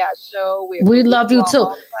 Love you guys' show. We love you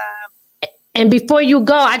too. And before you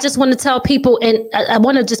go, I just want to tell people, and I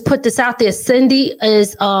want to just put this out there. Cindy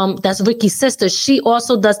is, that's Ricky's sister. She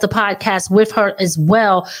also does the podcast with her as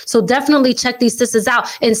well. So definitely check these sisters out.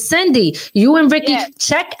 And Cindy, you and Ricky,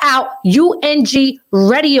 check out UNG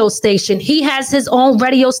radio station. He has his own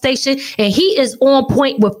radio station and he is on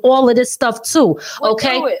point with all of this stuff too.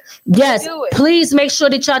 Okay. Yes. Please make sure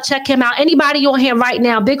that y'all check him out. Anybody on here right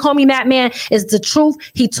now, Big Homie Matt Man is the truth.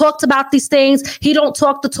 He talked about these things. He don't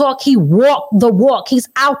talk the talk. He walk the walk. He's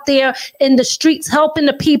out there in the streets helping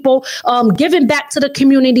the people, giving back to the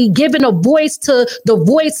community, giving a voice to the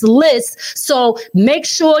voiceless. So make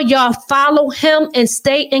sure y'all follow him and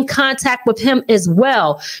stay in contact with him as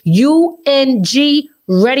well. UNG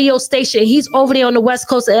radio station. He's over there on the west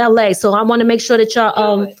coast of LA. So I want to make sure that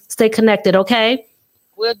y'all stay connected. Okay.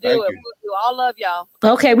 We'll do it. We'll do. I love y'all.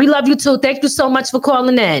 Okay. We love you too. Thank you so much for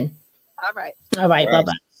calling in. All right.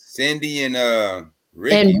 Bye-bye. Cindy and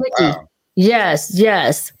Ricky. And Ricky. Wow.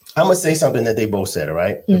 Yes. I'm gonna say something that they both said, all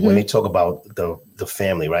right? When they talk about the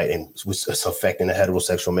family, right, and it's affecting the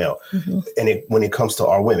heterosexual male, and when it comes to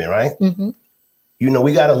our women, right?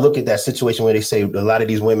 We got to look at that situation where they say a lot of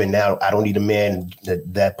these women now, I don't need a man,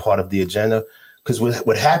 that part of the agenda, because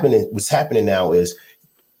what's happening now is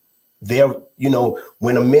they're,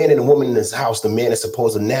 when a man and a woman in this house, the man is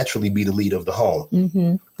supposed to naturally be the leader of the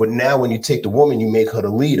home, but now when you take the woman, you make her the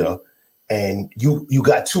leader. And you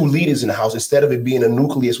got two leaders in the house. Instead of it being a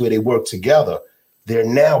nucleus where they work together, they're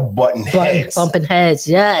now bumping bumping heads.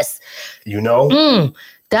 Yes.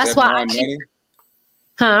 That's why.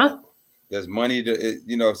 There's money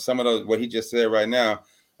to, some of those, what he just said right now.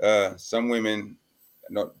 Some women,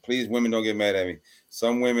 please, women, don't get mad at me.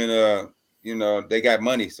 Some women, they got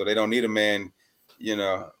money, so they don't need a man,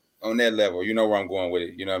 on that level. You know where I'm going with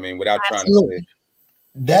it. You know what I mean? Without trying to say.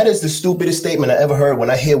 That is the stupidest statement I ever heard. When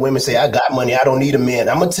I hear women say, I got money, I don't need a man.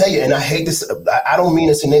 I'm going to tell you, and I hate this. I don't mean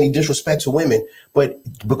this in any disrespect to women, but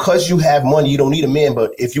because you have money, you don't need a man.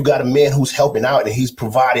 But if you got a man who's helping out and he's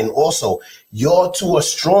providing also, y'all two are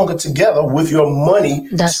stronger together with your money.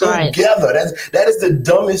 That's together. Right. That is the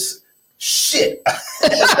dumbest shit.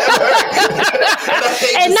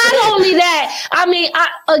 And not only that, I mean,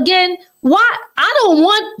 why? I don't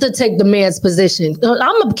want to take the man's position.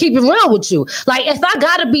 I'm gonna keep it real with you. Like, if I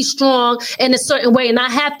gotta be strong in a certain way and I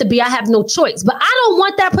have to be, I have no choice. But I don't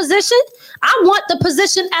want that position. I want the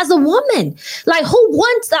position as a woman. Like, who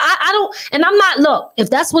wants that? I don't, and I'm not, look, if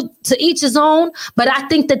that's what, to each his own, but I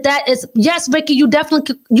think that is, yes, Ricky, you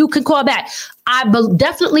definitely, you can call back. I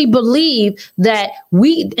definitely believe that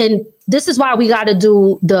and this is why we got to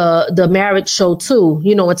do the marriage show too,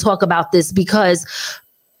 you know, and talk about this, because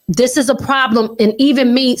this is a problem. And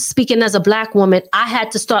even me speaking as a Black woman, I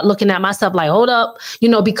had to start looking at myself like, hold up, you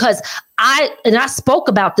know, because I spoke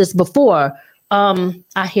about this before.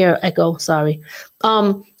 I hear echo, sorry.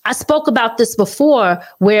 I spoke about this before,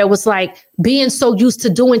 where it was like being so used to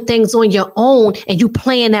doing things on your own and you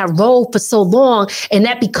playing that role for so long, and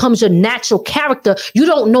that becomes your natural character. You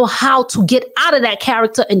don't know how to get out of that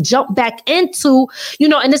character and jump back into, you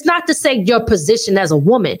know, and it's not to say your position as a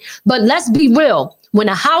woman, but let's be real. When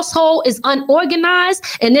a household is unorganized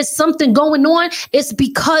and there's something going on, it's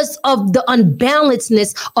because of the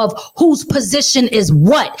unbalancedness of whose position is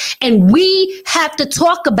what. And we have to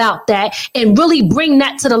talk about that and really bring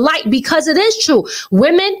that to the light, because it is true.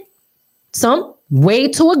 Women, some way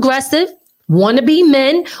too aggressive, want to be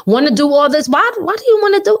men, want to do all this. Why do you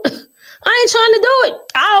want to do it? I ain't trying to do it.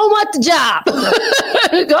 I don't want the job.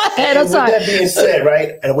 Go ahead. I'm sorry. With that being said,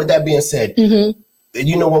 right? And with that being said,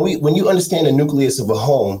 you know, when you understand the nucleus of a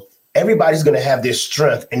home, everybody's going to have their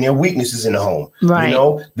strength and their weaknesses in the home. Right. You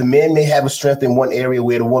know, the man may have a strength in one area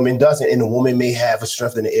where the woman doesn't, and the woman may have a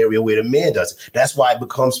strength in the area where the man doesn't. That's why it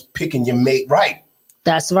becomes picking your mate right.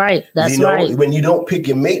 That's right. That's you know, right. When you don't pick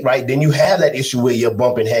your mate right, then you have that issue where you're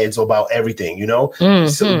bumping heads about everything, you know?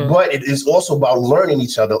 So, but it is also about learning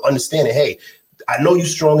each other, understanding, hey, I know you're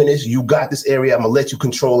strong in this. You got this area. I'm going to let you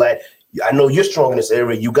control that. I know you're strong in this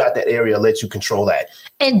area. You got that area. I'll let you control that.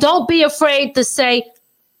 And don't be afraid to say,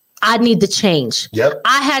 I need to change. Yep.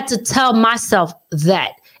 I had to tell myself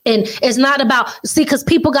that. And it's not about, see, because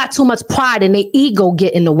people got too much pride and their ego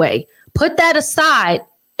get in the way. Put that aside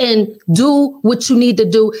and do what you need to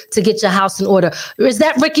do to get your house in order. Is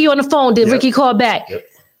that Ricky on the phone? Did Ricky call back? Yep.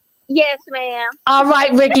 Yes, ma'am. All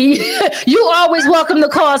right, Ricky. You always welcome to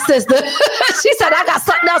call, sister. She said, I got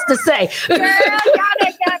something else to say. Girl, y'all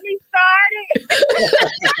done got me started.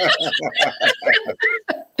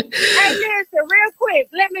 Hey, listen, real quick.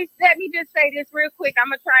 Let me just say this real quick. I'm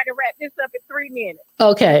gonna try to wrap this up in 3 minutes.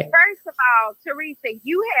 Okay. First of all, Teresa,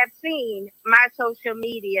 you have seen my social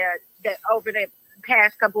media over the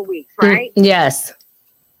past couple weeks, right? Yes.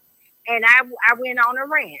 And I went on a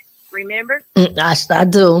rant. Remember? I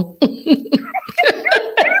do. I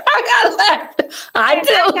gotta laugh. I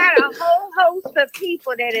do. I got a whole host of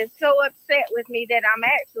people that is so upset with me that I'm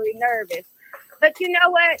actually nervous. But you know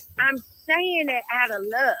what? I'm saying it out of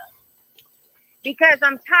love, because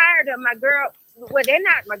I'm tired of my girl. Well, they're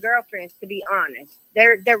not my girlfriends, to be honest.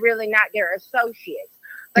 They're really not. They're associates.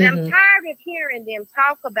 But I'm tired of hearing them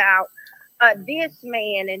talk about this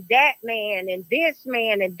man and that man and this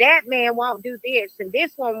man and that man won't do this and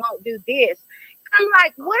this one won't do this. I'm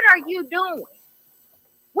like, what are you doing?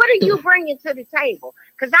 What are you bringing to the table?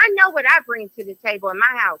 Because I know what I bring to the table in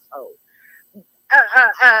my household.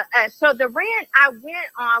 So the rant I went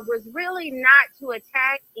on was really not to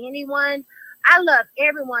attack anyone. I love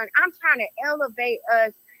everyone. I'm trying to elevate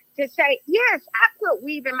us to say, yes, I put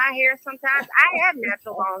weave in my hair sometimes. I have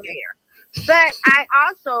natural long hair. But I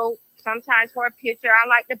also, sometimes for a picture, I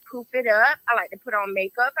like to poof it up. I like to put on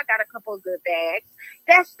makeup. I got a couple of good bags.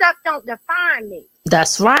 That stuff don't define me.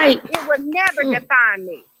 That's right. It would never define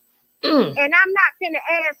me. And I'm not going to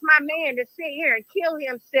ask my man to sit here and kill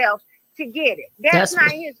himself to get it. That's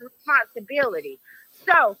not his responsibility.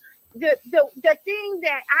 So the thing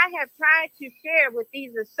that I have tried to share with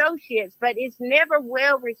these associates, but it's never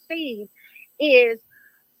well received, is,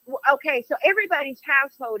 okay, so everybody's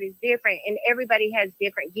household is different and everybody has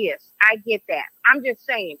different gifts. I get that. I'm just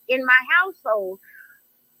saying, in my household,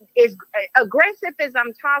 as aggressive as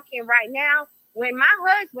I'm talking right now, when my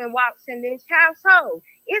husband walks in this household,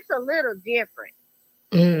 it's a little different.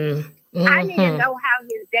 I need to know how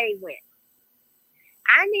his day went.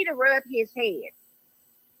 I need to rub his head.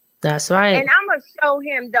 That's right. And I'm going to show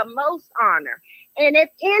him the most honor. And if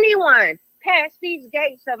anyone past these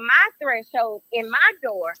gates of my threshold in my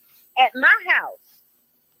door at my house,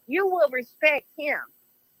 you will respect him.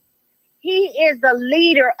 He is the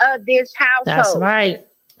leader of this household. That's right.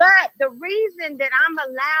 But the reason that I'm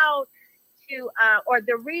allowed to, or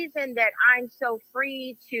the reason that I'm so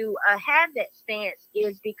free to have that stance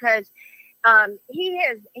is because he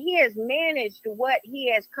has managed what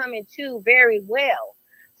he has come into very well.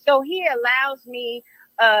 So he allows me,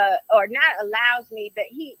 or not allows me, but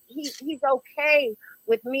he's okay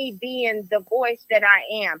with me being the voice that I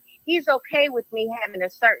am. He's okay with me having a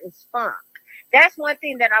certain spunk. That's one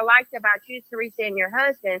thing that I liked about you, Teresa, and your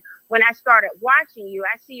husband. When I started watching you,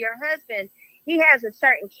 I see your husband, he has a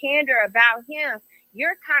certain candor about him.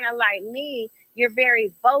 You're kind of like me. You're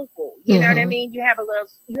very vocal. You know what I mean? You have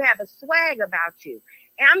a swag about you.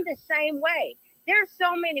 And I'm the same way. There's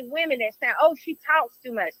so many women that say, oh, she talks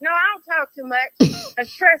too much. No, I don't talk too much.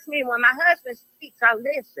 Because trust me, when my husband speaks, I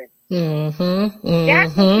listen.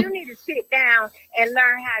 That's what you need to sit down and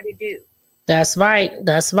learn how to do. That's right.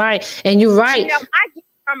 That's right. And you're right. You know, I give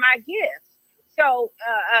her my gifts. So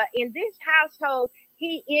in this household,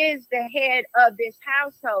 he is the head of this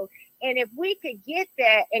household. And if we could get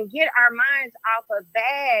that and get our minds off of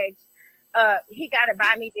bags, he got to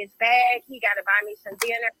buy me this bag. He got to buy me some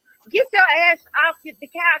dinner. Get your ass off the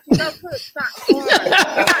couch and go cook something for him.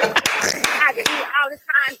 I can eat all the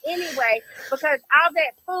time anyway, because all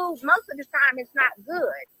that food, most of the time, it's not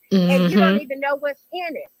good. And you don't even know what's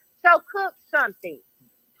in it. So cook something.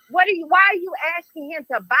 Why are you asking him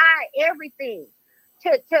to buy everything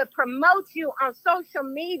to promote you on social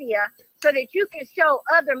media so that you can show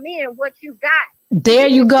other men what you got? There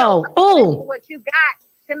you go. Oh, what you got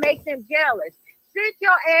to make them jealous. Sit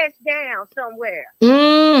your ass down somewhere.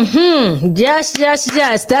 Yes.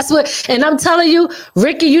 That's what, and I'm telling you,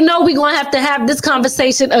 Ricky, you know we're gonna have to have this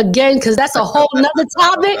conversation again because that's a whole nother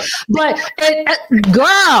topic. But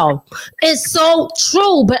girl, it's so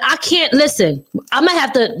true. But I can't listen. I'm gonna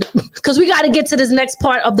have to, because we got to get to this next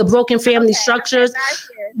part of the broken family structures.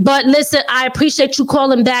 But listen, I appreciate you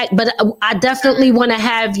calling back, but I definitely want to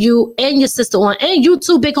have you and your sister on, and you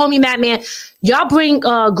too, big homie Madman. Y'all bring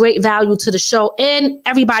great value to the show, and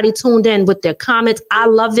everybody tuned in with their comments. I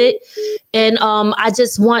love it. And I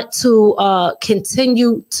just want to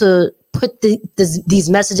continue to put these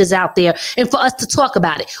messages out there and for us to talk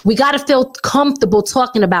about it. We got to feel comfortable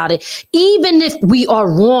talking about it, even if we are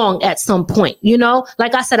wrong at some point. You know,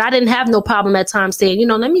 like I said, I didn't have no problem at times saying, you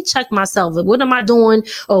know, let me check myself. What am I doing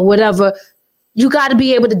or whatever? You got to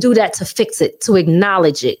be able to do that to fix it, to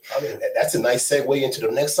acknowledge it. I mean, that's a nice segue into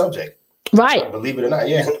the next subject. Right. Believe it or not,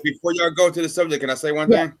 yeah. Before y'all go to the subject, can I say one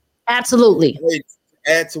thing? Absolutely. Wait,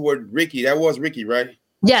 add to what Ricky, that was Ricky, right?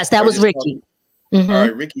 Yes, that was Ricky. All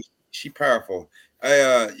right, Ricky, she powerful.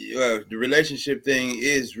 The relationship thing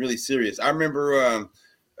is really serious. I remember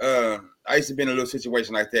I used to be in a little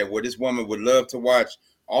situation like that where this woman would love to watch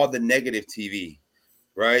all the negative TV,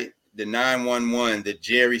 right? The 911, the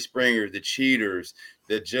Jerry Springer, the cheaters,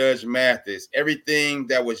 the Judge Mathis, everything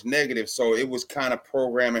that was negative. So it was kind of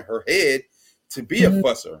programming her head to be a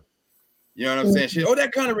fusser. You know what I'm saying?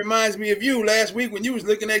 That kind of reminds me of you last week when you was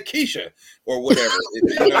looking at Keisha or whatever.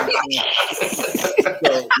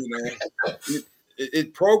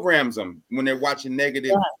 It programs them when they're watching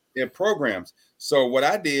negative programs. So what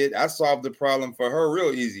I did, I solved the problem for her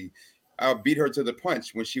real easy. I'll beat her to the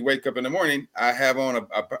punch. When she wake up in the morning, I have on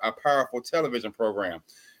a powerful television program.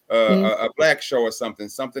 A black show or something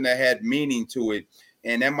that had meaning to it.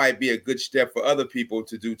 And that might be a good step for other people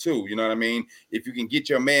to do too. You know what I mean? If you can get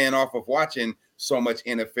your man off of watching so much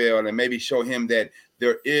NFL and maybe show him that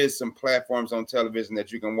there is some platforms on television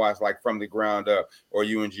that you can watch, like From the Ground Up or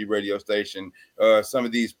UNG radio station, some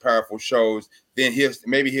of these powerful shows, then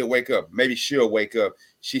he'll wake up. Maybe she'll wake up.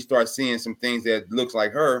 She starts seeing some things that looks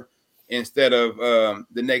like her instead of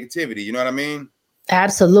the negativity. You know what I mean?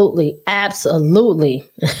 Absolutely.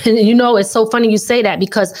 You know, it's so funny you say that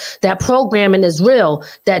because that programming is real.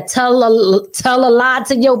 That tell a lie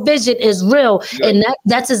to your vision is real. Yeah. And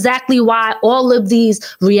that's exactly why all of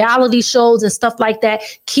these reality shows and stuff like that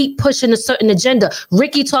keep pushing a certain agenda.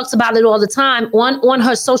 Ricky talks about it all the time on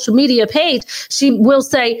her social media page. She will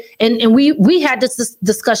say, and we had this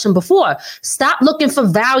discussion before, stop looking for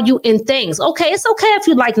value in things. Okay, it's okay if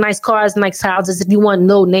you like nice cars, nice houses, if you want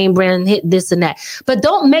no name brand, hit this and that. But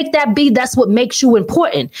don't make that's what makes you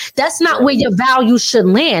important. That's not where your value should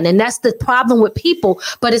land. And that's the problem with people.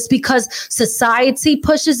 But it's because society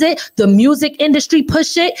pushes it. The music industry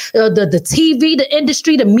push it. The TV, the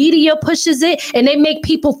industry, the media pushes it. And they make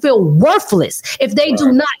people feel worthless if they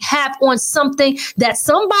do not have on something that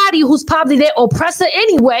somebody who's probably their oppressor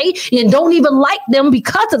anyway and don't even like them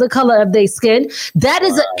because of the color of their skin. That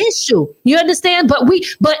is an issue. You understand? But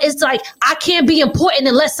it's like, I can't be important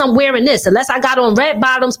unless I'm wearing this, unless I got on red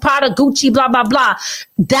bottoms, Prada, Gucci, blah, blah, blah.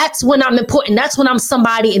 That's when I'm important. That's when I'm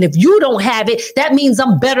somebody. And if you don't have it, that means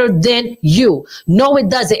I'm better than you. No, it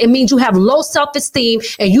doesn't. It means you have low self-esteem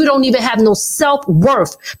and you don't even have no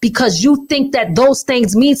self-worth because you think that those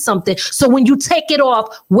things mean something. So when you take it off,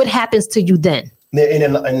 what happens to you then?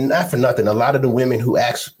 And not for nothing, a lot of the women who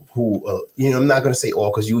ask, I'm not going to say all,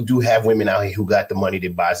 because you do have women out here who got the money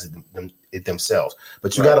that buys them it themselves.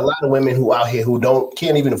 But you got a lot of women who out here who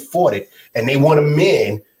can't even afford it, and they want a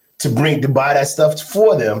man to buy that stuff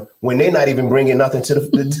for them when they're not even bringing nothing to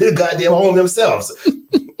the goddamn home themselves.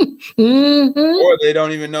 Or they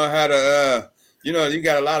don't even know how to. You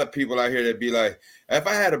got a lot of people out here that be like, if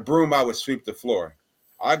I had a broom, I would sweep the floor.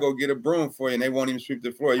 I go get a broom for you, and they won't even sweep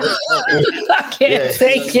the floor. You're just talking. I can't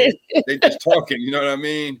take it. They just talking. You know what I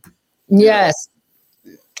mean? Yes.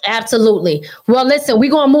 Absolutely. Well, listen, we're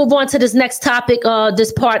going to move on to this next topic,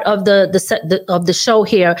 this part of the show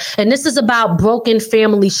here. And this is about broken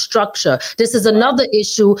family structure. This is another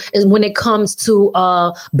issue when it comes to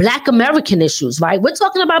Black American issues, right? We're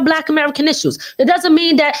talking about Black American issues. It doesn't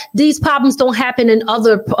mean that these problems don't happen in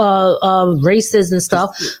other races and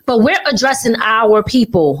stuff, but we're addressing our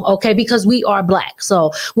people, okay, because we are Black.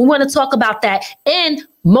 So we want to talk about that. And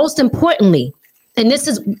most importantly, and this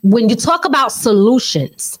is when you talk about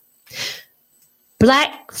solutions,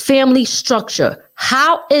 Black family structure.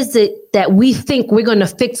 How is it that we think we're going to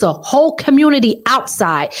fix a whole community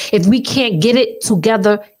outside if we can't get it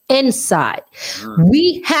together inside?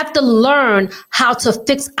 We have to learn how to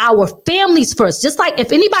fix our families first. Just like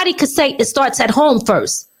if anybody could say it starts at home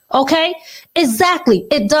first. Okay, exactly.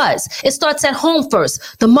 It does. It starts at home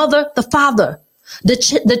first. The mother, the father, the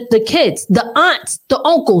kids, the aunts, the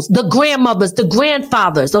uncles, the grandmothers, the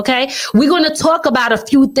grandfathers. Okay, we're going to talk about a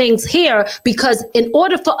few things here because in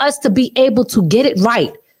order for us to be able to get it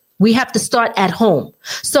right, we have to start at home.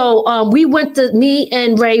 So me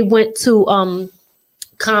and Ray went to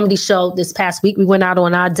comedy show this past week. We went out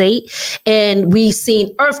on our date and we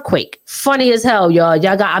seen Earthquake. Funny as hell, y'all.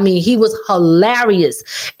 He was hilarious.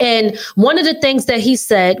 And one of the things that he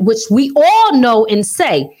said, which we all know and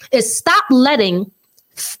say, is stop letting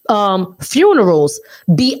funerals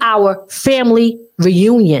be our family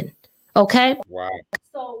reunion. Okay? Wow.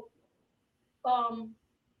 So it sounds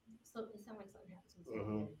like something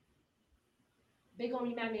happened. Big on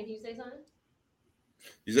you, Matt, did you say something?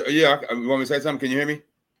 Yeah, you want me to say something? Can you hear me?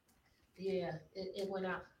 Yeah, it went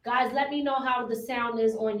out. Guys, let me know how the sound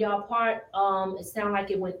is on y'all part. It sounded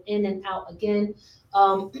like it went in and out again.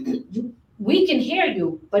 We can hear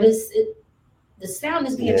you, but the sound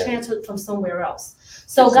is being transferred from somewhere else.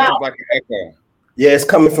 So, guys, like an echo. Yeah, it's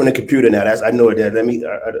coming from the computer now. I know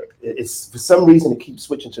that. It's for some reason it keeps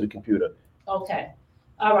switching to the computer. Okay,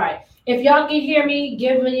 all right. If y'all can hear me,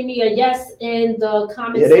 give me a yes in the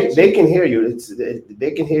comment section. Yeah, they can hear you. They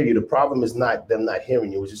can hear you. The problem is not them not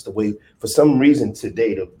hearing you. It's just the way, for some reason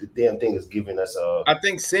today, the damn thing is giving us I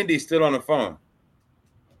think Cindy's still on the phone.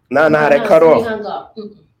 No, that cut off. Hung up.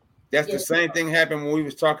 That's the same thing happened when we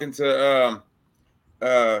was talking to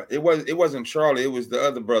it wasn't Charlie, it was the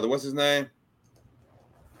other brother. What's his name?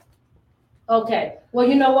 Okay. Well,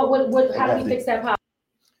 you know what how do we fix that problem?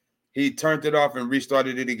 He turned it off and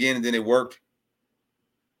restarted it again, and then it worked.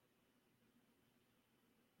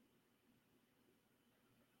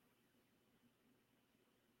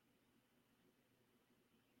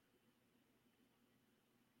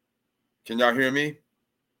 Can y'all hear me?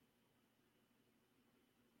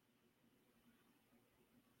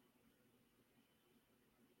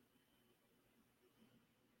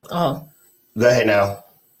 Oh. Go ahead now.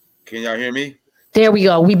 Can y'all hear me? There we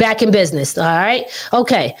go. We back in business. All right.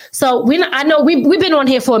 Okay. So I know we've been on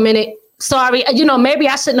here for a minute. Sorry. Maybe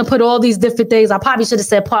I shouldn't have put all these different things. I probably should have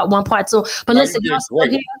said part 1, part 2. But listen, y'all still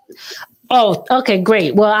here? Oh, okay,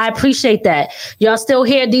 great. Well, I appreciate that. Y'all still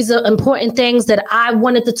here. These are important things that I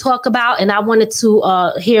wanted to talk about, and I wanted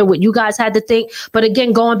to hear what you guys had to think. But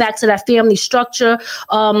again, going back to that family structure,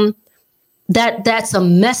 that's a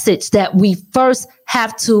message that we first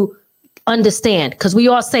have to understand, because we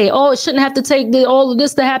all say, it shouldn't have to take all of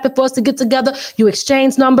this to happen for us to get together. You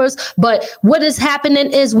exchange numbers, but what is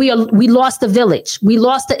happening is we lost the village. We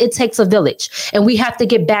lost it takes a village, and we have to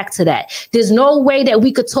get back to that. There's no way that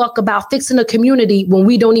we could talk about fixing a community when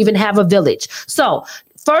we don't even have a village. So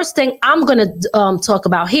first thing I'm going to talk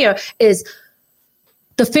about here is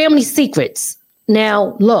the family secrets.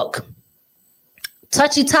 Now, look,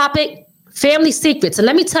 touchy topic. Family secrets. And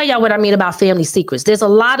let me tell y'all what I mean about family secrets. There's a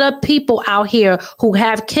lot of people out here who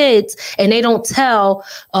have kids and they don't tell,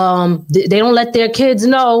 they don't let their kids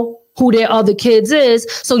know who their other kids is.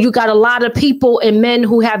 So you got a lot of people and men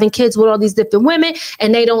who having kids with all these different women,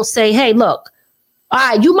 and they don't say, hey, look, all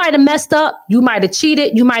right, you might have messed up. You might have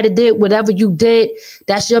cheated. You might have did whatever you did.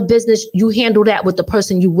 That's your business. You handle that with the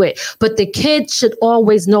person you with. But the kids should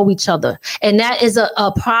always know each other. And that is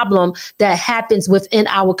a problem that happens within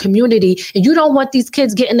our community. And you don't want these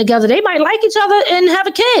kids getting together. They might like each other and have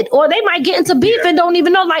a kid, or they might get into beef and don't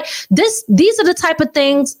even know. Like this, these are the type of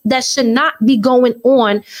things that should not be going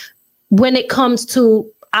on when it comes to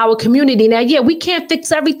our community. Now, yeah, we can't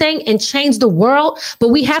fix everything and change the world, but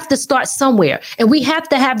we have to start somewhere, and we have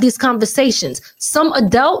to have these conversations. Some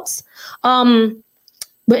adults, and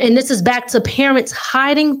this is back to parents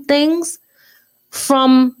hiding things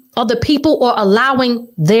from other people or allowing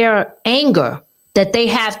their anger that they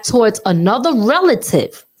have towards another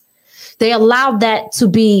relative. They allow that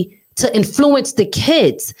to influence the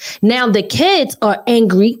kids. Now the kids are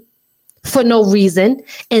angry for no reason,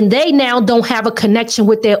 and they now don't have a connection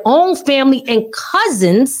with their own family and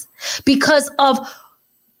cousins because of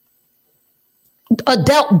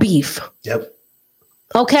adult beef. Yep.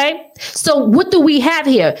 Okay. So what do we have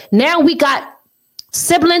here? Now we got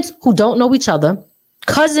siblings who don't know each other,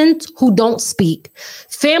 cousins who don't speak,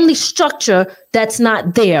 family structure that's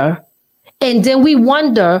not there. And then we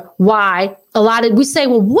wonder why we say,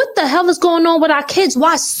 well, what the hell is going on with our kids?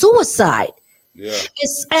 Why suicide? Yeah.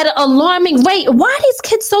 It's at an alarming rate. Why are these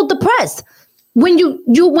kids so depressed? When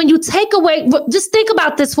you take away, just think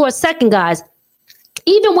about this for a second, guys.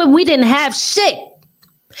 Even when we didn't have shit,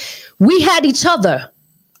 we had each other.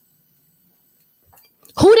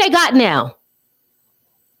 Who they got now?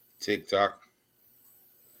 TikTok.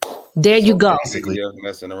 There you go. Yeah,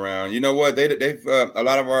 messing around. You know what? They've a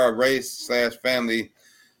lot of our race/family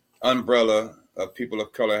umbrella of people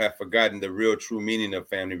of color have forgotten the real true meaning of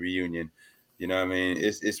family reunion. You know what I mean?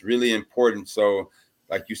 It's really important. So,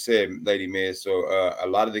 like you said, Lady Miz, so a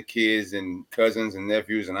lot of the kids and cousins and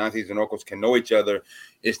nephews and aunties and uncles can know each other.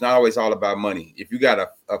 It's not always all about money. If you got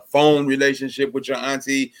a phone relationship with your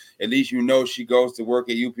auntie, at least you know she goes to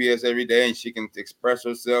work at UPS every day and she can express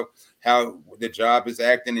herself, how the job is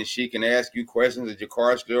acting, and she can ask you questions. Is your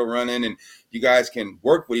car still running? And you guys can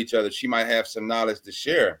work with each other. She might have some knowledge to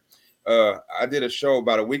share. I did a show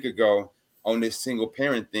about a week ago on this single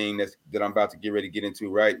parent thing that I'm about to get ready to get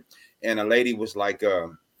into, right? And a lady was like,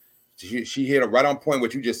 she hit it right on point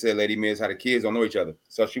what you just said, Lady Miz, how the kids don't know each other.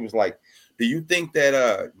 So she was like, do you think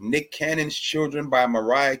that Nick Cannon's Children by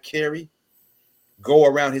Mariah Carey go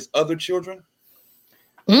around his other children?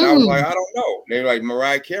 And I was like, I don't know. They're like,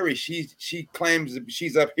 Mariah Carey, she claims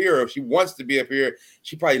she's up here. If she wants to be up here,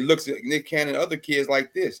 she probably looks at Nick Cannon and other kids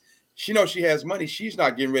like this. She knows she has money. She's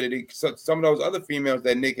not getting ready to. So some of those other females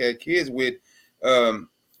that Nick had kids with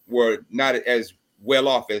were not as well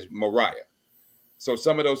off as Mariah. So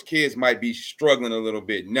some of those kids might be struggling a little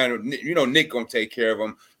bit. Now, you know, Nick gonna take care of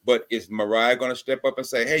them, but is Mariah gonna step up and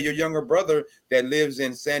say, hey, your younger brother that lives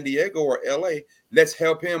in San Diego or LA, let's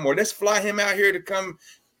help him, or let's fly him out here to come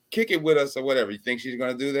kick it with us or whatever? You think she's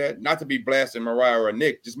going to do that? Not to be blasting Mariah or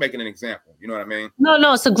Nick, just making an example. You know what I mean?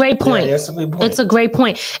 No, it's a great point. Yeah, that's a good point. It's a great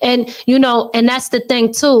point. And, you know, and that's the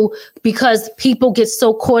thing too, because people get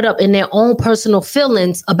so caught up in their own personal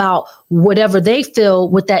feelings about whatever they feel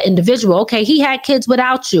with that individual. Okay, he had kids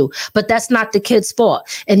without you, but that's not the kid's fault.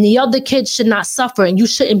 And the other kids should not suffer, and you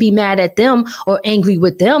shouldn't be mad at them or angry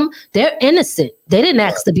with them. They're innocent. They didn't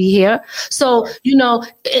ask to be here. So, you know,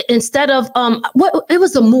 instead of it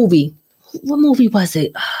was a movie. What movie was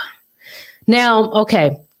it? Now,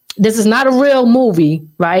 okay, this is not a real movie,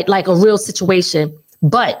 right? Like a real situation,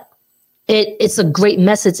 but it's a great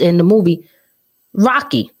message in the movie.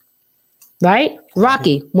 Rocky, right?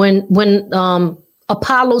 Rocky, when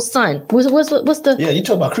Apollo's son, what's the? Yeah, you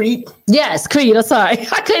talking about Creed? Yes, Creed. I'm sorry,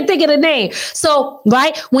 I couldn't think of the name. So,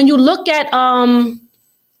 right, when you look at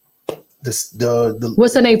the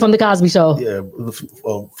what's the name from the Cosby Show? Yeah,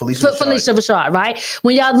 Felicia Rashad, right?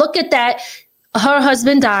 When y'all look at that, her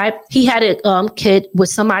husband died. He had a kid with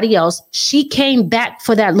somebody else. She came back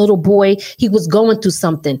for that little boy. He was going through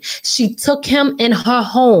something. She took him in her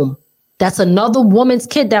home. That's another woman's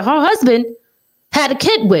kid that her husband had a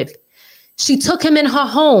kid with. She took him in her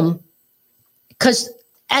home because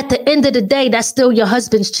at the end of the day, that's still your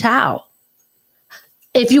husband's child.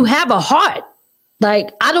 If you have a heart,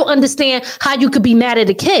 like, I don't understand how you could be mad at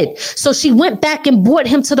a kid. So she went back and brought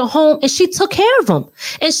him to the home, and she took care of him,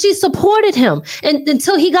 and she supported him and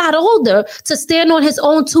until he got older to stand on his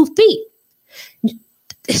own 2 feet.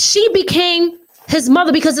 She became his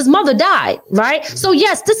mother because his mother died, right? So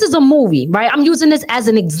yes, this is a movie, right? I'm using this as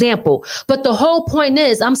an example, but the whole point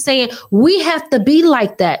is I'm saying we have to be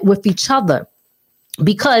like that with each other,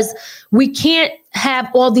 because we can't have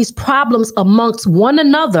all these problems amongst one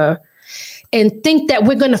another and think that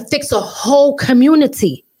we're going to fix a whole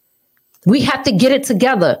community. We have to get it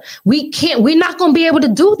together. We're not going to be able to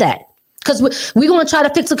do that, because we're going to try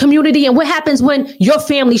to fix a community. And what happens when your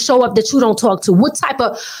family show up that you don't talk to?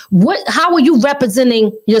 How are you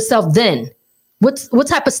representing yourself then? What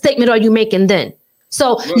type of statement are you making then?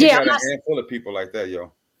 So we got a handful of people like that,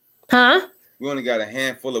 yo. Huh? We only got a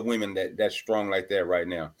handful of women that's strong like that right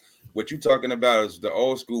now. what you're talking about is the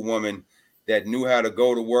old school woman that knew how to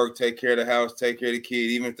go to work, take care of the house, take care of the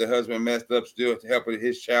kid, even if the husband messed up, still to help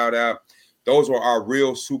his child out. Those were our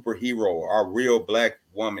real superhero, our real black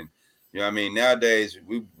woman. You know what I mean? Nowadays,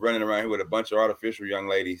 we running around here with a bunch of artificial young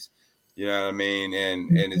ladies. You know what I mean?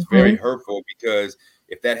 And it's very hurtful because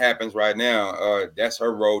if that happens right now, that's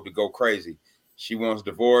her road to go crazy. She wants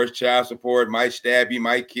divorce, child support, might stab you,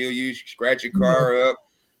 might kill you, scratch your car up,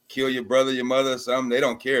 kill your brother, your mother, or something. They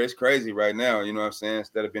don't care. It's crazy right now. You know what I'm saying?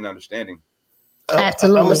 Instead of being understanding.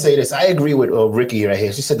 Absolutely. I'm gonna say this. I agree with Ricky right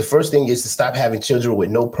here. She said the first thing is to stop having children with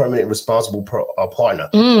no permanent responsible partner.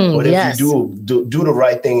 But if you do the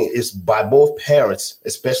right thing, is by both parents,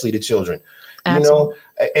 especially the children. Absolutely.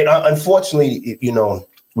 You know, and unfortunately, you know,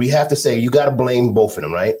 we have to say you got to blame both of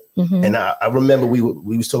them, right? And I remember we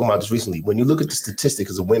was talking about this recently. When you look at the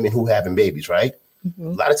statistics of women who having babies, right? A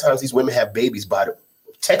lot of times these women have babies by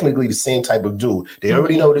technically the same type of dude. They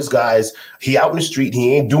already know this guy's he out in the street.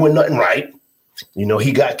 He ain't doing nothing right. You know,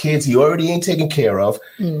 he got kids he already ain't taken care of.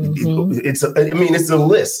 It's a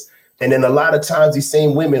list. And then a lot of times these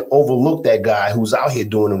same women overlook that guy who's out here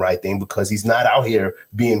doing the right thing because he's not out here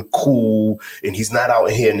being cool and he's not out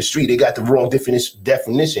here in the street. They got the wrong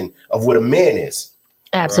definition of what a man is.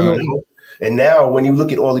 Absolutely. And now when you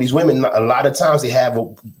look at all of these women, a lot of times they have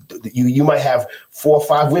you might have 4 or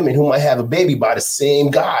 5 women who might have a baby by the same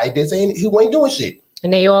guy who ain't doing shit.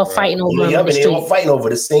 And they all fighting over and they all fighting over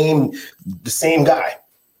the same guy.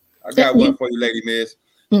 I got one for you, Lady Miss.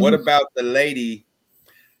 What about the lady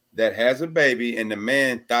that has a baby and the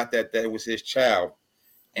man thought that was his child,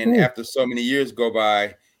 and after so many years go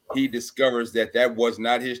by, he discovers that was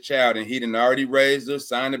not his child, and he done already raised her,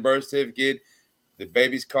 signed the birth certificate, the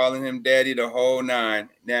baby's calling him daddy, the whole 9.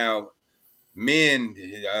 Now, men,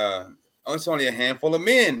 it's only a handful of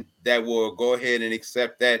men that will go ahead and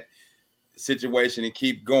accept that situation and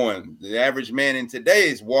keep going. The average man in today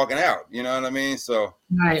is walking out. You know what I mean? So,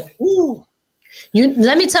 right.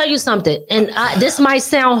 Let me tell you something, and this might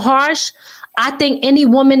sound harsh. I think any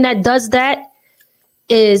woman that does that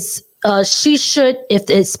is she should,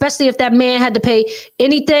 especially if that man had to pay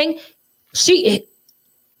anything,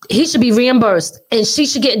 he should be reimbursed, and she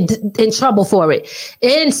should get in trouble for it.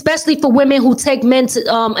 And especially for women who take men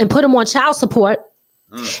to, and put them on child support.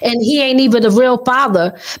 And he ain't even the real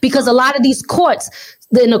father, because a lot of these courts,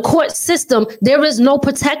 in the court system, there is no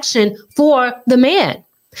protection for the man.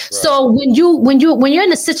 Right. So when you're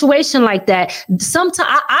in a situation like that,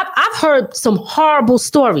 sometimes I've heard some horrible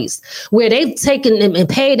stories where they've taken and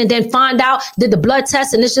paid and then find out, did the blood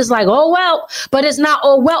test, and it's just like, oh well, but it's not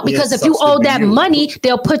oh well, because if you owe that money,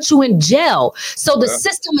 they'll put you in jail. So the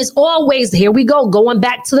system is always, here we go, going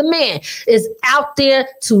back to the man, is out there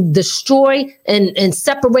to destroy and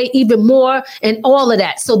separate even more and all of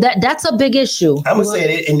that. So that's a big issue. I'm gonna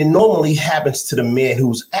say it, and it normally happens to the man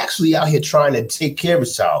who's actually out here trying to take care of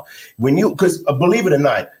his child. Because believe it or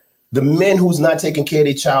not, the men who's not taking care of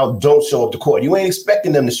their child don't show up to court. You ain't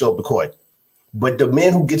expecting them to show up to court. But the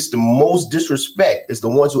man who gets the most disrespect is the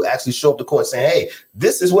ones who actually show up to court saying, hey,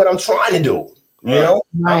 this is what I'm trying to do. You know,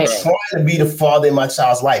 I'm trying to be the father in my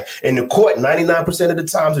child's life. And the court, 99% of the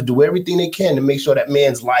times, will do everything they can to make sure that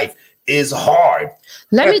man's life is hard.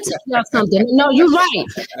 Let me tell you something. No, you're right.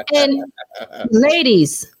 And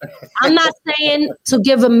ladies, I'm not saying to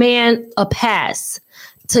give a man a pass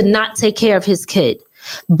to not take care of his kid.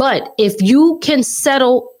 But if you can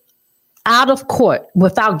settle out of court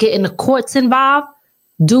without getting the courts involved,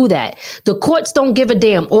 do that. The courts don't give a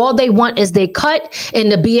damn. All they want is they cut, and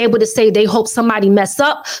to be able to say they hope somebody mess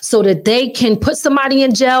up so that they can put somebody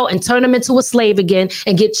in jail and turn them into a slave again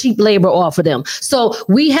and get cheap labor off of them. So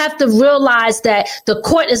we have to realize that the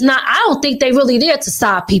court is not, I don't think they really there to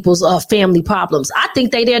solve people's family problems. I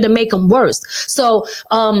think they there to make them worse. So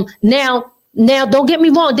now, don't get me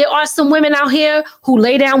wrong. There are some women out here who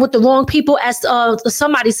lay down with the wrong people, as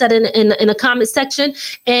somebody said in a comment section.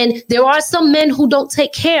 And there are some men who don't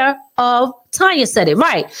take care of, Tanya said it,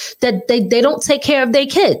 right, that they don't take care of their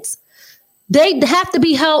kids. They have to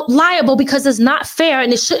be held liable because it's not fair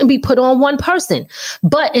and it shouldn't be put on one person.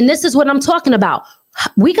 But, and this is what I'm talking about,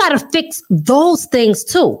 we got to fix those things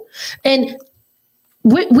too. And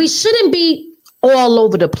we shouldn't be all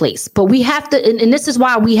over the place, but we have to, and this is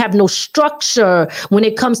why we have no structure when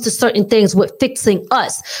it comes to certain things with fixing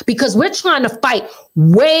us, because we're trying to fight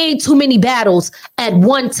way too many battles at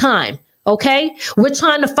one time. Okay, we're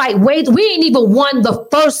trying to fight we ain't even won the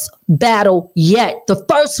first battle yet, the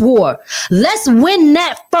first war. Let's win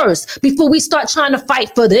that first before we start trying to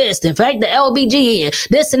fight for this, in fact, the LBG and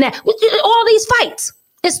this and that. All these fights,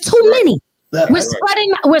 it's too many.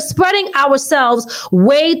 We're spreading ourselves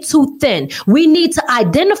way too thin. We need to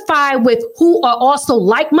identify with who are also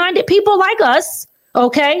like-minded people like us,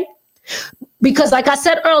 okay? Because like I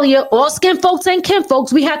said earlier, all skin folks and kin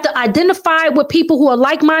folks, we have to identify with people who are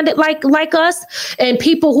like-minded like us and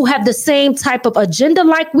people who have the same type of agenda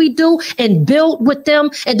like we do and build with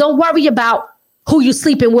them. And don't worry about who you're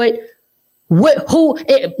sleeping with,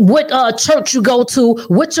 what church you go to,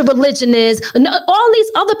 what your religion is, and all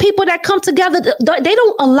these other people that come together. They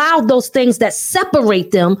don't allow those things that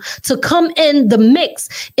separate them to come in the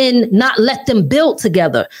mix and not let them build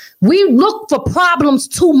together. We look for problems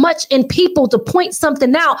too much in people to point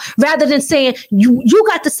something out rather than saying, you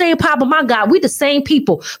got the same problem I got. We the same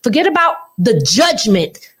people. Forget about the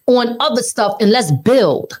judgment on other stuff and let's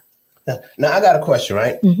build. Now I got a question,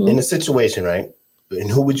 right? Mm-hmm. In the situation, right?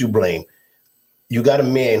 And who would you blame? You got a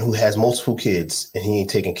man who has multiple kids and he ain't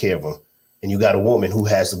taking care of them. And you got a woman who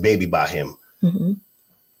has a baby by him. Mm-hmm.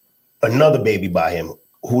 Another baby by him.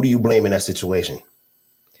 Who do you blame in that situation?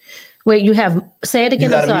 Wait, say it again. You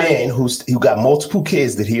got a man who got multiple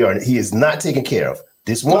kids that he is not taking care of.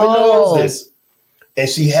 This woman knows this, and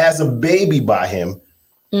she has a baby by him.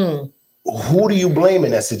 Mm. Who do you blame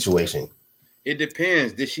in that situation? It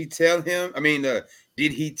depends. Did she tell him? I mean,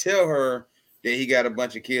 did he tell her that he got a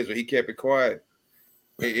bunch of kids or he kept it quiet?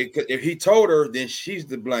 If he told her, then she's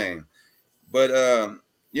to blame. But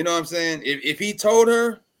you know what I'm saying? If he told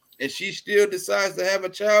her and she still decides to have a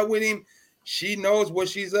child with him, she knows what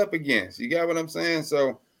she's up against. You got what I'm saying?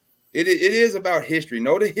 So it is about history.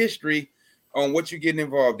 Know the history on what you're getting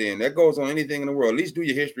involved in. That goes on anything in the world. At least do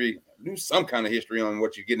your history. Do some kind of history on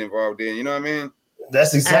what you're getting involved in. You know what I mean?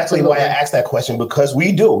 That's exactly why I asked that question, because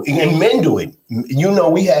we do, and men do it. You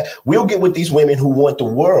know, we'll get with these women who want the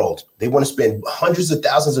world. They want to spend hundreds of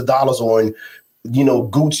thousands of dollars on, you know,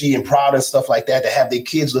 Gucci and Prada and stuff like that to have their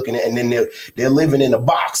kids looking at, and then they're living in a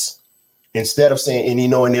box instead of saying,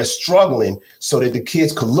 and they're struggling so that the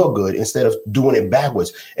kids could look good instead of doing it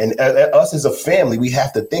backwards. And us as a family, we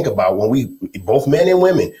have to think about when both men and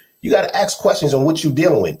women. You got to ask questions on what you're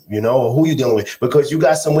dealing with, or who you're dealing with, because you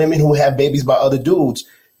got some women who have babies by other dudes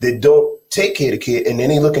that don't take care of the kid. And then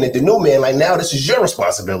they looking at the new man like, now this is your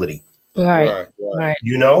responsibility. Right.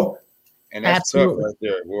 And that's tough right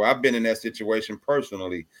there. Well, I've been in that situation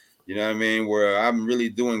personally, you know what I mean? Where I'm really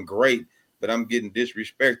doing great, but I'm getting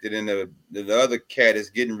disrespected and the other cat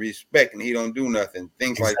is getting respect and he don't do nothing.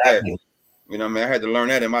 Things like that. You know what I mean? I had to learn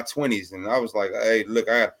that in my 20s. And I was like, hey, look,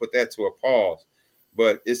 I got to put that to a pause.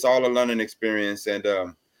 But it's all a learning experience, and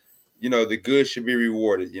the good should be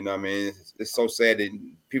rewarded. You know what I mean? It's so sad that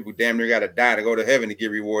people damn near got to die to go to heaven to get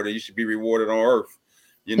rewarded. You should be rewarded on earth,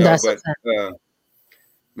 man,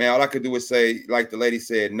 all I could do is say, like the lady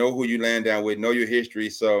said, know who you land down with, know your history,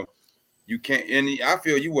 so you can't. And I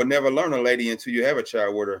feel you will never learn a lady until you have a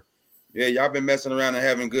child with her. Yeah, y'all been messing around and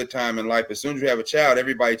having a good time in life. As soon as you have a child,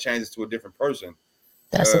 everybody changes to a different person.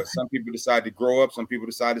 Some people decide to grow up. Some people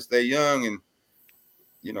decide to stay young, and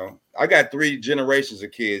I got 3 generations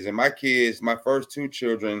of kids, and my kids, my first 2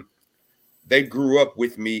 children, they grew up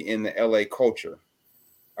with me in the LA culture.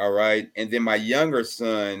 All right. And then my younger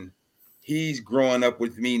son, he's growing up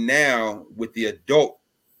with me now with the adult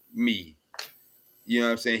me. You know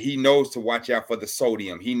what I'm saying? He knows to watch out for the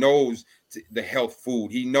sodium. He knows the health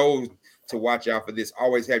food. He knows to watch out for this.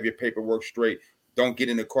 Always have your paperwork straight. Don't get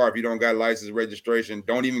in the car if you don't got license registration.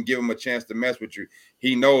 Don't even give him a chance to mess with you.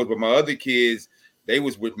 He knows. But my other kids, they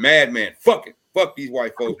was with madman. Fuck these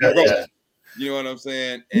white folks. You know what I'm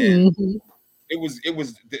saying? And it was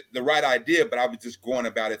the right idea, but I was just going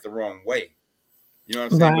about it the wrong way. You know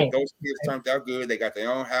what I'm saying? Right. But those kids turned out good. They got their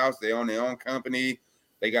own house. They own their own company.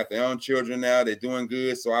 They got their own children now. They're doing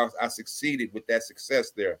good. So I succeeded with that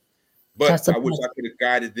success there. But I wish I could have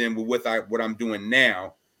guided them with what I'm doing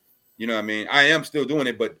now. You know what I mean? I am still doing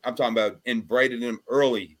it, but I'm talking about embracing them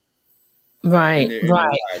early. Right.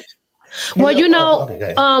 Well,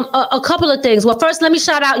 a couple of things. Well, first, let me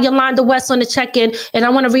shout out Yolanda West on the check-in, and I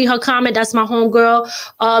want to read her comment. That's my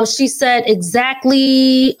homegirl. She said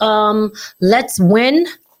exactly, let's win.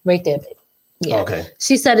 Right there, baby. Yeah. Okay.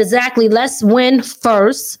 She said exactly, let's win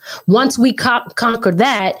first. Once we conquer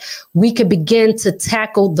that, we can begin to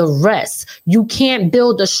tackle the rest. You can't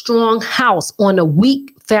build a strong house on a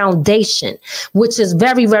weak foundation, which is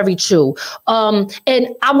very, very true. And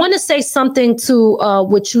I want to say something to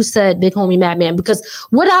what you said, Big Homie Madman, because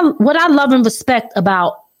what I love and respect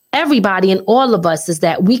about everybody and all of us is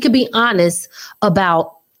that we could be honest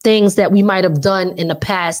about things that we might have done in the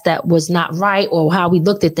past that was not right, or how we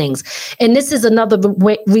looked at things. And this is another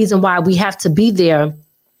reason why we have to be there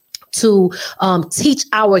to teach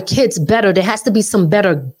our kids better. There has to be some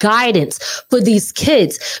better guidance for these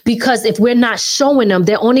kids, because if we're not showing them,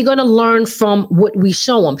 they're only going to learn from what we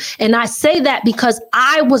show them. And I say that because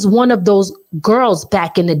I was one of those girls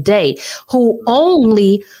back in the day who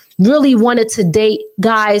only really wanted to date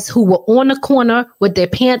guys who were on the corner with their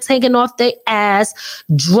pants hanging off their ass,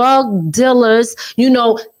 drug dealers,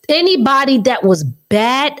 anybody that was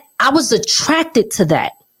bad. I was attracted to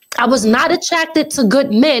that. I was not attracted to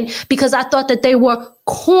good men because I thought that they were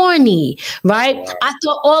corny, right? I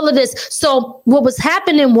thought all of this. So what was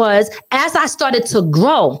happening was, as I started to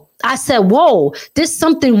grow, I said, whoa, there's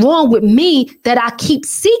something wrong with me that I keep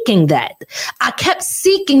seeking that. I kept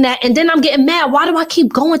seeking that. And then I'm getting mad. Why do I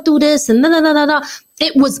keep going through this? And no.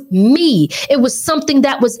 It was me. It was something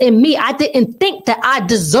that was in me. I didn't think that I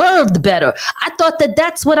deserved better. I thought that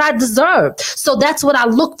that's what I deserved. So that's what I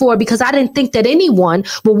look for, because I didn't think that anyone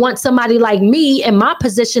would want somebody like me in my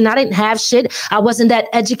position. I didn't have shit. I wasn't that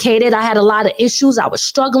educated. I had a lot of issues. I was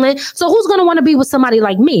struggling. So who's going to want to be with somebody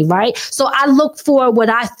like me, right? So I looked for what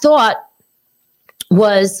I thought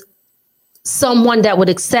was someone that would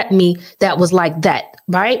accept me that was like that,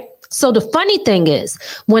 right? So the funny thing is,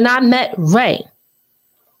 when I met Ray,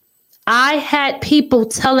 I had people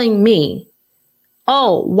telling me,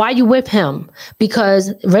 oh, why you with him?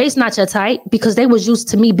 Because Ray's not your type, because they was used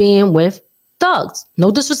to me being with thugs. No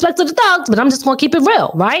disrespect to the thugs, but I'm just going to keep it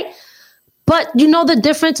real, right? But you know the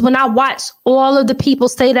difference when I watch all of the people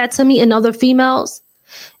say that to me and other females?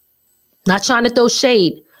 Not trying to throw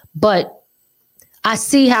shade, but I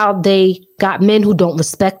see how they got men who don't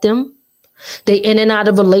respect them. They in and out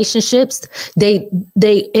of relationships. They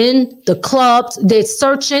in the clubs. They're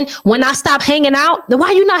searching. When I stop hanging out, then why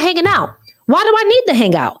are you not hanging out? Why do I need to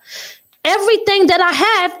hang out? Everything that I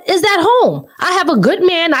have is at home. I have a good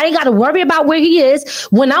man. I ain't got to worry about where he is.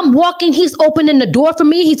 When I'm walking, he's opening the door for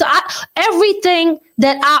me. Everything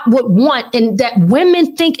that I would want and that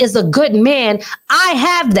women think is a good man, I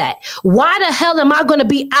have that. Why the hell am I going to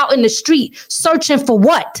be out in the street searching for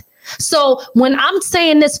what? So when I'm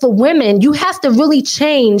saying this for women, you have to really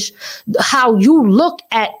change how you look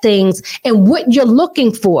at things and what you're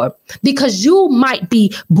looking for, because you might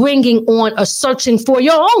be bringing on or searching for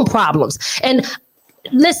your own problems. And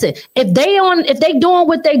listen, if they doing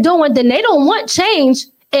what they doing, then they don't want change,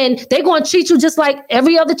 and they're going to treat you just like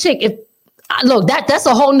every other chick. Look, that's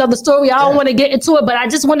a whole nother story. I don't want to get into it, but I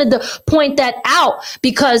just wanted to point that out,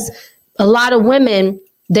 because a lot of women,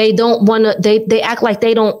 they don't want to, they act like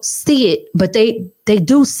they don't see it, but they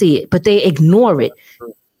do see it, but they ignore it.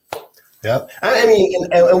 Yeah. I mean,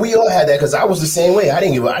 and we all had that, because I was the same way. I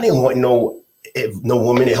didn't want no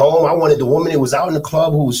woman at home. I wanted the woman that was out in the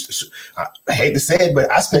club who was, I hate to say it, but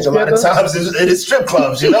I spent a lot of times in the strip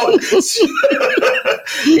clubs, Shelly,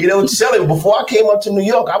 before I came up to New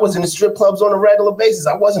York, I was in the strip clubs on a regular basis.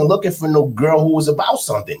 I wasn't looking for no girl who was about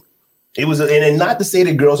something. It was, and not to say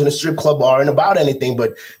that girls in the strip club aren't about anything,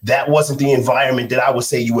 but that wasn't the environment that I would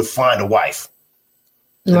say you would find a wife.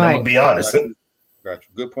 And right. I'm gonna be honest. Gotcha.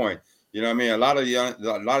 Good point. You know what I mean? A lot of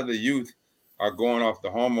the youth are going off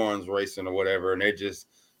the hormones racing or whatever, and they're just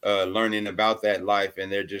learning about that life,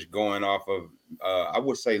 and they're just going off of, I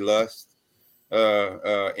would say, lust,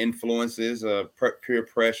 influences, peer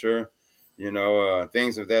pressure,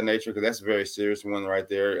 things of that nature, because that's a very serious one right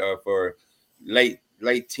there for late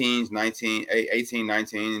teens, 18,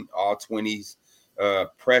 19, all 20s.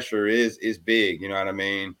 Pressure is big. You know what I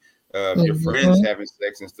mean? Your friends having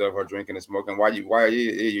sex and stuff, or drinking and smoking. Why are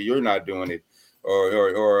you're not doing it?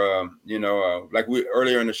 Or like we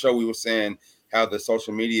earlier in the show, we were saying how the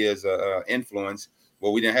social media is influence.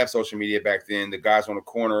 Well, we didn't have social media back then. The guys on the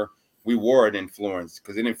corner, we wore it influence,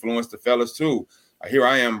 because it influenced the fellas too. Here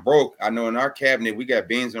I am broke. I know in our cabinet we got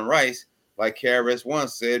beans and rice, like KRS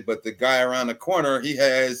once said, but the guy around the corner, he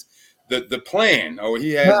has the plan, or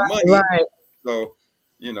he has money. Right. So,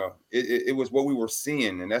 it was what we were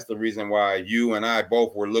seeing. And that's the reason why you and I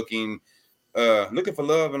both were looking for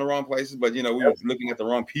love in the wrong places, but, we were looking at the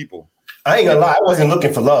wrong people. I ain't gonna lie, I wasn't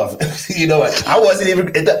looking for love. I wasn't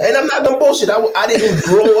even, and I'm not gonna bullshit. I didn't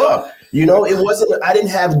grow up. It wasn't, I didn't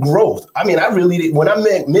have growth. I mean, I really did. When I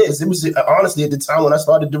met Miz, it was honestly at the time when I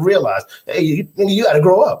started to realize, hey, you got to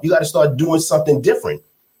grow up. You got to start doing something different,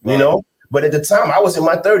 But at the time, I was in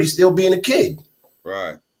my 30s still being a kid.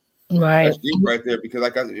 Right. Right. That's deep right there, because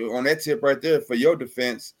on that tip right there, for your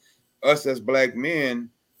defense, us as black men,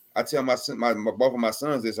 I tell both of my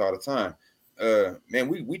sons this all the time. Man,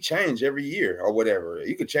 we change every year or whatever.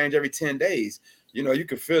 You could change every 10 days. You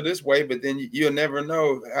could feel this way, but then you'll never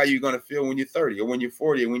know how you're going to feel when you're 30 or when you're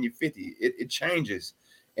 40 or when you're 50. It changes.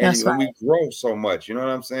 And we grow so much, you know what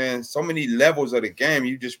I'm saying? So many levels of the game,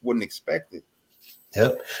 you just wouldn't expect it.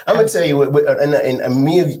 Yep. I'm gonna tell you, and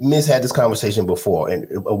me and Miz had this conversation before, and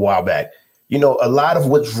a while back. You know, a lot of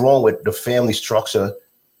what's wrong with the family structure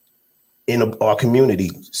in our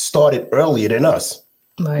community started earlier than us.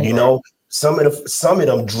 Right. You know, some of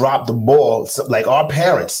them dropped the ball, like our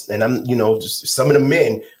parents, and some of the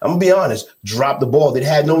men. I'm gonna be honest, dropped the ball. They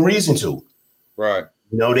had no reason to. Right.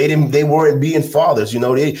 You know, they weren't being fathers. We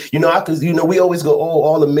always go, oh,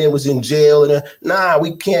 all the men was in jail. And nah,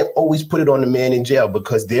 we can't always put it on the man in jail,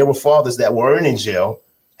 because there were fathers that weren't in jail,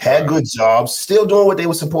 had good jobs, still doing what they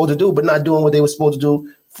were supposed to do, but not doing what they were supposed to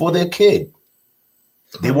do for their kid.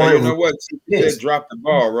 They weren't. You know what? They dropped the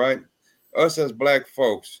ball, right? Us as black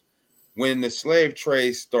folks, when the slave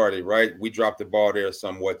trade started, right, we dropped the ball there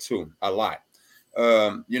somewhat too, a lot.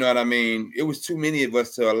 You know what I mean? It was too many of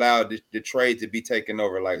us to allow the trade to be taken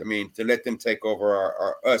over. To let them take over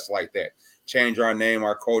our us like that, change our name,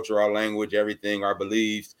 our culture, our language, everything, our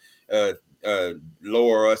beliefs,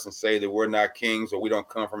 lower us and say that we're not kings or we don't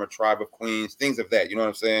come from a tribe of queens, things of that. You know what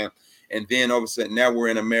I'm saying? And then all of a sudden now we're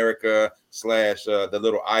in America / the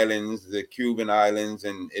little islands, the Cuban islands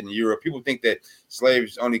and in Europe. People think that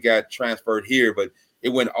slaves only got transferred here, but it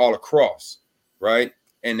went all across, right?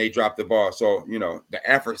 And they dropped the ball. So,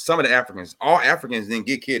 some of the Africans, all Africans didn't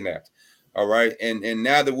get kidnapped. All right. And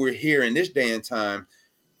now that we're here in this day and time,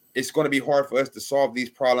 it's going to be hard for us to solve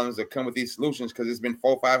these problems or come with these solutions, because it's been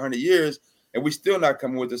 400-500 years and we still not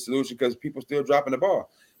coming with the solution because people still dropping the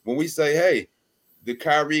ball. When we say, hey, the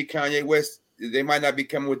Kyrie, Kanye West, they might not be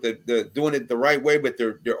coming with the doing it the right way, but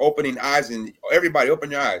they're opening eyes, and everybody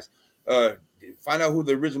open your eyes. Find out who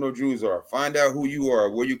the original Jews are. Find out who you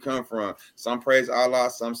are, where you come from. Some praise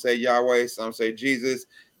Allah, some say Yahweh, some say Jesus.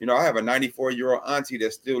 I have a 94-year-old auntie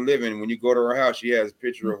that's still living. When you go to her house, she has a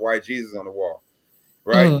picture of white Jesus on the wall.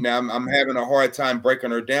 Right now, I'm having a hard time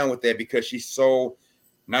breaking her down with that, because she's so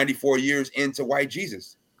 94 years into white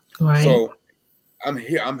Jesus. Right. So I'm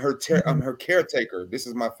here. I'm her caretaker. This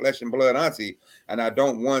is my flesh and blood auntie, and I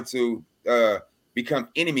don't want to become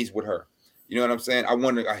enemies with her. You know what I'm saying?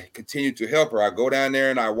 I continue to help her. I go down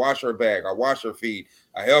there and I wash her bag. I wash her feet.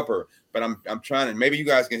 I help her. But I'm trying to, maybe you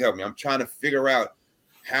guys can help me. I'm trying to figure out,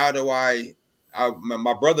 how do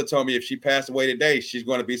my brother told me if she passed away today, she's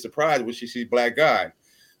going to be surprised when she sees Black God.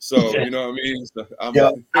 So, you know what I mean? So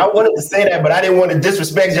I wanted to say that, but I didn't want to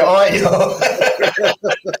disrespect your aunt,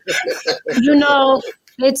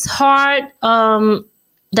 It's hard.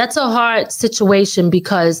 That's a hard situation,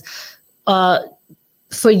 because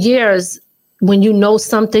for years, when you know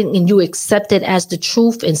something and you accept it as the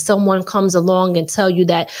truth, and someone comes along and tell you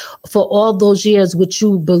that for all those years what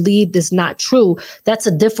you believed is not true, that's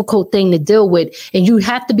a difficult thing to deal with. And you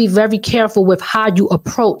have to be very careful with how you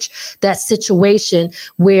approach that situation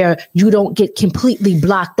where you don't get completely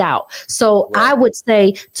blocked out. So I would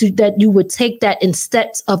say that you would take that in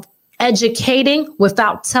steps of educating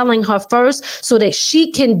without telling her first, so that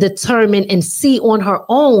she can determine and see on her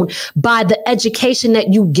own by the education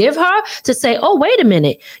that you give her, to say, oh, wait a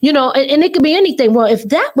minute, and it could be anything. Well, if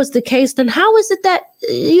that was the case, then how is it that,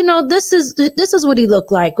 this is what he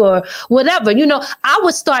looked like, or whatever. I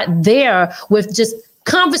would start there with just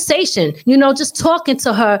conversation, just talking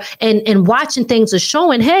to her and watching things, or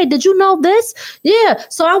showing, hey, did you know this? Yeah.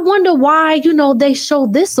 So I wonder why, they show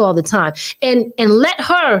this all the time, and let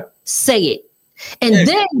her say it. And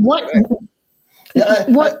then what? I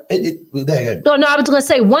was gonna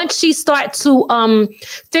say, once she starts to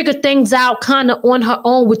figure things out kind of on her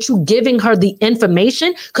own, with you giving her the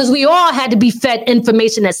information, because we all had to be fed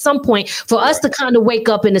information at some point for us to kind of wake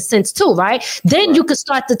up in a sense too, right? Then you can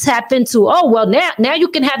start to tap into, now you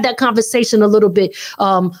can have that conversation a little bit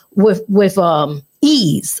with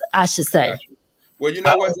ease, I should say. Well, you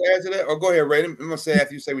know what to add to that? Or go ahead, Ray. I'm gonna say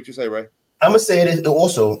after you say what you say, Ray. I'm gonna say it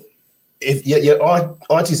also. If your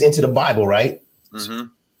auntie's into the Bible, right? Mm-hmm.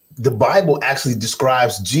 The Bible actually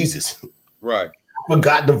describes Jesus. Right. I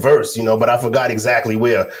forgot the verse, but I forgot exactly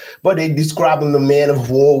where. But they describe him the man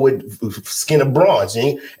of war with skin of bronze.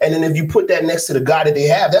 And then if you put that next to the God that they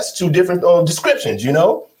have, that's two different descriptions,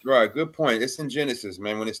 Right. Good point. It's in Genesis,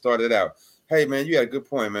 man, when it started out. Hey, man, you had a good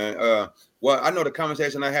point, man. Well, I know the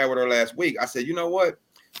conversation I had with her last week. I said, you know what?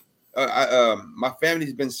 My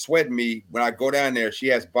family's been sweating me when I go down there. She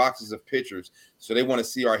has boxes of pictures, so they want to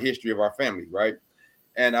see our history of our family, right?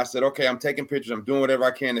 And I said, okay, I'm taking pictures. I'm doing whatever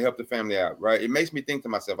I can to help the family out, right? It makes me think to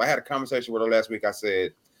myself. I had a conversation with her last week. I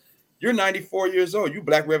said, you're 94 years old. You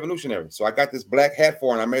Black revolutionary. So I got this black hat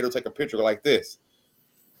for her, and I made her take a picture like this.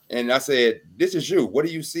 And I said, this is you. What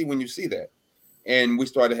do you see when you see that? And we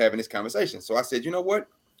started having this conversation. So I said, you know what?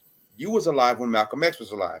 you was alive when Malcolm X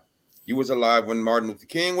was alive. You was alive when Martin Luther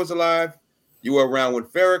King was alive. You were around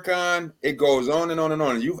with Farrakhan. It goes on and on and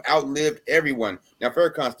on. You've outlived everyone. Now,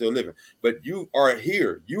 Farrakhan's still living, but you are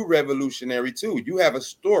here. You revolutionary too. You have a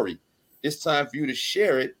story. It's time for you to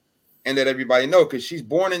share it and let everybody know, because she's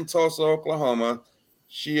born in Tulsa, Oklahoma.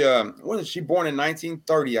 She wasn't she born in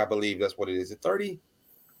 1930, I believe that's what it is. 30?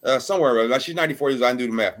 Somewhere. Like she's 94 years old. I didn't do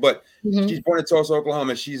the math, but she's born in Tulsa,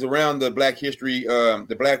 Oklahoma. She's around the Black history,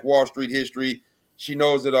 the Black Wall Street history. She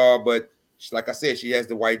knows it all, but like I said, she has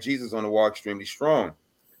the white Jesus on the wall, extremely strong,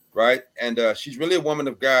 right? And she's really a woman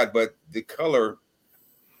of God, but the color,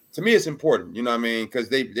 to me, it's important. You know what I mean? Because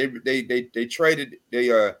they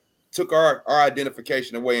took our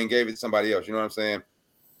identification away and gave it to somebody else. You know what I'm saying?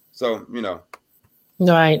 So, you know.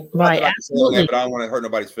 Right. Absolutely. But I don't want to hurt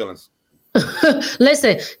nobody's feelings.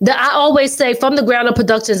 Listen, I always say From the Ground Up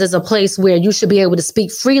Productions is a place where you should be able to speak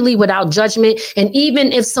freely without judgment. And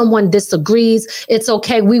even if someone disagrees, it's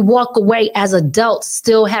okay. We walk away as adults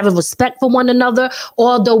still having respect for one another,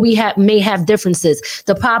 although we may have differences.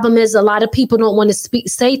 The problem is a lot of people don't want to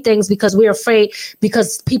say things because we're afraid,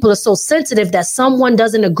 because people are so sensitive that someone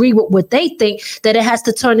doesn't agree with what they think, that it has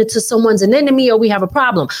to turn into someone's an enemy or we have a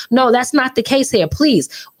problem. No, that's not the case here. Please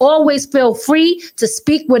always feel free to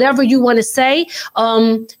speak whatever you want to say.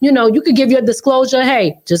 You could give your disclosure.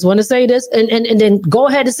 Hey, just want to say this, and then go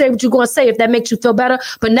ahead and say what you're going to say if that makes you feel better,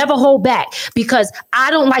 but never hold back, because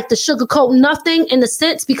I don't like to sugarcoat nothing in the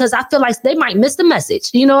sense, because I feel like they might miss the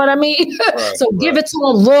message. You know what I mean? So give it to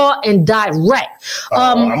them raw and direct.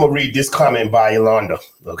 I'm going to read this comment by Yolanda.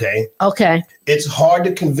 Okay. It's hard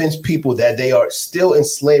to convince people that they are still in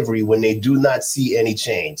slavery when they do not see any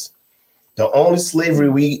change. The only slavery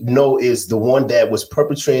we know is the one that was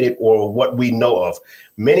perpetrated, or what we know of.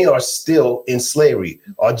 Many are still in slavery.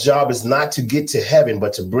 Our job is not to get to heaven,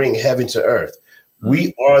 but to bring heaven to earth.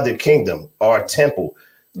 We are the kingdom, our temple.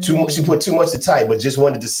 Too much, she put too much to type, but just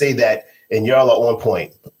wanted to say that, and y'all are on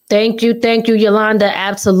point. Thank you, Yolanda.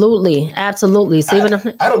 Absolutely. I don't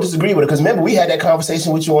disagree with it, because remember, we had that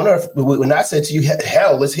conversation with you on earth when I said to you,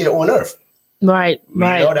 hell, let's hear on earth. Right.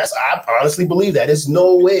 I honestly believe that there's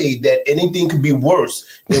no way that anything could be worse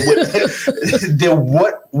than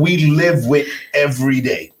what we live with every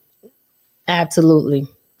day. Absolutely.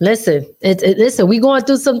 Listen, we going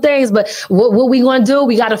through some things, but what we going to do,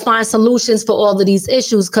 we got to find solutions for all of these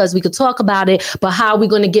issues, because we could talk about it, but how are we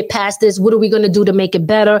going to get past this? What are we going to do to make it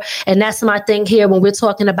better? And that's my thing here when we're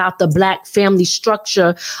talking about the Black family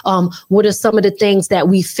structure. What are some of the things that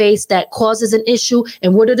we face that causes an issue?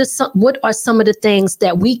 And what are some of the things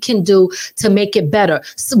that we can do to make it better?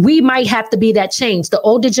 So we might have to be that change. The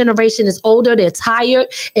older generation is older, they're tired,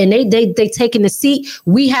 and they taking the seat.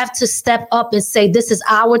 We have to step up and say, this is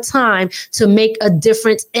our time to make a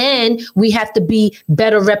difference, and we have to be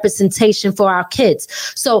better representation for our kids.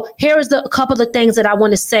 So here is a couple of things that I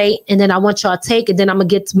want to say, and then I want y'all to take, and then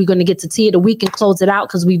we're going to get to tea of the week and close it out,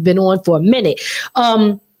 because we've been on for a minute.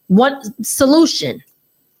 One solution: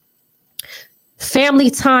 family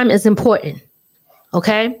time is important.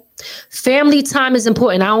 Okay, family time is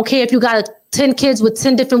important. I don't care if you got 10 kids with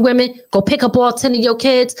 10 different women. Go pick up all 10 of your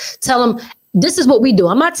kids. Tell them, this is what we do.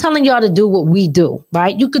 I'm not telling y'all to do what we do,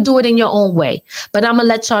 right? You could do it in your own way, but I'm going to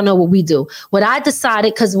let y'all know what we do. What I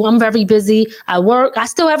decided, because I'm very busy, I work, I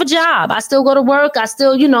still have a job. I still go to work. I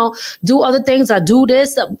still, do other things. I do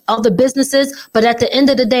this, other businesses. But at the end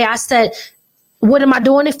of the day, I said, what am I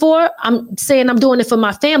doing it for? I'm saying I'm doing it for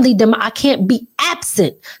my family. Then I can't be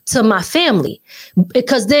absent to my family,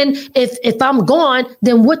 because then if I'm gone,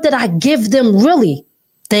 then what did I give them really?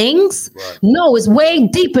 Things? Right. No, it's way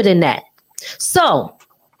deeper than that. So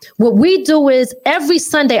what we do is every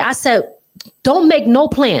Sunday, I said, don't make no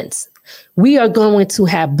plans. We are going to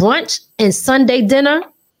have brunch and Sunday dinner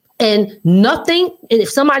and nothing. And if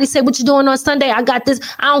somebody say, what you doing on Sunday? I got this.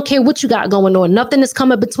 I don't care what you got going on. Nothing is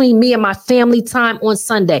coming between me and my family time on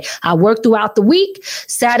Sunday. I work throughout the week.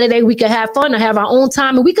 Saturday, we can have fun and have our own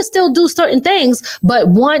time, and we can still do certain things. But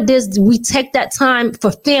we take that time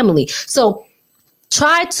for family. So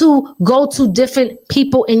try to go to different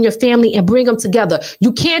people in your family and bring them together.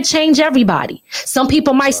 You can't change everybody. Some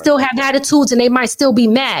people might still have attitudes and they might still be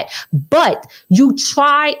mad, but you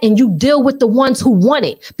try and you deal with the ones who want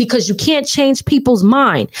it, because you can't change people's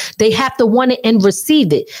mind. They have to want it and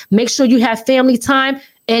receive it. Make sure you have family time.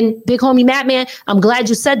 And big homie Madman, I'm glad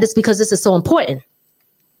you said this, because this is so important.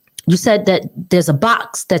 You said that there's a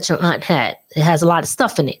box that your aunt had. It has a lot of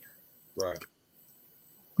stuff in it. Right.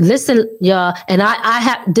 Listen, yeah, and I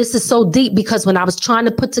have, this is so deep because when I was trying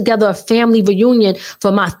to put together a family reunion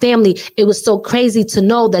for my family, it was so crazy to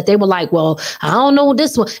know that they were like, well, I don't know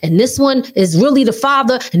this one, and this one is really the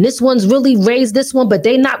father, and this one's really raised this one, but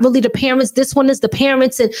they not really the parents. This one is the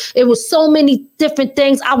parents, and it was so many different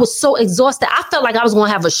things. I was so exhausted. I felt like I was going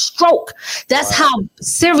to have a stroke. That's how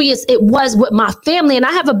serious it was with my family, and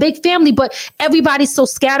I have a big family, but everybody's so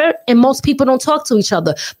scattered, and most people don't talk to each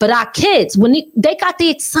other. But our kids, when they got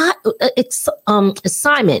the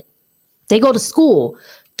assignment, they go to school,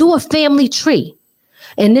 do a family tree,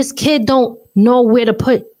 and this kid don't know where to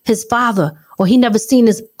put his father, or he never seen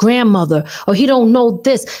his grandmother, or he don't know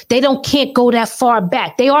this. They can't go that far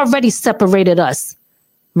back. They already separated us,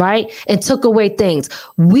 right? And took away things.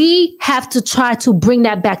 We have to try to bring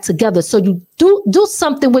that back together. So you do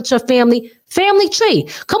something with your family tree.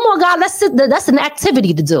 Come on, God, that's an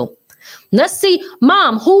activity to do. Let's see,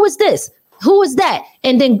 Mom, who is this? Who is that?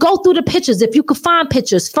 And then go through the pictures. If you could find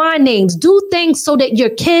pictures, find names, do things so that your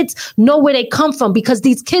kids know where they come from, because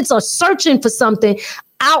these kids are searching for something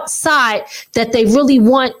outside that they really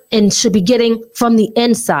want and should be getting from the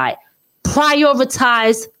inside.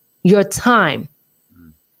 Prioritize your time.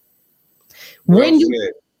 When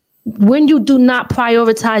you do not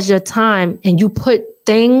prioritize your time and you put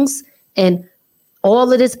things and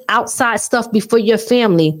all of this outside stuff before your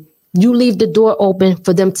family, you leave the door open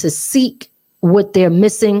for them to seek what they're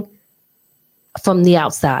missing from the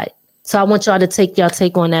outside. So I want y'all to take y'all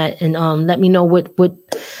take on that, and let me know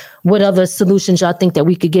what other solutions y'all think that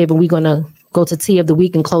we could give, and we're gonna go to tea of the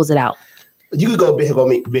week and close it out. You could go big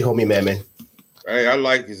homie man. Hey,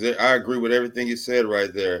 I agree with everything you said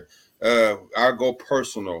right there. I'll go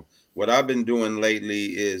personal. What I've been doing lately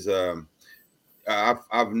is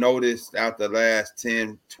I've noticed out the last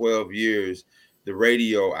 10, 12 years, the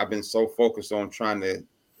radio, I've been so focused on trying to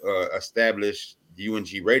establish the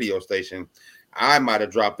UNG radio station. I might have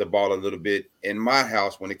dropped the ball a little bit in my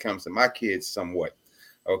house when it comes to my kids somewhat.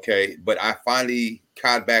 Okay. But I finally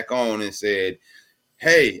caught back on and said,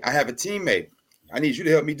 hey, I have a teammate. I need you to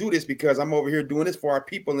help me do this because I'm over here doing this for our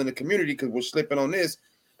people in the community because we're slipping on this.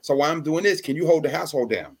 So while I'm doing this, can you hold the household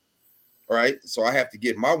down? All right. So I have to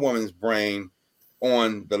get my woman's brain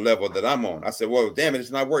on the level that I'm on. I said, well, damn it, it's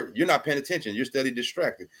not working. You're not paying attention. You're steadily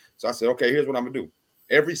distracted. So I said, okay, here's what I'm going to do.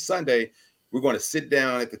 Every Sunday, we're going to sit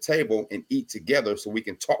down at the table and eat together so we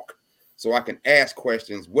can talk. So I can ask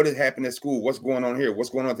questions. What has happened at school? What's going on here? What's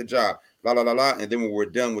going on at the job? La, la, la, la. And then when we're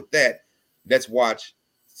done with that, let's watch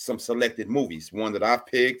some selected movies. One that I've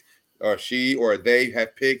picked, or she or they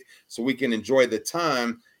have picked, so we can enjoy the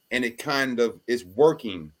time. And it kind of is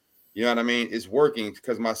working. You know what I mean? It's working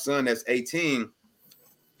because my son that's 18,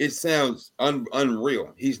 it sounds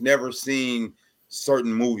unreal. He's never seen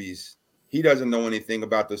certain movies. He doesn't know anything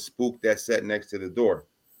about the spook that's sat next to the door.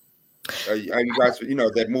 You guys,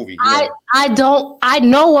 that movie. I don't. I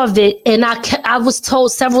know of it, and I was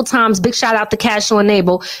told several times. Big shout out to Cash on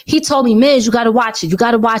Enable. He told me, Miz, you got to watch it. You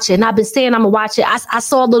got to watch it. And I've been saying I'm gonna watch it. I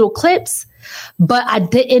saw little clips, but I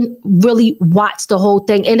didn't really watch the whole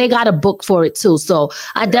thing. And they got a book for it too, so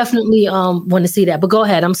I definitely want to see that. But go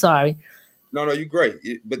ahead. I'm sorry. No, you're great.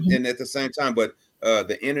 But and at the same time,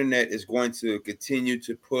 the internet is going to continue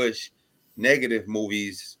to push negative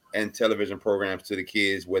movies and television programs to the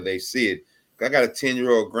kids where they see it. I got a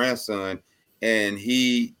 10-year-old grandson, and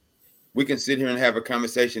we can sit here and have a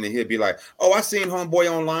conversation, and he'll be like, oh, I seen Homeboy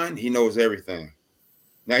online. He knows everything.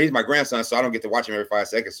 Now he's my grandson, so I don't get to watch him every 5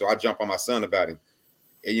 seconds. So I jump on my son about him.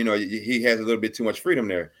 And, he has a little bit too much freedom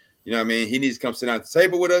there. You know what I mean? He needs to come sit down at the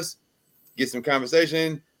table with us, get some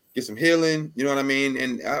conversation, get some healing. You know what I mean?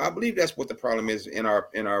 And I believe that's what the problem is in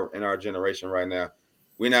our generation right now.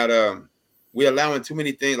 We're allowing too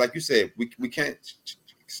many things. Like you said, we can't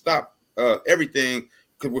stop everything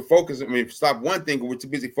because we're focusing. Stop one thing, we're too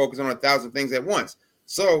busy focusing on 1,000 things at once.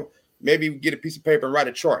 So maybe we get a piece of paper and write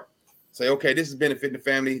a chart. Say, okay, this is benefiting the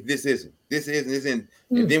family. This isn't. This isn't.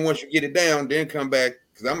 And then once you get it down, then come back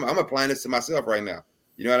because I'm applying this to myself right now.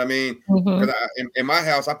 You know what I mean? Because in my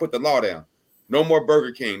house, I put the law down. No more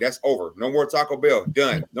Burger King. That's over. No more Taco Bell.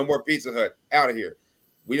 Done. No more Pizza Hut. Out of here.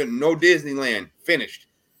 We don't. No Disneyland. Finished.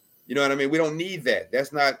 You know what I mean? We don't need that.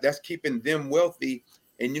 That's keeping them wealthy.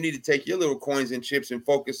 And you need to take your little coins and chips and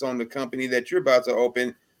focus on the company that you're about to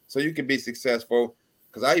open so you can be successful.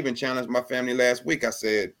 Because I even challenged my family last week. I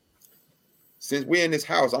said, since we're in this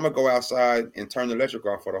house, I'm going to go outside and turn the electric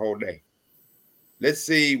off for the whole day. Let's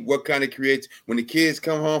see what kind of creates. When the kids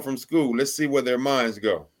come home from school, let's see where their minds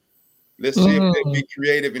go. Let's see if they be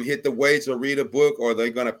creative and hit the weights or read a book, or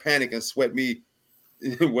they're going to panic and sweat me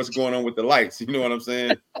what's going on with the lights. You know what I'm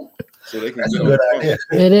saying? So they can That's a get good on idea.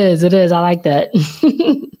 It is. I like that.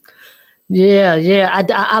 Yeah.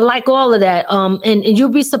 I like all of that. And you'll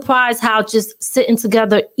be surprised how just sitting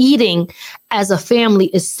together, eating as a family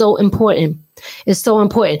is so important. It's so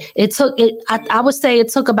important. I would say it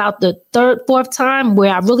took about the third, fourth time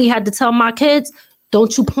where I really had to tell my kids,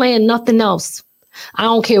 don't you plan nothing else. I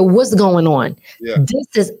don't care what's going on. Yeah. This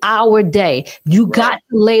is our day. You got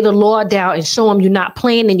to lay the law down and show them you're not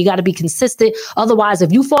playing, and you got to be consistent. Otherwise,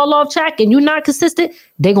 if you fall off track and you're not consistent,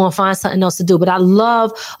 they're going to find something else to do. But I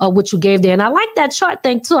love what you gave there. And I like that chart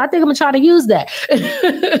thing too. I think I'm going to try to use that.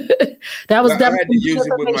 That was I had to use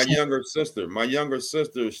it with my information. younger sister. My younger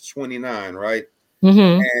sister is 29, right?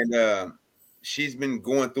 Mhm. And she's been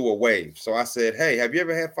going through a wave. So I said, hey, have you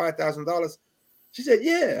ever had $5,000? She said,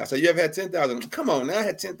 yeah. I said, you ever had 10,000? Come on, now I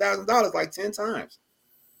had $10,000 like 10 times.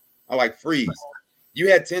 I like freeze. You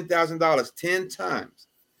had $10,000 10 times.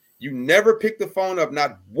 You never picked the phone up,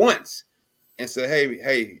 not once, and said,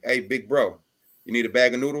 hey, big bro, you need a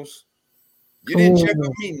bag of noodles? You didn't check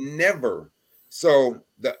on me, never. So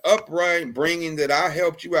the upright bringing that I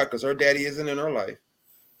helped you out because her daddy isn't in her life.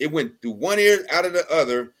 It went through one ear out of the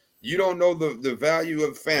other. You don't know the value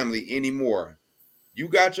of family anymore. You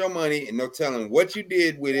got your money and no telling what you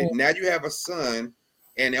did with it. Now you have a son,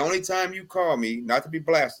 and the only time you call me, not to be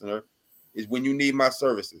blasting her, is when you need my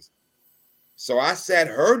services. So I sat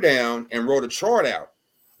her down and wrote a chart out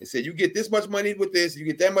and said, you get this much money with this, you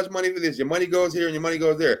get that much money for this, your money goes here and your money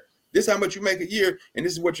goes there. This is how much you make a year, and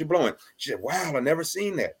this is what you're blowing. She said, wow, I never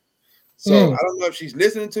seen that. So I don't know if she's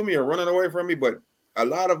listening to me or running away from me, but a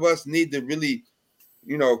lot of us need to really,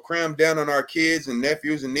 cram down on our kids and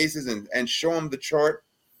nephews and nieces and show them the chart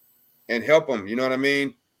and help them. You know what I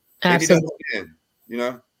mean? Absolutely. They need to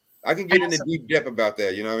understand, I can get into deep depth about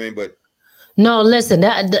that. You know what I mean? But No, listen,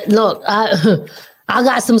 look, I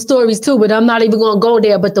got some stories too, but I'm not even going to go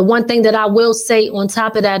there. But the one thing that I will say on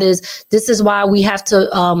top of that is this is why we have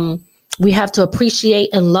to appreciate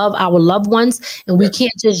and love our loved ones, and we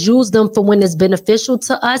can't just use them for when it's beneficial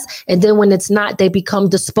to us, and then when it's not, they become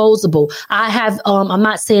disposable. I have I'm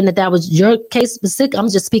not saying that was your case specific. I'm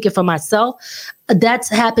just speaking for myself. That's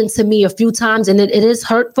happened to me a few times, and it is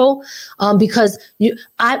hurtful because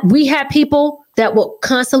we had people that will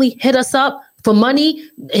constantly hit us up for money,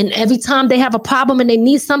 and every time they have a problem and they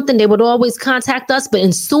need something, they would always contact us. But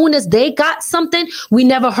as soon as they got something we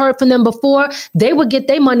never heard from them before, they would get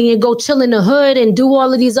their money and go chill in the hood and do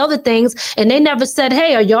all of these other things. And they never said,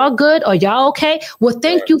 hey, are y'all good? Are y'all okay? Well,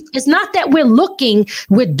 thank you. It's not that we're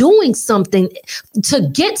doing something to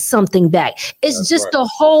get something back. It's just the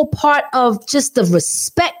whole part of just the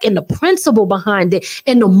respect and the principle behind it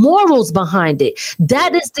and the morals behind it.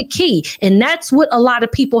 That is the key. And that's what a lot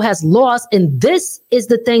of people has lost. And this is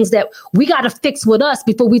the things that we got to fix with us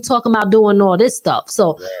before we talk about doing all this stuff.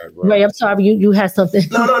 So, Ray, I'm sorry, you had something.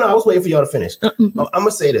 No. I was waiting for y'all to finish. I'm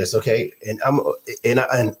gonna say this, okay? And I'm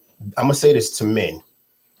gonna say this to men.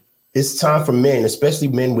 It's time for men, especially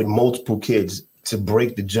men with multiple kids, to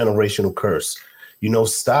break the generational curse.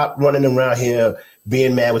 Stop running around here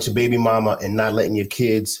being mad with your baby mama and not letting your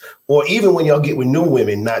kids, or even when y'all get with new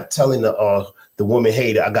women, not telling the woman,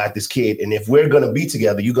 hey, I got this kid. And if we're going to be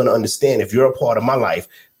together, you're going to understand if you're a part of my life,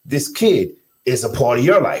 this kid is a part of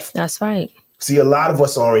your life. That's right. See, a lot of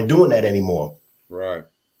us aren't doing that anymore. Right.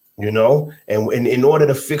 And in order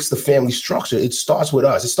to fix the family structure, it starts with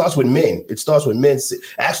us. It starts with men. It starts with men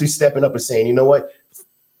actually stepping up and saying, you know what?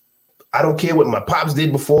 I don't care what my pops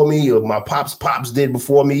did before me or my pops did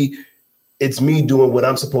before me. It's me doing what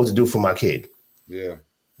I'm supposed to do for my kid. Yeah.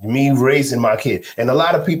 Me raising my kid. And a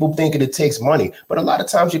lot of people think it takes money, but a lot of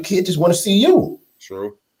times your kid just want to see you.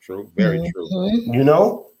 True. Very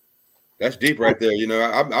true. That's deep right there.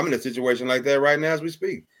 I'm in a situation like that right now as we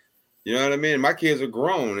speak. You know what I mean? My kids are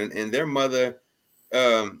grown and their mother,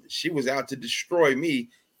 she was out to destroy me,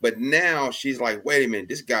 but now she's like, wait a minute,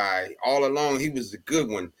 this guy all along, he was a good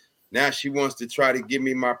one. Now she wants to try to give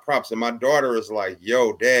me my props. And my daughter is like,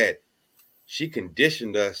 yo, dad, she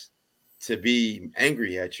conditioned us to be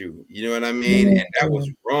angry at you. You know what I mean? And that was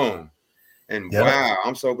wrong. And wow,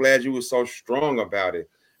 I'm so glad you were so strong about it.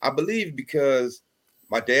 I believe because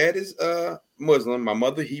my dad is Muslim, my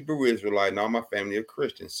mother Hebrew Israelite, and all my family are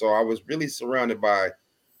Christian. So I was really surrounded by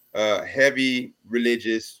heavy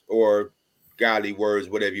religious or godly words,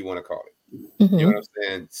 whatever you want to call it. You know what I'm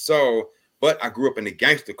saying? So, but I grew up in the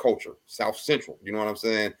gangster culture, South Central. You know what I'm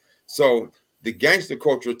saying? So the gangster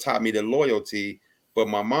culture taught me the loyalty, but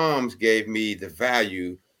my mom's gave me the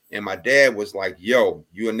value. And my dad was like, yo,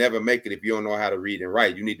 you'll never make it if you don't know how to read and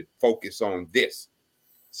write. You need to focus on this.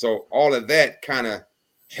 So all of that kind of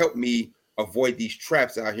helped me avoid these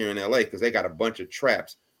traps out here in LA because they got a bunch of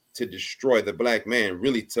traps to destroy the black man.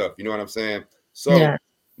 Really tough. You know what I'm saying? So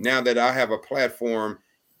now that I have a platform,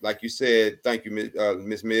 like you said, thank you,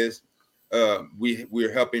 Miss Miz.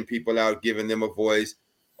 We're helping people out, giving them a voice,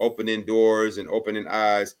 opening doors and opening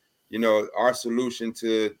eyes. You know, our solution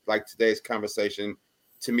to like today's conversation,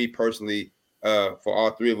 to me personally, for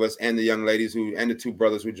all three of us and the young ladies and the two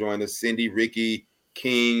brothers who joined us, Cindy, Ricky,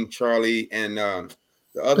 King, Charlie, and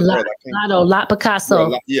the other brother,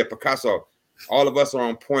 Picasso. Picasso. All of us are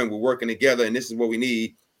on point. We're working together, and this is what we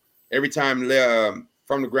need. Every time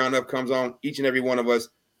From the Ground Up comes on, each and every one of us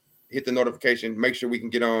hit the notification. Make sure we can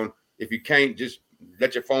get on. If you can't, just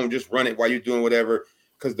let your phone just run it while you're doing whatever,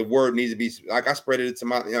 because the word needs to be, like I spread it to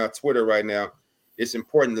my Twitter right now. It's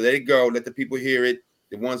important to let it go. Let the people hear it.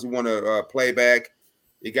 The ones who want to play back,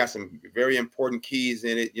 it got some very important keys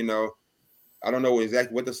in it. You know, I don't know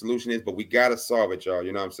exactly what the solution is, but we got to solve it, y'all.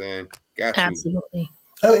 You know what I'm saying? Got to. Absolutely.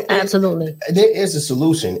 Absolutely. There is a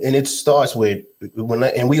solution, and it starts with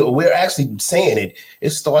we're actually saying it.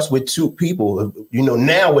 It starts with two people, you know,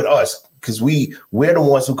 now with us, because we're the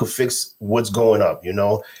ones who could fix what's going up, you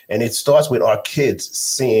know, and it starts with our kids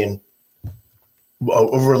seeing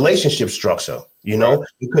a relationship structure, you know,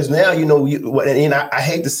 because now, you know, and I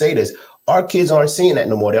hate to say this, our kids aren't seeing that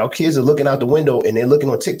no more. Our kids are looking out the window and they're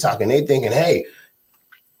looking on TikTok and they're thinking, hey,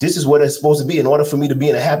 this is what it's supposed to be. In order for me to be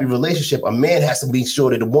in a happy relationship, a man has to be sure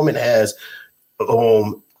that the woman has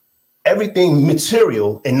everything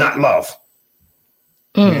material and not love.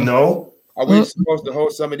 You know? Are we supposed to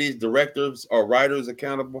hold some of these directors or writers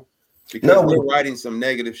accountable? Because we're writing some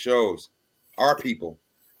negative shows. Our people.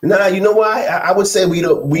 Nah, you know why? I would say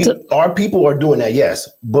our people are doing that, yes.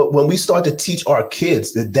 But when we start to teach our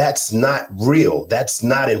kids that that's not real, that's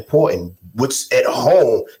not important, what's at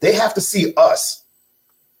home, they have to see us.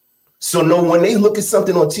 So no, when they look at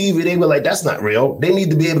something on TV, they were like, that's not real. They need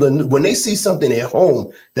to be able to, when they see something at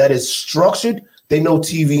home that is structured, they know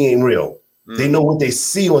TV ain't real. They know what they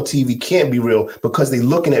see on TV can't be real because they're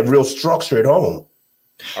looking at real structure at home.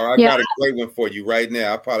 All right, I got a great one for you right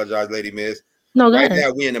now. I apologize, Lady Miz. No, right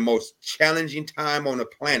now, we're in the most challenging time on the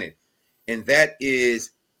planet, and that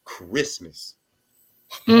is Christmas.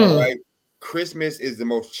 All right. Christmas is the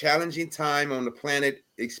most challenging time on the planet,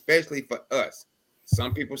 especially for us.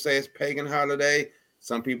 Some people say it's pagan holiday.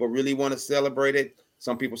 Some people really want to celebrate it.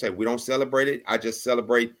 Some people say we don't celebrate it. I just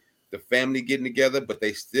celebrate the family getting together, but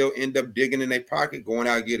they still end up digging in their pocket, going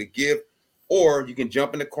out and get a gift. Or you can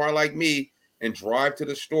jump in the car like me and drive to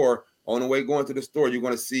the store. On the way going to the store, you're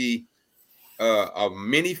going to see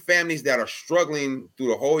many families that are struggling through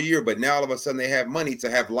the whole year, but now all of a sudden they have money to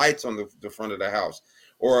have lights on the front of the house,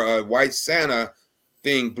 or a white Santa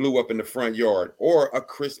thing blew up in the front yard, or a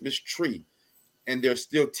Christmas tree. And they're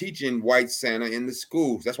still teaching white Santa in the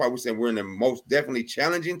schools. That's why we're saying we're in the most definitely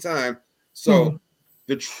challenging time. So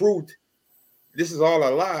the truth, this is all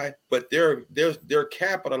a lie, but they're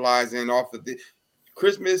capitalizing off of the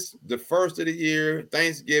Christmas, the first of the year.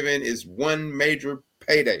 Thanksgiving is one major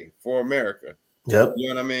payday for America. Yep. You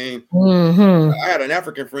know what I mean? I had an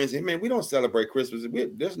African friend say, man, we don't celebrate Christmas.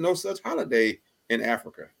 There's no such holiday in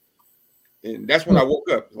Africa. And that's when I woke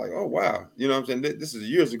up. It's like, oh, wow. You know what I'm saying? This is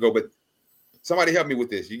years ago, but somebody help me with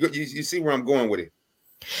this. You see where I'm going with it.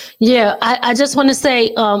 Yeah, I just want to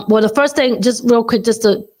say, well, the first thing, just real quick, just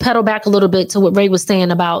to pedal back a little bit to what Ray was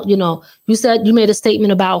saying about, you know, you said you made a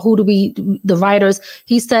statement about the writers.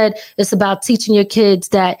 He said it's about teaching your kids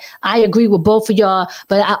that. I agree with both of y'all,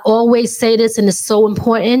 but I always say this, and it's so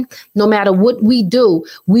important. No matter what we do,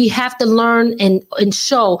 we have to learn and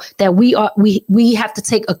show that we have to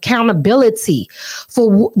take accountability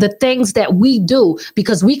for the things that we do,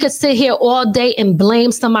 because we could sit here all day and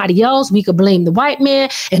blame somebody else. We could blame the white man.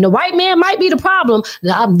 And the white man might be the problem.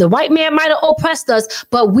 The white man might have oppressed us,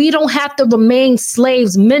 but we don't have to remain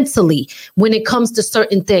slaves mentally when it comes to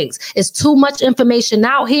certain things. It's too much information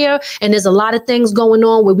out here, and there's a lot of things going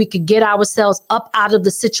on where we could get ourselves up out of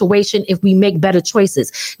the situation if we make better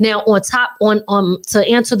choices. Now, to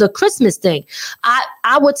answer the Christmas thing,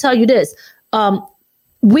 I would tell you this.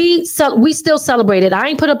 We still celebrated. I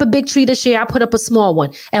ain't put up a big tree this year. I put up a small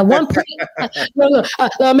one. At one point,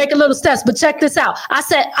 make a little steps, but check this out. I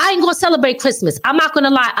said, I ain't going to celebrate Christmas. I'm not going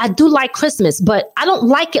to lie. I do like Christmas, but I don't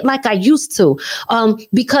like it like I used to.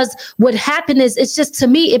 Because what happened is, it's just, to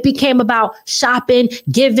me, it became about shopping,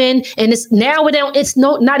 giving, and it's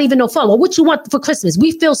not even no fun. Well, what you want for Christmas?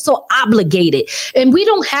 We feel so obligated, and we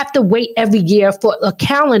don't have to wait every year for a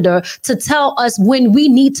calendar to tell us when we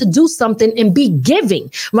need to do something and be giving.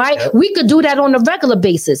 Right? Yep. We could do that on a regular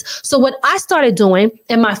basis. So what I started doing,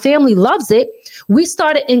 and my family loves it, we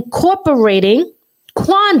started incorporating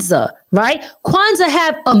Kwanzaa, right? Kwanzaa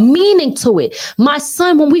have a meaning to it. My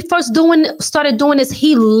son, when we first started doing this,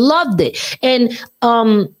 he loved it. And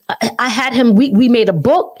I had him, we made a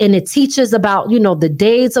book and it teaches about, the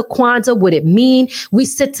days of Kwanzaa, what it mean. We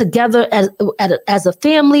sit together as a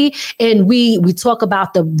family and we talk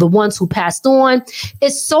about the ones who passed on.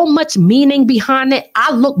 It's so much meaning behind it.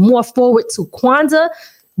 I look more forward to Kwanzaa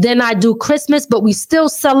than I do Christmas, but we still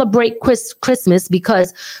celebrate Christmas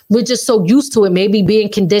because we're just so used to it, maybe being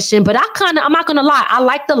conditioned. But I'm not going to lie. I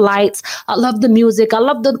like the lights. I love the music. I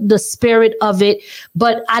love the spirit of it,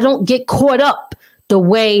 but I don't get caught up the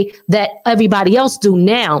way that everybody else do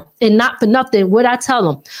now. And not for nothing, what I tell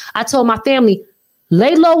them, I told my family,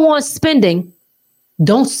 lay low on spending.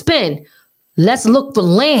 Don't spend. Let's look for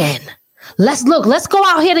land. Let's go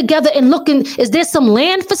out here together and look. Is there some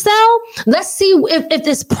land for sale? Let's see if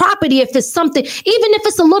there's property, if it's something, even if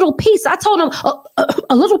it's a little piece. I told them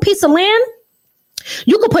a little piece of land,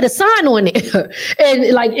 you could put a sign on it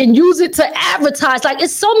and use it to advertise. Like,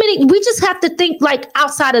 it's so many. We just have to think like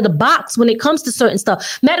outside of the box when it comes to certain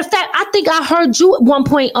stuff. Matter of fact, I think I heard you at one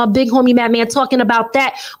point, Big Homie Madman, talking about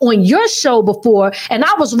that on your show before. And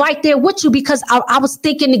I was right there with you because I was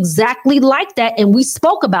thinking exactly like that. And we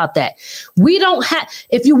spoke about that. We don't have,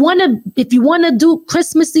 if you want to do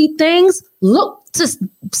Christmassy things, look to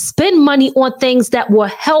spend money on things that will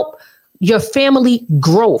help your family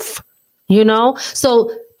growth. So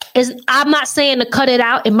I'm not saying to cut it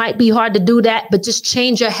out. It might be hard to do that, but just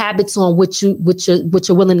change your habits on what you're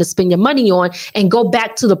willing to spend your money on, and go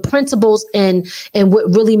back to the principles and what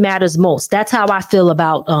really matters most. That's how I feel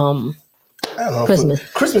about I don't know,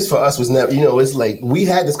 Christmas. Christmas for us was never. It's like we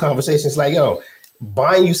had this conversation. It's like,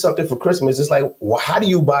 buying you something for Christmas. It's like, well, how do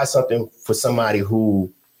you buy something for somebody who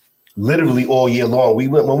literally all year long?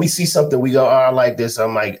 When we see something, we go, I like this.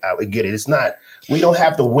 I'm like, I would get it. It's not. We don't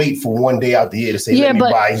have to wait for one day out the year to say, let me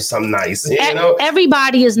buy you something nice.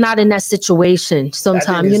 Everybody is not in that situation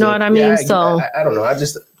sometimes. You know what I mean? I don't know.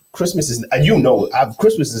 Christmas is,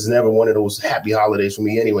 Christmas is never one of those happy holidays for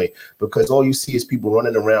me anyway, because all you see is people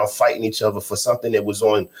running around fighting each other for something that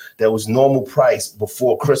was normal price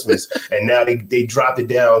before Christmas. And now they dropped it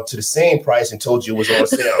down to the same price and told you it was on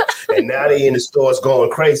sale. And now they in the stores going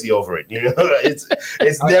crazy over it.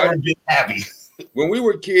 It's never been happy. When we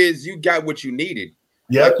were kids, you got what you needed.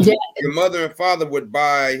 Yep. Like your mother and father would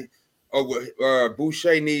buy,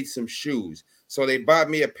 Boucher needs some shoes. So they bought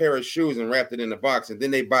me a pair of shoes and wrapped it in a box. And then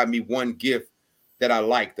they bought me one gift that I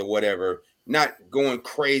liked or whatever. Not going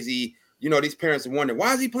crazy. These parents are wondering,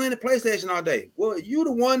 why is he playing the PlayStation all day? Well, you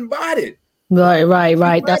the one bought it.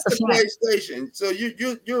 Right. That's the PlayStation. So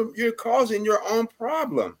you're causing your own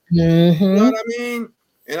problem. Mm-hmm. You know what I mean?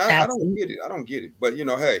 And I don't get it. But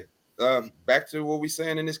hey. Back to what we're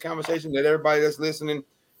saying in this conversation, that everybody that's listening,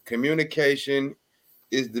 communication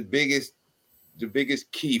is the biggest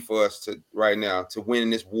key for us right now to win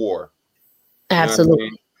this war. Absolutely.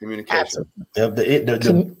 Communication.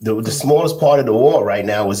 Absolutely. The smallest part of the war right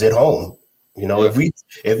now is at home.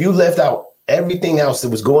 If you left out everything else that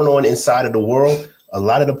was going on inside of the world, a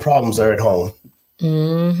lot of the problems are at home.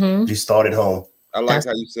 Mm-hmm. You start at home. I like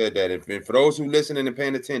how you said that. And for those who listening and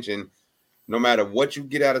paying attention, no matter what you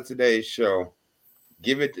get out of today's show,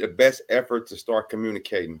 give it the best effort to start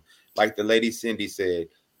communicating. Like the lady Cindy said,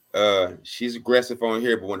 she's aggressive on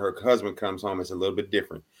here, but when her husband comes home, it's a little bit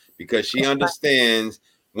different because she understands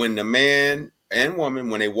when the man and woman,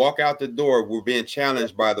 when they walk out the door, we're being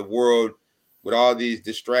challenged by the world with all these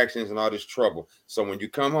distractions and all this trouble. So when you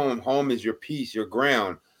come home is your peace, your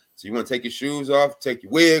ground. So you want to take your shoes off, take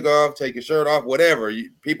your wig off, take your shirt off, whatever.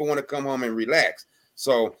 People want to come home and relax.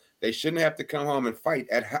 So they shouldn't have to come home and fight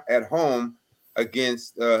at home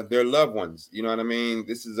against their loved ones. You know what I mean?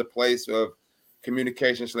 This is a place of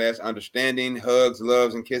communication / understanding, hugs,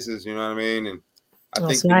 loves, and kisses. You know what I mean? And I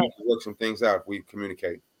think we need to work some things out if we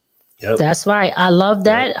communicate. Yep. That's right. I love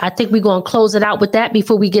that. Yep. I think we're going to close it out with that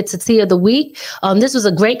before we get to Tea of the Week. This was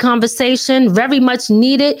a great conversation, very much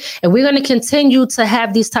needed. And we're going to continue to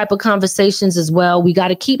have these type of conversations as well. We got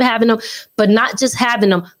to keep having them, but not just having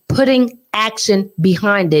them, putting action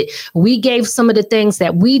behind it. We gave some of the things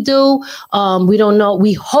that we do. We don't know.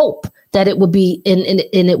 We hope that it would be and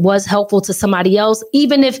it was helpful to somebody else,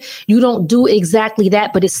 even if you don't do exactly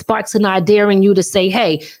that, but it sparks an idea in you to say,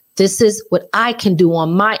 hey, this is what I can do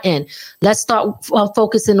on my end. Let's start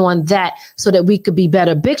focusing on that so that we could be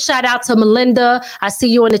better. Big shout out to Melinda. I see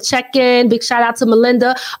you on the check-in. Big shout out to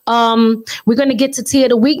Melinda. We're going to get to Tea of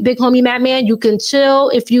the Week. Big Homie Madman, you can chill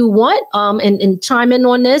if you want and chime in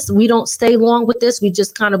on this. We don't stay long with this. We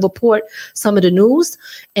just kind of report some of the news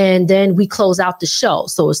and then we close out the show.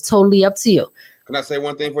 So it's totally up to you. Can I say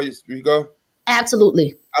one thing before you go?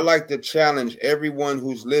 Absolutely. I like to challenge everyone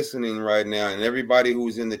who's listening right now and everybody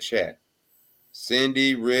who's in the chat.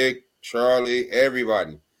 Cindy, Rick, Charlie,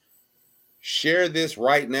 everybody. Share this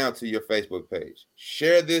right now to your Facebook page.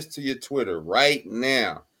 Share this to your Twitter right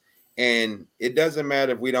now. And it doesn't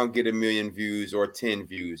matter if we don't get 1 million views or 10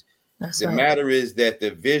 views. The matter is that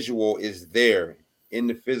the visual is there in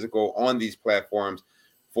the physical on these platforms,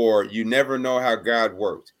 for you never know how God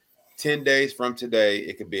works. 10 days from today,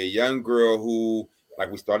 it could be a young girl who, like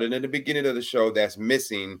we started in the beginning of the show, that's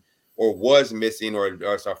missing or was missing, or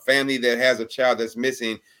it's a family that has a child that's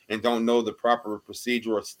missing and don't know the proper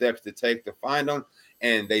procedure or steps to take to find them.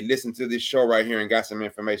 And they listened to this show right here and got some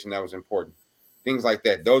information that was important. Things like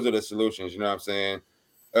that. Those are the solutions. You know what I'm saying?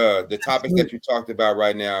 The topics that you talked about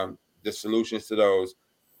right now, the solutions to those,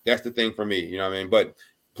 that's the thing for me. You know what I mean? But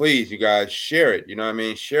please, you guys, share it. You know what I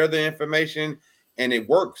mean? Share the information, and it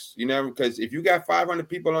works, you know, because if you got 500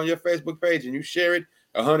 people on your Facebook page and you share it,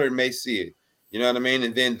 100 may see it. You know what I mean?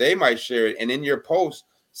 And then they might share it. And in your post,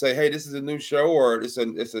 say, hey, this is a new show, or it's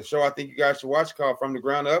a show I think you guys should watch called From the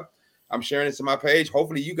Ground Up. I'm sharing it to my page.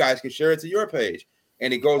 Hopefully you guys can share it to your page.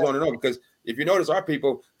 And it goes on and on, because if you notice, our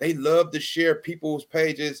people, they love to share people's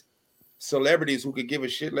pages, celebrities who could give a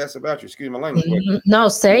shit less about you. Excuse my language. No,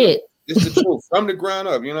 say it. It's the truth. From the ground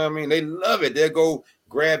up. You know what I mean? They love it. They'll go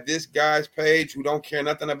grab this guy's page who don't care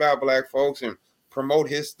nothing about black folks and promote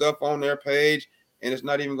his stuff on their page, and it's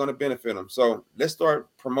not even going to benefit them. So let's start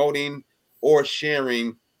promoting or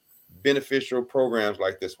sharing beneficial programs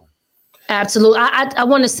like this one. Absolutely. I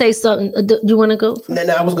want to say something. Do you want to go? No,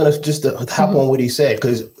 I was going to just hop on what he said,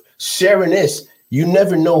 because sharing this, you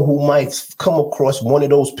never know who might come across one of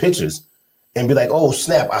those pictures and be like, oh,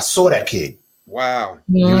 snap, I saw that kid. Wow.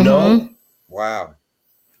 You know? Wow.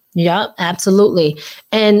 Yeah, absolutely.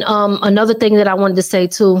 And another thing that I wanted to say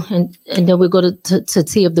too, and then we go to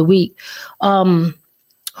tea of the week.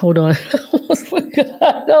 Hold on. Shit.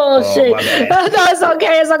 No, it's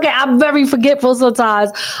okay. It's okay. I'm very forgetful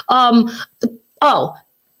sometimes. The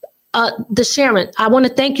Sharon, I want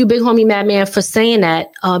to thank you, Big Homie Madman, for saying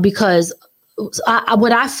that, because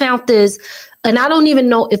what I found is, and I don't even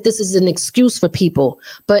know if this is an excuse for people,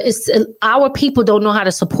 but it's our people don't know how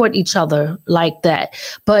to support each other like that.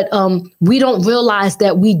 But we don't realize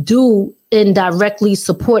that we do indirectly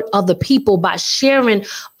support other people by sharing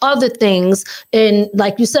other things. And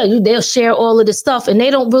like you said, they'll share all of this stuff, and they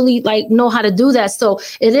don't really know how to do that. So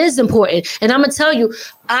it is important. And I'm gonna tell you,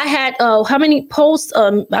 I had how many posts?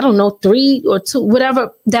 I don't know, 3 or 2,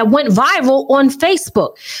 whatever, that went viral on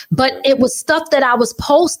Facebook. But it was stuff that I was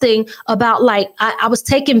posting about, I was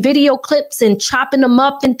taking video clips and chopping them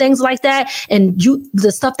up and things like that. And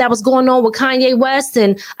the stuff that was going on with Kanye West,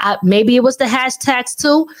 and maybe it was the hashtags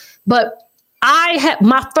too. But I had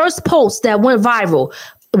my first post that went viral.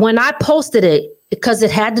 When I posted it, because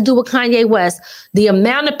it had to do with Kanye West, the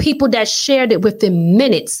amount of people that shared it within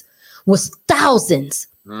minutes was thousands.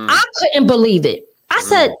 I couldn't believe it.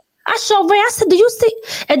 I showed Ray, I said, do you see?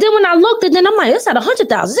 And then when I looked, and then I'm like, it's at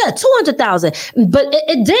 100,000, it's at 200,000. But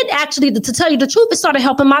it did actually, to tell you the truth, it started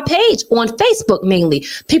helping my page on Facebook mainly.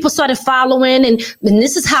 People started following, and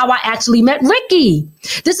this is how I actually met Ricky.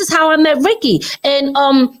 This is how I met Ricky. And,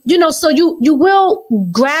 so you will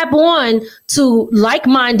grab on to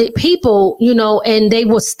like-minded people, and they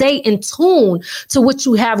will stay in tune to what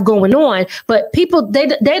you have going on. But people, they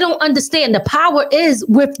don't understand. The power is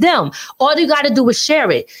with them. All you got to do is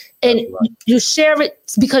share it. And you share it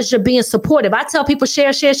because you're being supportive. I tell people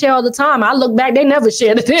share all the time. I look back, they never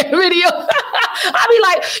share the damn video. I be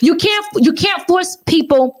like, you can't force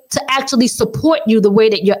people to actually support you the way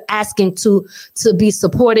that you're asking to be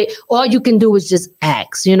supported. All you can do is just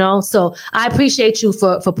ask, So I appreciate you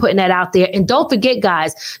for putting that out there. And don't forget,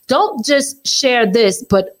 guys, don't just share this,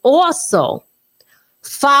 but also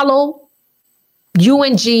follow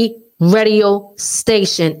UNG radio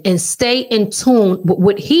station and stay in tune with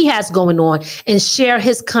what he has going on, and share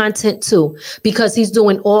his content too, because he's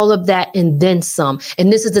doing all of that and then some.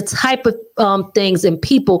 And this is the type of things and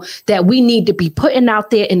people that we need to be putting out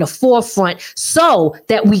there in the forefront so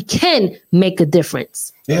that we can make a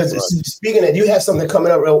difference. Yeah, speaking of, you have something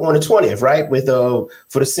coming up on the 20th, right? With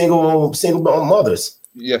for the single mothers.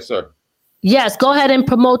 Yes, sir. Yes, go ahead and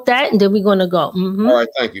promote that, and then we're going to go. Mm-hmm. All right,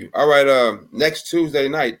 thank you. All right, next Tuesday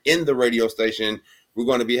night in the radio station, we're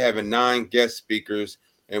going to be having 9 guest speakers,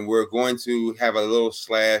 and we're going to have a little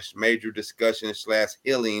major discussion /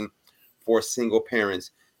 healing for single parents,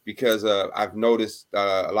 because I've noticed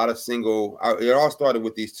a lot of it all started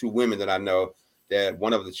with these 2 women that I know, that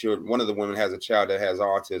one of the women has a child that has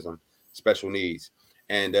autism, special needs,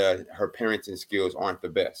 and her parenting skills aren't the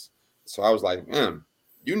best. So I was like,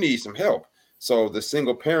 you need some help. So the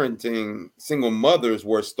single mothers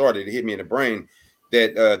were started. It hit me in the brain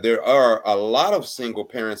that there are a lot of single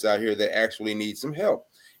parents out here that actually need some help,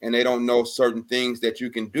 and they don't know certain things that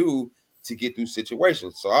you can do to get through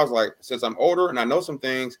situations. So I was like, since I'm older and I know some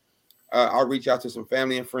things, I'll reach out to some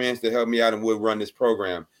family and friends to help me out, and we'll run this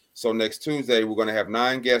program. So next Tuesday, we're going to have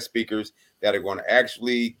 9 guest speakers that are going to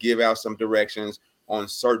actually give out some directions on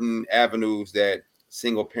certain avenues that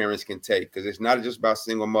single parents can take, because it's not just about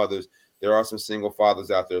single mothers. There are some single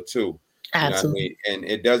fathers out there too. Absolutely. You know what I mean?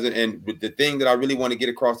 And it doesn't. And the thing that I really want to get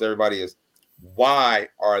across to everybody is, why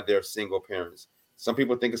are there single parents? Some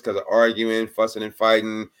people think it's because of arguing, fussing and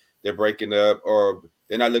fighting, they're breaking up, or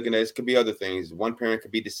they're not looking at it. It could be other things. One parent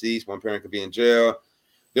could be deceased. One parent could be in jail.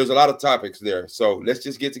 There's a lot of topics there. So let's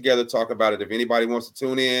just get together, talk about it. If anybody wants to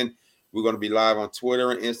tune in, we're going to be live on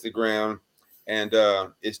Twitter and Instagram. And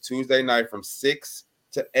it's Tuesday night from 6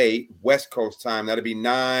 to 8 West Coast time. That'll be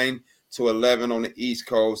 9 to 11 on the East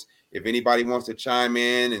Coast. If anybody wants to chime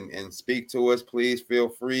in and speak to us, please feel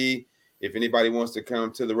free. If anybody wants to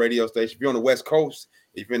come to the radio station, if you're on the West Coast,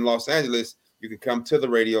 if you're in Los Angeles, you can come to the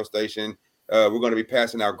radio station. We're going to be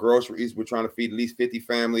passing out groceries. We're trying to feed at least 50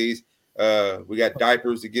 families. We got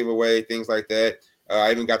diapers to give away, things like that.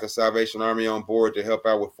 I even got the Salvation Army on board to help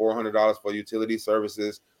out with $400 for utility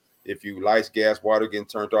services. If you lights, gas, water getting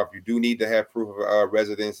turned off, you do need to have proof of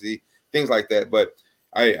residency, things like that. But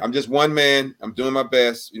I'm just one man. I'm doing my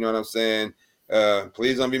best. You know what I'm saying?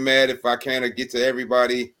 Please don't be mad if I can't get to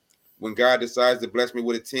everybody. When God decides to bless me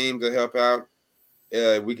with a team to help out,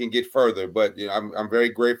 we can get further. But you know, I'm very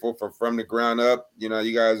grateful for From the Ground Up. You know,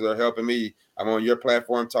 you guys are helping me. I'm on your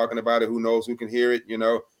platform talking about it. Who knows who can hear it, you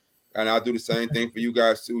know? And I'll do the same thing for you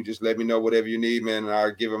guys too. Just let me know whatever you need, man, and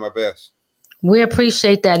I'll give it my best. We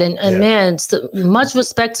appreciate that, and man, so much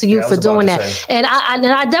respect to you for doing that. And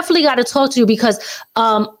I definitely got to talk to you, because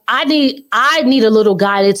I need a little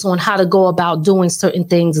guidance on how to go about doing certain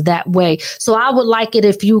things that way. So I would like it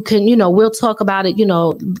if you can, we'll talk about it,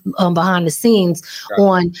 behind the scenes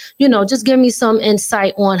on, just give me some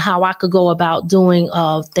insight on how I could go about doing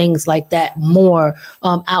things like that more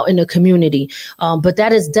out in the community. But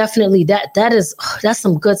that is definitely that's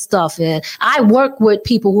some good stuff. And I work with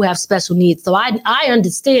people who have special needs. So I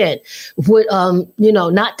understand what,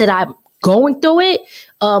 not that I'm going through it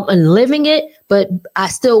and living it, but I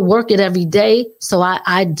still work it every day. So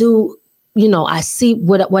I do, I see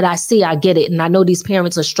what I see, I get it. And I know these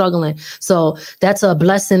parents are struggling. So that's a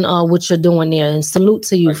blessing what you're doing there. And salute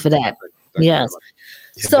to you for that. Yes.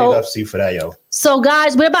 So big ups to you for that, yo. So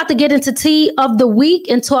guys, we're about to get into tea of the week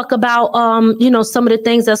and talk about some of the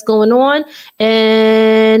things that's going on.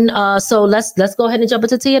 And so let's go ahead and jump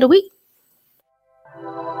into tea of the week.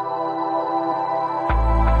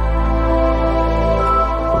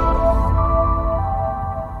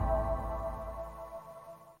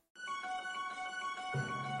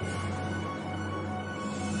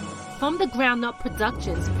 From the Ground Up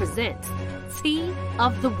Productions presents Tea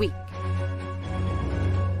of the Week.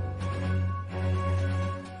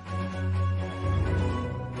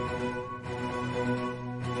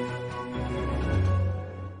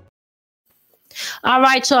 All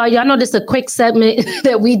right, y'all. Y'all know this is a quick segment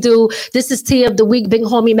that we do. This is Tea of the Week. Big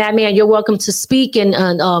homie Madman, you're welcome to speak and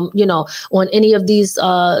on any of these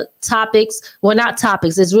topics. Well, not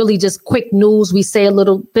topics. It's really just quick news. We say a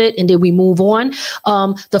little bit and then we move on.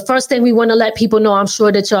 The first thing we want to let people know, I'm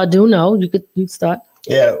sure that y'all do know. You start.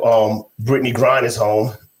 Yeah. Brittany Griner is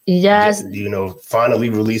home. Yes.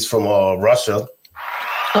 Finally released from Russia.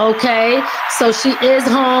 Okay, so she is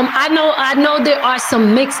home. I know there are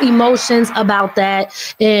some mixed emotions about that,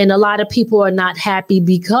 and a lot of people are not happy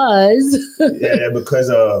because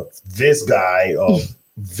because this guy,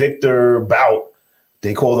 Victor Bout,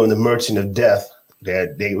 they call him the Merchant of Death.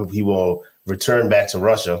 That he will return back to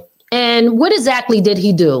Russia. And what exactly did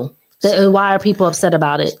he do? Why are people upset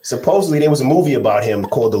about it? Supposedly, there was a movie about him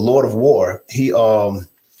called The Lord of War.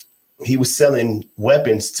 He was selling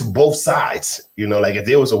weapons to both sides. Like if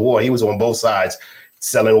there was a war, he was on both sides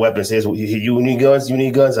selling weapons. Here's, you need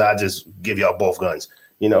guns, I'll just give y'all both guns.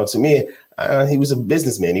 To me, he was a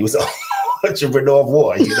businessman. He was an entrepreneur of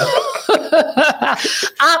war,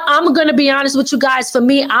 I'm going to be honest with you guys. For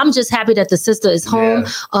me, I'm just happy that the sister is home.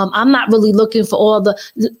 Yeah. I'm not really looking for all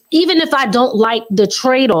even if I don't like the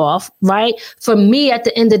trade-off, right? For me, at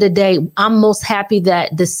the end of the day, I'm most happy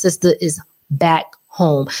that the sister is back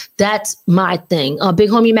home. That's my thing. Big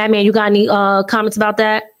homie Madman, you got any comments about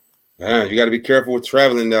that? You got to be careful with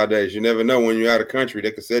traveling nowadays. You never know when you're out of country,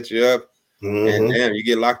 they could set you up, and damn, you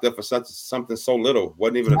get locked up for something so little.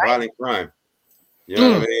 Wasn't even a violent crime. You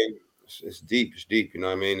know what I mean? It's deep. It's deep. You know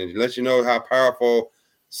what I mean? And it lets you know how powerful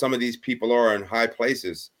some of these people are in high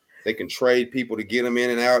places. They can trade people to get them in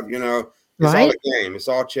and out. You know, it's Right. all a game. It's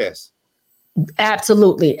all chess.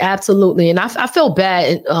 Absolutely, absolutely. And I feel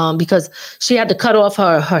bad because she had to cut off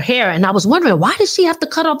her hair. And I was wondering, why did she have to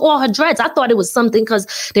cut off all her dreads? I thought it was something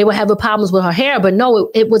because they were having problems with her hair. But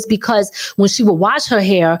no, it was because when she would wash her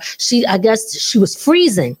hair, I guess she was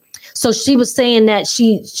freezing. So she was saying that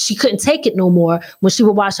she couldn't take it no more when she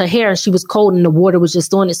would wash her hair and she was cold and the water was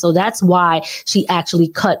just on it. So that's why she actually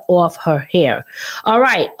cut off her hair. All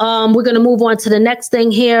right. We're going to move on to the next thing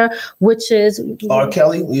here, which is R.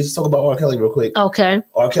 Kelly. We just talk about R. Kelly real quick. Okay.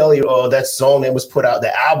 R. Kelly, that song that was put out,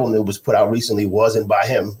 the album that was put out recently wasn't by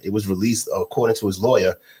him. It was released, according to his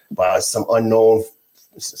lawyer, by some unknown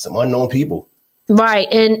people. Right.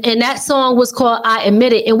 And that song was called I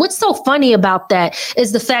Admit It. And what's so funny about that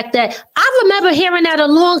is the fact that I remember hearing that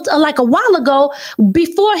like a while ago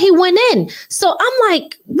before he went in. So I'm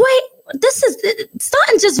like, wait,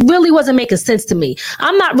 something just really wasn't making sense to me.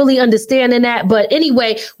 I'm not really understanding that. But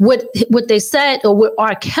anyway, what they said, or what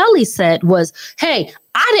R. Kelly said was, hey,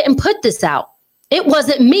 I didn't put this out. It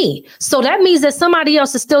wasn't me. So that means that somebody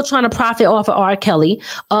else is still trying to profit off of R. Kelly.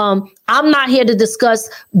 I'm not here to discuss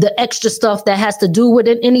the extra stuff that has to do with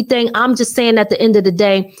anything. I'm just saying at the end of the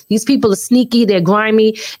day, these people are sneaky, they're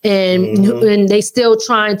grimy, and they still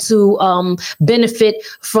trying to benefit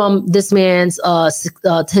from this man's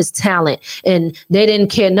his talent. And they didn't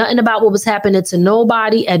care nothing about what was happening to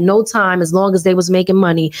nobody at no time as long as they was making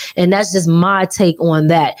money. And that's just my take on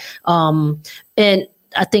that. And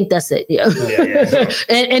I think that's it. Yeah.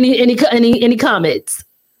 Any comments?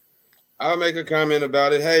 I'll make a comment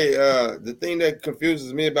about it. Hey, the thing that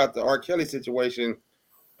confuses me about the R. Kelly situation,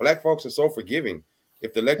 black folks are so forgiving.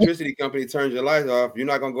 If the electricity company turns your lights off, you're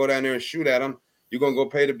not going to go down there and shoot at them. You're going to go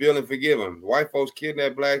pay the bill and forgive them. White folks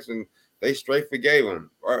kidnapped blacks and they straight forgave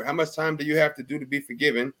them. Or how much time do you have to do to be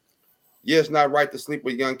forgiven? Yeah, it's not right to sleep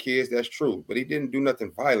with young kids. That's true. But he didn't do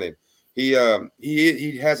nothing violent. He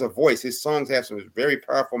has a voice. His songs have some very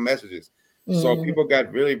powerful messages. So people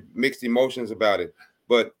got really mixed emotions about it.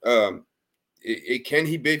 But can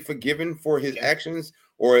he be forgiven for his actions,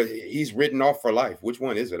 or he's written off for life? Which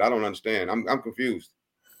one is it? I don't understand. I'm confused.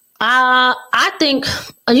 I think,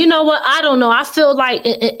 you know what? I don't know. I feel like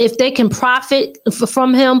if they can profit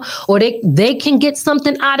from him, or they can get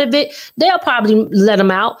something out of it, they'll probably let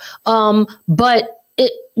him out. But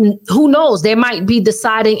who knows? They might be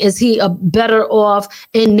deciding, is he a better off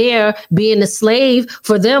in there being a slave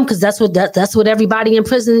for them? Because that's what everybody in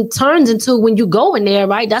prison turns into when you go in there,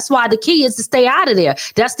 right? That's why the key is to stay out of there.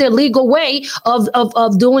 That's their legal way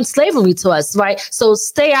of doing slavery to us, right? So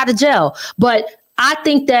stay out of jail. But I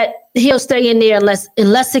think that he'll stay in there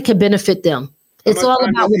unless it can benefit them. It's all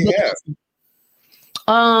about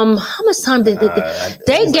how much time did they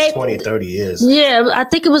gave? Like 20, 30 years. Yeah, I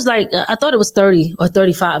think it was like I thought it was 30 or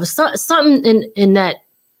 35, something in that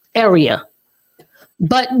area.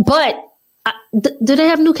 But do they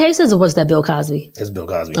have new cases, or was that Bill Cosby? It's Bill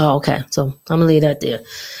Cosby. Oh, okay. So I'm gonna leave that there.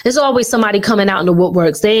 There's always somebody coming out in the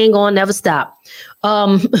woodworks. They ain't gonna never stop.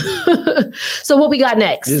 So what we got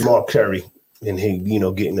next? This is Mark Curry. And he,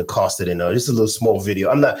 getting accosted in this is a little small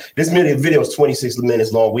video. This video is 26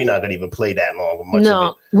 minutes long. We're not gonna even play that long. Much no,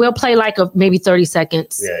 of it. We'll play like maybe 30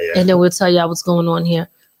 seconds. Yeah. And then we'll tell y'all what's going on here.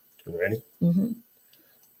 You ready? Mm-hmm.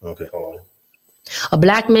 Okay, hold on. A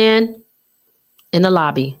black man in the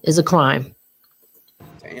lobby is a crime.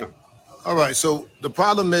 Damn. All right, so the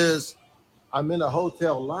problem is I'm in a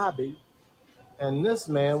hotel lobby and this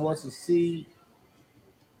man wants to see,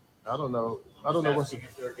 I don't know what's if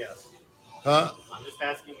you're a guest. Huh? I'm just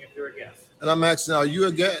asking if you're a guest. And I'm asking, are you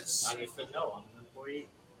a guest? I said no, I'm an employee.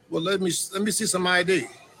 Well, let me see some ID. You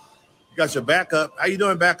got your backup. How you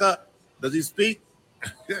doing, backup? Does he speak?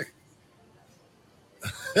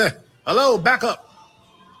 Hello, backup.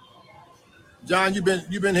 John, you've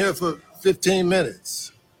been here for 15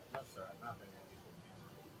 minutes. No, sir, I'm not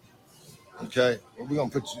there. Okay, well, we're gonna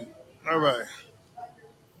put you. All right.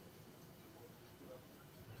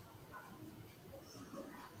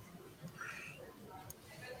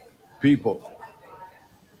 People,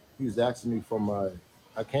 he was asking me for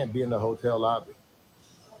I can't be in the hotel lobby.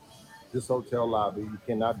 This hotel lobby, you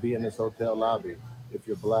cannot be in this hotel lobby if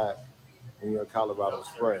you're black and you're in Colorado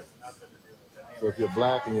Springs. So if you're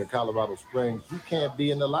black and you're in Colorado Springs, you can't be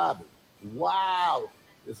in the lobby. Wow,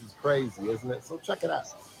 this is crazy, isn't it? So check it out.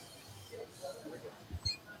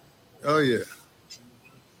 Oh yeah.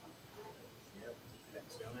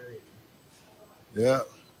 Yeah.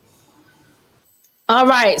 All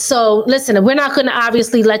right, so listen, we're not going to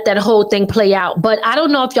obviously let that whole thing play out, but I don't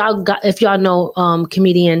know if y'all know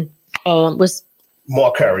comedian what's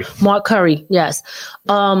Mark Curry. Mark Curry, yes.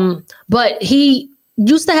 But he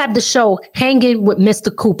used to have the show Hanging with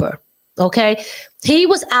Mr. Cooper. Okay. He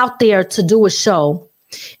was out there to do a show,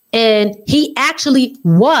 and he actually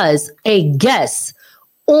was a guest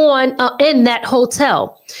on in that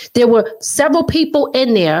hotel. There were several people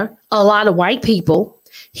in there, a lot of white people.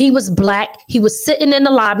 He was black. He was sitting in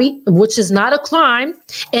the lobby, which is not a crime.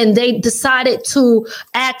 And they decided to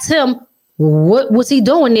ask him, what was he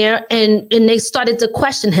doing there? And they started to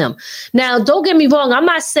question him. Now, don't get me wrong. I'm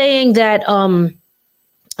not saying that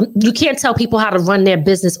you can't tell people how to run their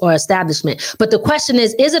business or establishment. But the question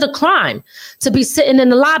is it a crime to be sitting in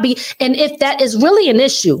the lobby? And if that is really an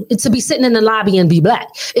issue, it's to be sitting in the lobby and be black.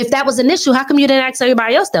 If that was an issue, how come you didn't ask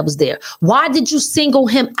everybody else that was there? Why did you single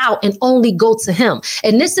him out and only go to him?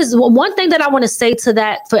 And this is one thing that I want to say to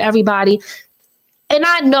that for everybody. And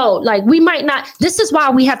I know, like, we might not, this is why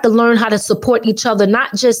we have to learn how to support each other,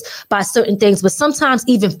 not just by certain things, but sometimes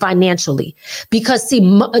even financially. Because, see,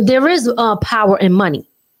 there is power in money.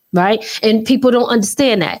 Right. And people don't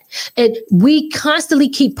understand that. And we constantly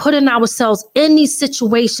keep putting ourselves in these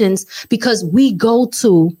situations because we go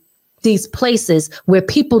to these places where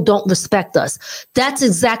people don't respect us. That's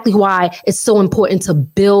exactly why it's so important to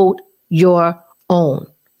build your own.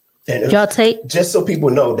 And y'all take just so people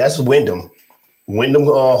know, that's Wyndham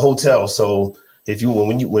Hotel. So if you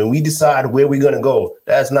when we decide where we're gonna go,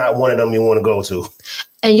 that's not one of them you want to go to.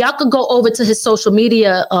 And y'all could go over to his social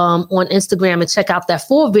media on Instagram and check out that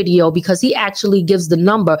full video because he actually gives the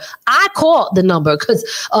number. I called the number because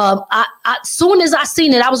I soon as I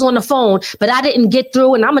seen it, I was on the phone, but I didn't get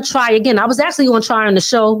through. And I'm going to try again. I was actually going to try on the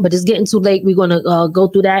show, but it's getting too late. We're going to go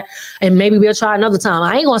through that and maybe we'll try another time.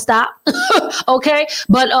 I ain't going to stop. Okay.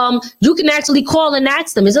 But you can actually call and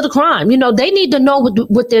ask them, is it a crime? You know, they need to know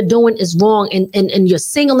what they're doing is wrong. And you're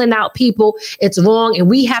singling out people. It's wrong. And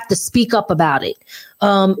we have to speak up about it.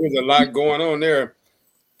 There's a lot going on there.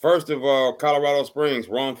 First of all, Colorado Springs,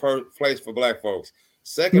 wrong place for black folks.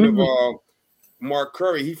 Second of all, Mark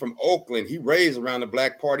Curry, he from Oakland. He raised around the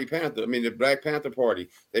Black Panther Party.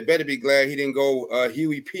 They better be glad he didn't go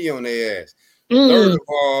Huey P on their ass. Third of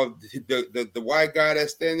all, the white guy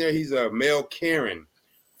that's standing there, he's a male Karen.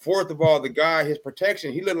 Fourth of all, the guy, his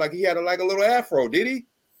protection, he looked like he had a little afro, did he?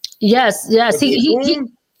 Yes.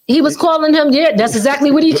 He was calling him. Yeah, that's exactly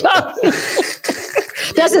what he called.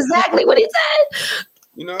 That's exactly what he said.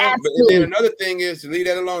 You know, but then another thing is to leave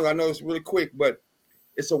that alone. I know it's really quick, but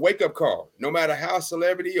it's a wake-up call. No matter how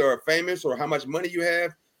celebrity or famous or how much money you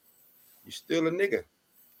have, you're still a nigga.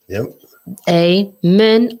 Yep.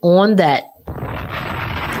 Amen on that.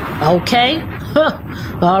 Okay.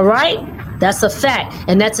 All right. That's a fact.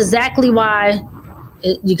 And that's exactly why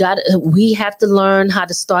we have to learn how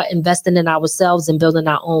to start investing in ourselves and building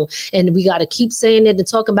our own. And we got to keep saying it and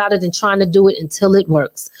talking about it and trying to do it until it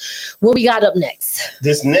works. What we got up next?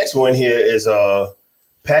 This next one here is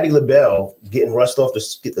Patti LaBelle getting rushed off the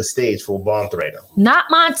stage for a bomb threat. Not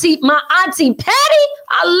my auntie Patti.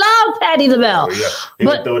 I love Patti LaBelle.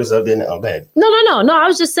 But throw this up there now. Bad. No. I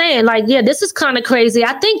was just saying, like, yeah, this is kind of crazy.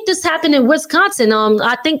 I think this happened in Wisconsin.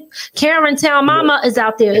 I think Karen Town Mama is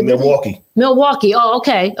out there in Milwaukee. Milwaukee. Oh,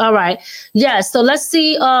 okay. All right. Yeah. So let's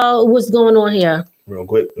see what's going on here. Real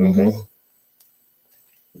quick. Okay.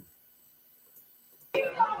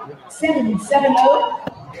 770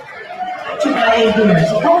 to my ears.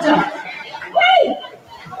 Hold on. Wait.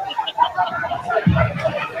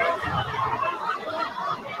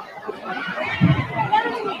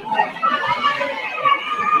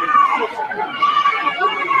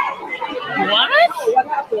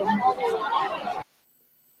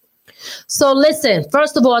 So listen,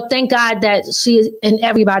 first of all, thank God that she and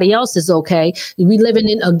everybody else is okay. We living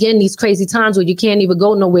in, again, these crazy times where you can't even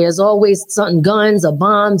go nowhere. There's always something, guns or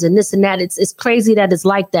bombs and this and that. It's crazy that it's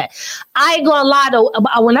like that. I ain't gonna lie though,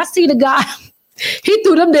 when I see the guy, he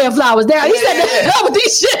threw them damn flowers down. He said, the hell with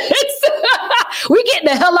these shits. We getting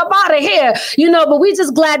the hell up out of here. You know, but we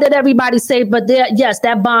just glad that everybody's safe. But yes,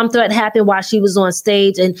 that bomb threat happened while she was on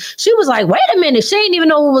stage. And she was like, wait a minute, she ain't even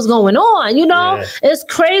know what was going on. You know, It's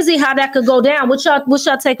crazy how that could go down. What's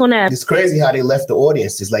y'all take on that? It's crazy how they left the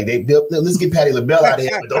audience. It's like let's get Patti LaBelle out of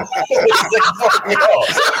here. He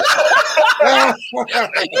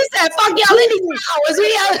said, fuck y'all in these hours.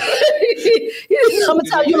 I'm gonna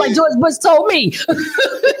tell you like George Bush told me.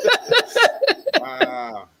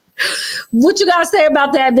 Wow. What you gotta say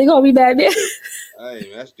about that, big homie back there?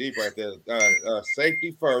 Hey, that's deep right there.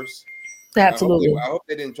 Safety first. Absolutely. I hope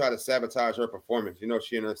they didn't try to sabotage her performance. You know,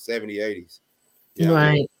 she in her 70s, 80s. Right.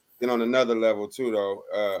 I mean? Then on another level too, though,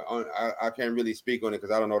 I can't really speak on it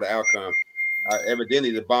because I don't know the outcome.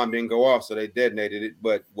 Evidently the bomb didn't go off, so they detonated it.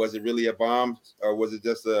 But was it really a bomb, or was it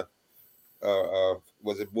just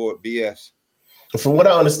was it BS? From what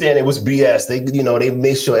I understand, it was BS. They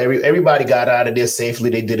made sure everybody got out of there safely.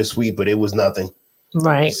 They did a sweep, but it was nothing.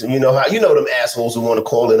 Right. So them assholes who want to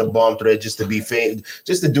call in a bomb threat just to be famous,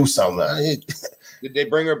 just to do something. Did they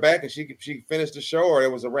bring her back and she finished the show, or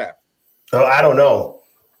it was a wrap? Oh, I don't know.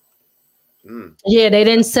 Yeah, they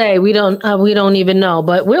didn't say. We don't even know,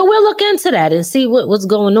 but we'll look into that and see what's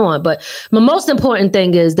going on. But the most important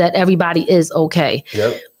thing is that everybody is okay.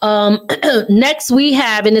 Yep. Next we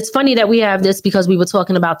have, and it's funny that we have this because we were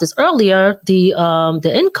talking about this earlier, the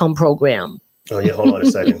income program. Oh yeah, hold on a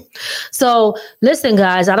second. So listen,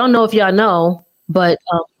 guys, I don't know if y'all know, but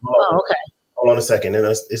okay. Hold on a second.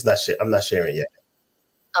 It's not shit. I'm not sharing yet.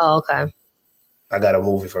 Oh, okay. I gotta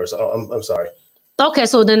move it first. Oh, I'm sorry. Okay,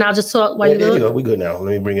 so then I'll just talk while you do it. We good now.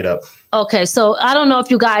 Let me bring it up. Okay, so I don't know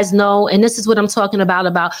if you guys know, and this is what I'm talking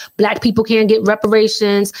about Black people can't get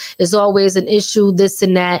reparations. It's always an issue, this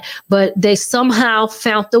and that, but they somehow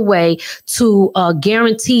found a way to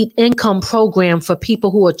guaranteed income program for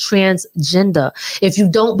people who are transgender. If you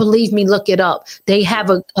don't believe me, look it up. They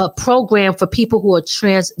have a program for people who are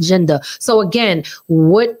transgender. So again,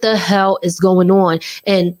 what the hell is going on?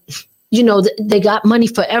 And they got money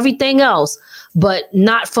for everything else, but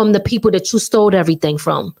not from the people that you stole everything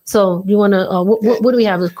from. So you want to, what do we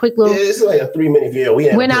have? A quick little. Yeah, it's like a 3-minute video.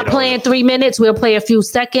 We're not playing 3 minutes. We'll play a few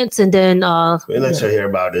seconds and then. Let's let you hear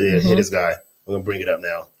about it. Yeah, Hear this guy. We're going to bring it up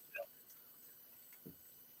now.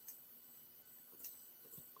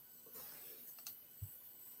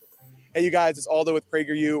 Hey, you guys, it's Aldo with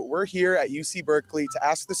PragerU. We're here at UC Berkeley to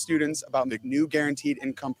ask the students about the new guaranteed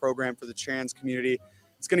income program for the trans community.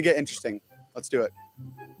 It's going to get interesting. Let's do it.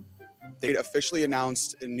 They officially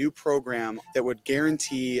announced a new program that would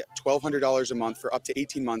guarantee $1,200 a month for up to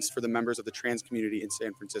 18 months for the members of the trans community in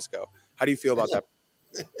San Francisco. How do you feel about that?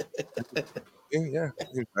 Yeah,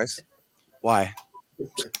 nice. Why? In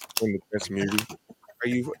the trans community. Are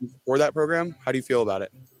you for that program? How do you feel about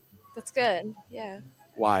it? That's good. Yeah.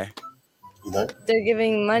 Why? They're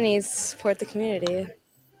giving money to support the community.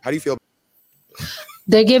 How do you feel?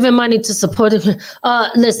 They're giving money to support it.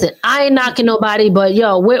 Listen, I ain't knocking nobody, but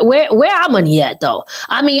yo, where our money at though?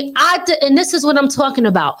 I mean, and this is what I'm talking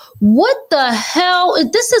about. What the hell?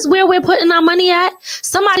 This is where we're putting our money at.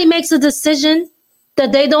 Somebody makes a decision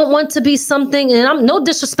that they don't want to be something, and I'm no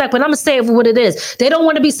disrespect, but I'm gonna say it for what it is. They don't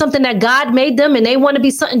want to be something that God made them, and they want to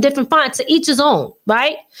be something different. Fine, to each his own,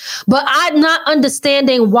 right? But I'm not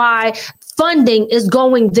understanding why funding is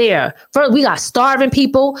going there. First, we got starving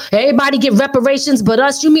people. Everybody get reparations, but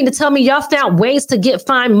us. You mean to tell me y'all found ways to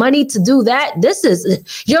find money to do that?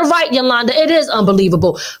 You're right, Yolanda. It is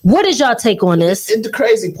unbelievable. What is y'all take on this? The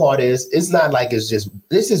crazy part is, it's not like this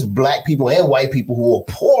is Black people and white people who are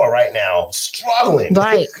poor right now, struggling.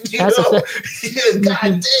 Right.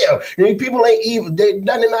 God damn. People ain't even, they're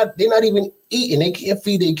not even eating. They can't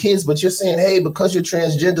feed their kids, but you're saying, hey, because you're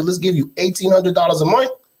transgender, let's give you $1,800 a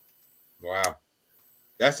month. Wow,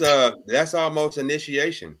 that's almost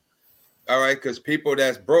initiation. All right, because people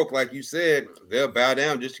that's broke, like you said, they'll bow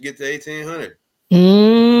down just to get to 1,800.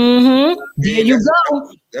 There you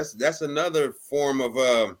go. That's another form of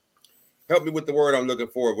help me with the word I'm looking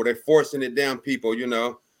for. Where they're forcing it down people, a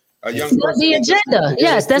young person. The agenda.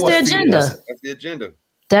 Yes, that's their agenda. That's the agenda.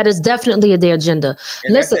 That is definitely their agenda.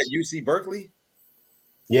 And Listen, that's at UC Berkeley.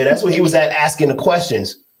 Yeah, that's what he was at asking the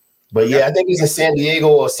questions. But yeah, I think he's in San Diego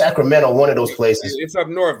or Sacramento, one of those places. It's up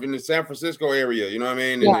north in the San Francisco area. You know what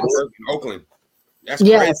I mean? Yes. In Oakland. That's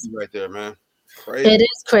crazy right there, man. Crazy. It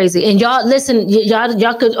is crazy. And y'all, listen,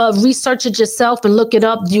 y'all could research it yourself and look it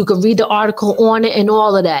up. You could read the article on it and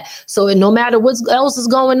all of that. So no matter what else is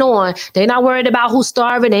going on, they're not worried about who's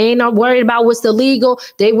starving. They ain't not worried about what's illegal.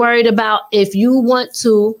 They worried about if you want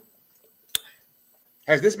to.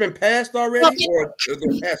 Has this been passed already, or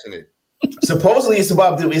they're passing it? Supposedly, it's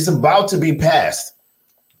about to be passed.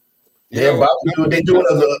 They're doing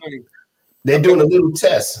a little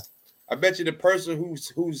test. I bet you the person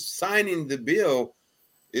who's signing the bill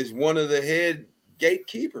is one of the head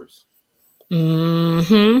gatekeepers. Yeah,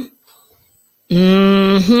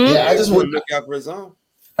 I just want to look out for his own.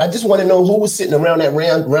 I just want to know who was sitting around that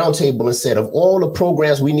round table and said, of all the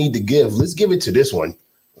programs we need to give, let's give it to this one.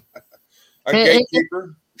 A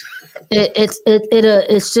gatekeeper.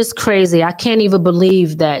 It's just crazy. I can't even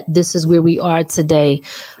believe that this is where we are today.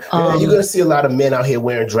 You're gonna see a lot of men out here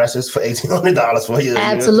wearing dresses for $1,800 for you.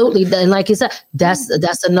 Absolutely, and like you said,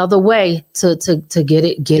 that's another way to get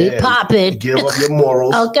it popping. Give up your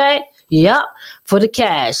morals. Okay. Yep. For the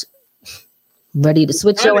cash. Ready to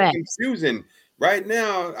switch your ass. Confusing. Right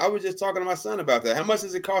now, I was just talking to my son about that. How much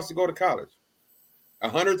does it cost to go to college?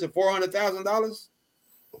 $100,000 to $400,000,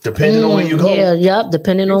 depending on where you go. Yeah, yep.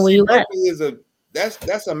 Depending on where you at. Berkeley is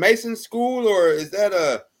that's a Mason school, or is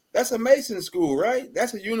that's a Mason school, right?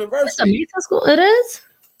 That's a university. It's a Mason school. It is.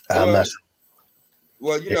 I'm not sure.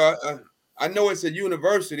 Well, you know, I know it's a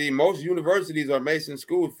university. Most universities are Mason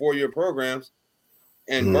schools, 4-year programs.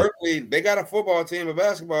 And Berkeley, they got a football team, a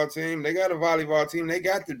basketball team, they got a volleyball team, they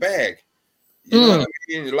got the bag. You know what I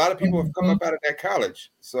mean? A lot of people have come up out of that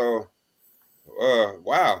college. So,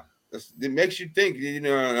 wow, it makes you think. You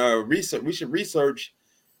know, research. We should research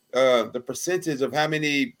the percentage of how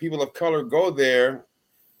many people of color go there,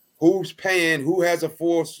 who's paying, who has a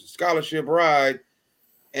full scholarship ride,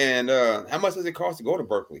 and how much does it cost to go to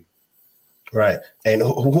Berkeley? Right, and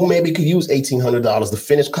who maybe could use $1,800 to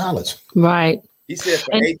finish college? Right. He said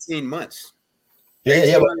for 18 months.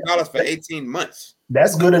 Yeah, $1,800 for 18 months.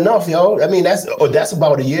 That's good enough, yo. I mean, that's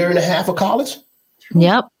about a year and a half of college.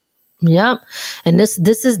 Yep. And this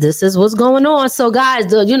is what's going on. So guys,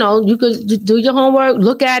 you know, you could do your homework,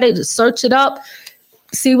 look at it, search it up,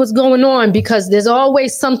 see what's going on, because there's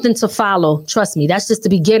always something to follow. Trust me, that's just the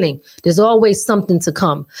beginning. There's always something to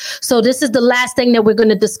come. So this is the last thing that we're going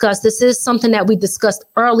to discuss. This is something that we discussed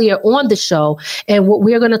earlier on the show. And what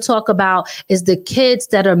we're going to talk about is the kids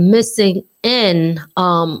that are missing in,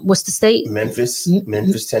 what's the state? Memphis,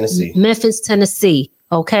 Tennessee. Memphis, Tennessee.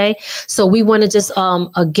 Okay. So we want to just,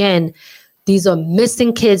 again, these are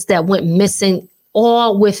missing kids that went missing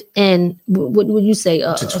all within, what would you say?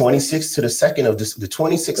 To 26 to the 2nd of the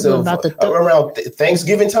 26th of around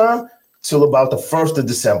Thanksgiving time till about the 1st of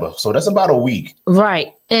December. So that's about a week.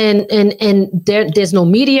 Right. And there's no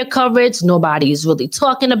media coverage. Nobody is really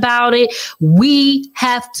talking about it. We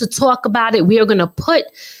have to talk about it. We are going to put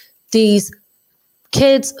these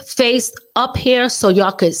kids' face up here so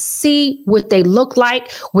y'all could see what they look like.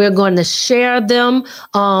 We're going to share them.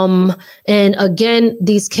 And again,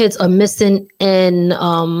 these kids are missing in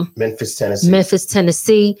Memphis,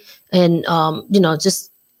 Tennessee. And you know, just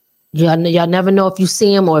y'all never know if you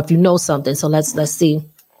see them or if you know something. So let's see.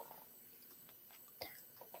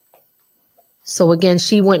 So again,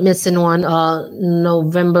 she went missing on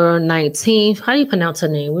November 19th. How do you pronounce her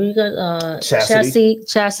name? We got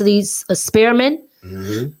Chastity Spearman.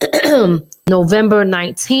 November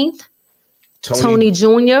 19th. Tony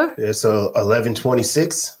Jr. It's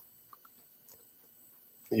 11/26.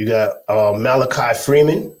 You got Malachi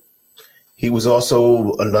Freeman. He was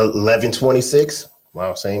also 11/26.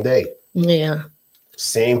 Wow, same day. Yeah.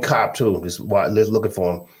 Same cop too. Let's looking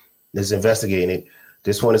for him. Let's investigating it.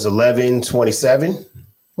 This one is 11/27.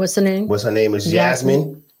 What's her name? Her name is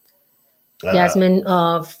Yasmin. Yasmin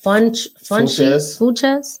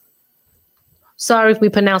Funches. Sorry if we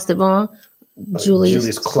pronounced it wrong.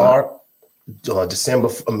 Julius Clark. December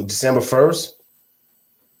 1st.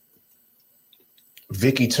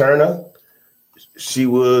 Vicky Turner. She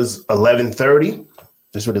was 11:30.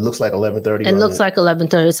 This is what it looks like, 11:30. It looks like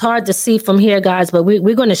 11:30. It's hard to see from here, guys, but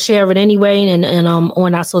we're going to share it anyway and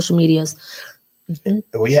on our social medias. Mm-hmm.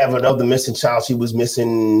 We have another missing child. She was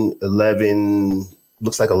missing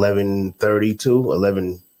looks like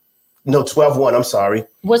 11:32, 12/1. I'm sorry.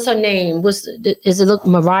 What's her name? Does it look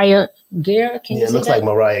Mariah Gare? It looks like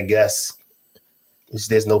Mariah Guess.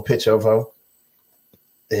 There's no picture of her.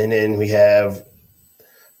 And then we have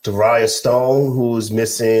Daria Stone, who's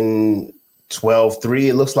missing 12/3.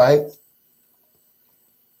 It looks like.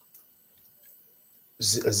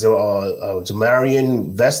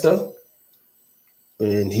 Zamarian Vesta,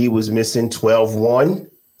 and he was missing 12/1.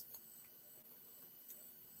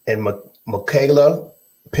 And Michaela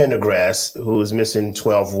Pendergrass, who was missing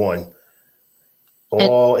 12/1.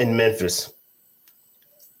 All in Memphis.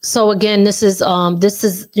 So again, this is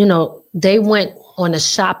they went on a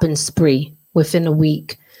shopping spree within a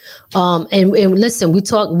week. And listen, we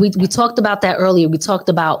talked about that earlier. We talked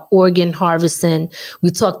about organ harvesting.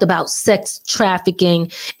 We talked about sex trafficking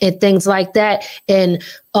and things like that. And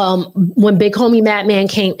when Big Homie Madman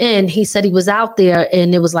came in, he said he was out there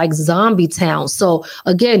and it was like zombie town. So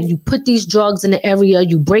again, you put these drugs in the area,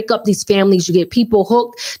 you break up these families, you get people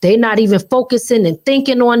hooked. They're not even focusing and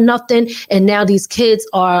thinking on nothing. And now these kids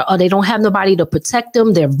they don't have nobody to protect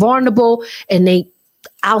them. They're vulnerable and they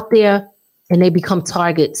out there and they become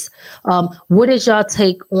targets. What is y'all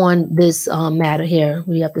take on this matter here?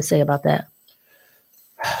 What do you have to say about that?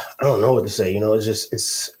 I don't know what to say.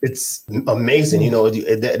 It's amazing.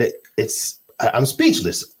 I'm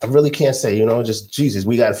speechless. I really can't say. Just Jesus.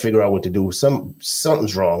 We got to figure out what to do.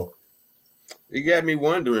 Something's wrong. You got me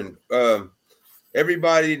wondering.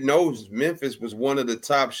 Everybody knows Memphis was one of the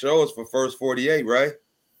top shows for First 48, right?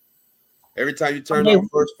 Every time you turned on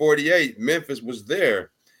First 48, Memphis was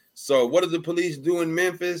there. So what do the police do in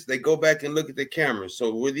Memphis? They go back and look at the cameras.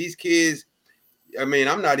 So with these kids, I mean,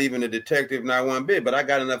 I'm not even a detective, not one bit, but I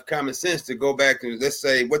got enough common sense to go back and let's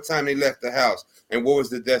say what time they left the house and what was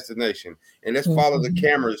the destination. And let's follow the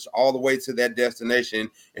cameras all the way to that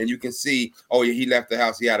destination. And you can see, oh, yeah, he left the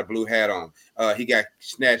house. He had a blue hat on. He got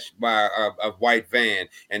snatched by a white van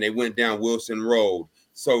and they went down Wilson Road.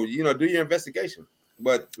 So, you know, do your investigation.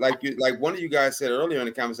 But like one of you guys said earlier in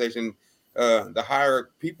the conversation, the higher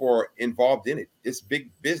people are involved in it. It's big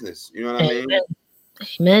business. You know what I mean?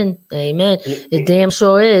 Amen. It damn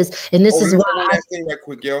sure is. And this is why. Last thing right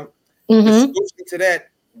quick, yo. The solution to that,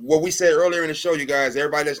 what we said earlier in the show, you guys,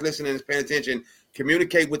 everybody that's listening is paying attention,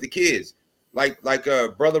 communicate with the kids. Like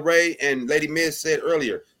Brother Ray and Lady Miz said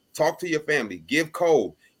earlier, talk to your family, give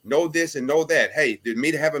code, know this and know that. Hey,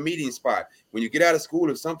 to have a meeting spot. When you get out of school,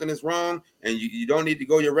 if something is wrong and you don't need to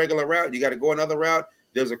go your regular route, you got to go another route.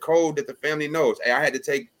 There's a code that the family knows. Hey, I had to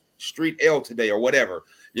take Street L today or whatever.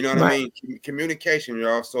 You know what I mean? Communication,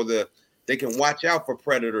 y'all, so that they can watch out for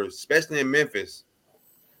predators, especially in Memphis.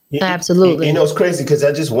 Absolutely. You know, it's crazy because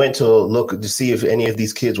I just went to look to see if any of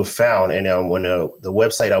these kids were found. And when the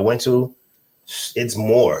website I went to, it's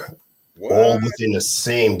more. All within the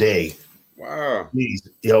same day. Wow. Please,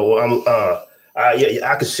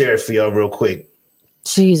 I could share it for y'all real quick.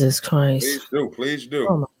 Jesus Christ. Please do.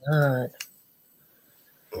 Oh my God.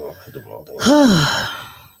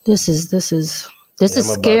 This is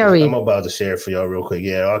scary. I'm about to share it for y'all real quick.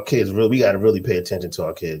 Yeah, our kids, we got to really pay attention to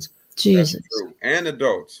our kids. Jesus. And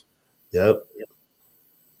adults. Yep.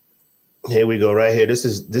 Here we go, right here. This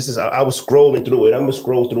is. I was scrolling through it. I'm gonna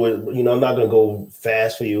scroll through it. You know, I'm not gonna go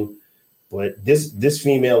fast for you, but this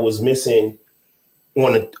female was missing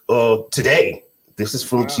on today. This is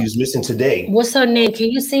from she was missing today. What's her name? Can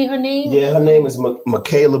you see her name? Yeah, her name is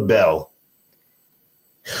Michaela Bell.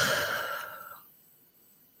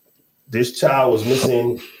 This child was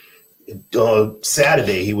missing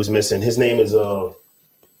Saturday. He was missing. His name is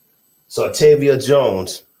Sartavia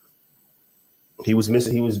Jones. He was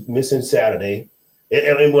missing Saturday.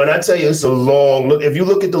 And when I tell you it's a long look, if you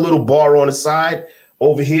look at the little bar on the side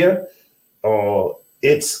over here,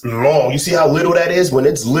 it's long. You see how little that is? When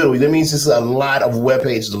it's little, that means it's a lot of web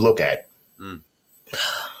pages to look at.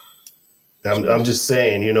 I'm just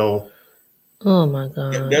saying, you know. Oh my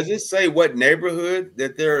God. Does it say what neighborhood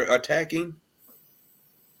that they're attacking?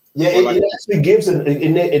 Yeah, it actually gives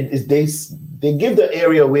they give the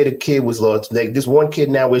area where the kid was lost. Like this one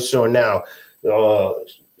kid now we're showing now.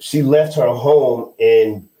 She left her home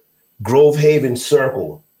in Grove Haven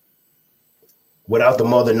Circle without the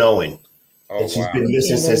mother knowing. And she's been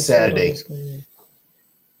missing since Saturday.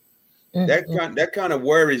 That kind of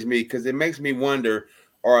worries me because it makes me wonder,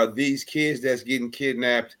 are these kids that's getting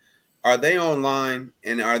kidnapped, are they online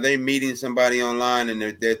and are they meeting somebody online and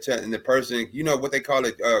they're telling the person, you know what they call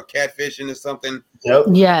it, catfishing or something? Yep.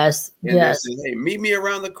 Yes. And yes. Saying, hey, meet me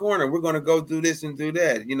around the corner. We're going to go do this and do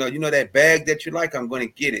that. You know that bag that you like, I'm going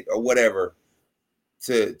to get it or whatever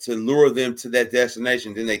to lure them to that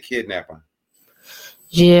destination. Then they kidnap them.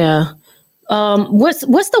 Yeah. What's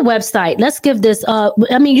the website? Let's give this. I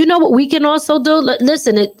mean, you know what we can also do.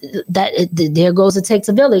 Listen, there goes It Takes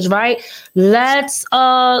a Village, right?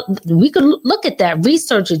 We could look at that,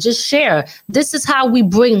 research it, just share. This is how we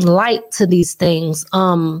bring light to these things.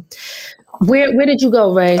 Where did you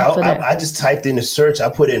go, Ray? I just typed in the search. I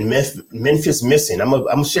put in Memphis missing.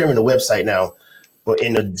 I'm sharing the website now, but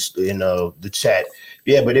in the chat.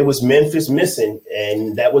 Yeah, but it was Memphis missing,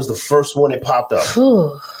 and that was the first one that popped up.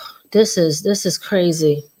 Whew. This is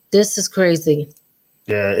crazy. This is crazy.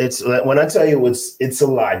 Yeah, it's when I tell you it's a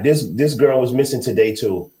lot. This girl was missing today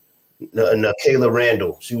too. Kayla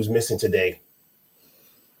Randall, she was missing today.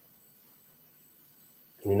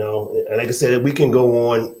 You know, and like I said, we can go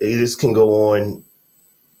on. This can go on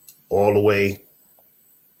all the way.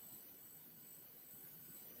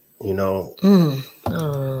 You know.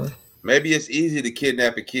 Maybe it's easy to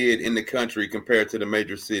kidnap a kid in the country compared to the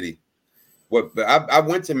major city. But I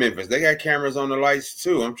went to Memphis. They got cameras on the lights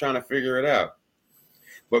too. I'm trying to figure it out.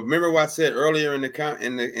 But remember what I said earlier in the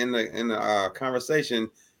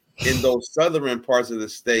conversation. In those southern parts of the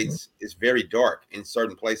states, it's very dark in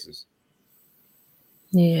certain places.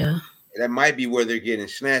 Yeah, that might be where they're getting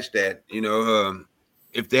snatched at. You know,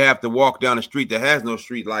 if they have to walk down a street that has no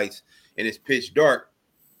street lights and it's pitch dark,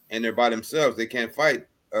 and they're by themselves, they can't fight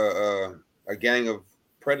a gang of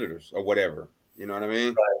predators or whatever. You know what I mean?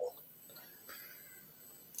 Right.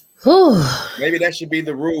 Maybe that should be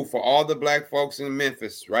the rule for all the black folks in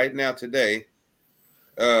Memphis right now today.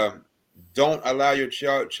 Don't allow your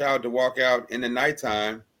child to walk out in the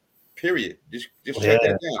nighttime, Period. Just shut that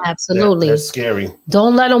down. Absolutely. That's scary.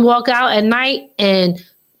 Don't let them walk out at night. And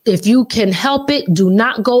if you can help it, do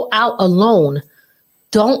not go out alone.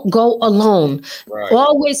 Don't go alone. Right.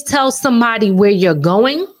 Always tell somebody where you're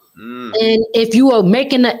going. And if you are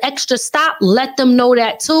making an extra stop, let them know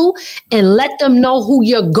that too. And let them know who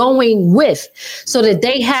you're going with so that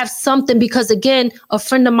they have something. Because again, a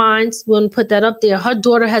friend of mine's, we'll put that up there. Her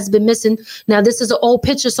daughter has been missing. Now, this is an old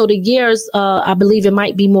picture. So the years, I believe it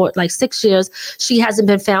might be more like 6 years. She hasn't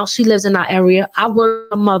been found. She lives in our area. I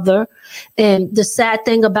work with her mother. And the sad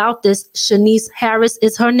thing about this, Shanice Harris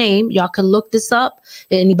is her name. Y'all can look this up.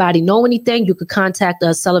 Anybody know anything, you could contact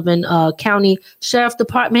the Sullivan County Sheriff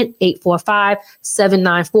Department,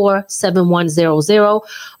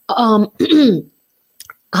 845-794-7100.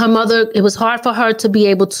 Her mother, it was hard for her to be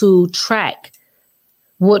able to track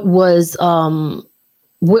what was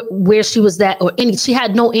where she was at, or she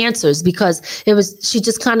had no answers because she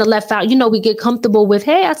just kind of left out. We get comfortable with,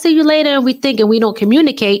 hey, I'll see you later, and we think, and we don't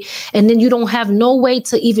communicate, and then you don't have no way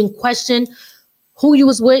to even question who you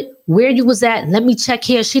was with, where you was at. Let me check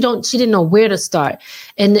here. She didn't know where to start,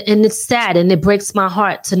 and it's sad, and it breaks my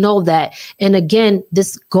heart to know that. And again,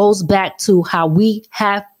 this goes back to how we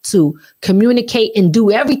have to communicate and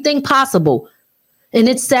do everything possible. And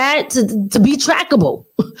it's sad to be trackable.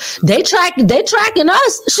 They tracking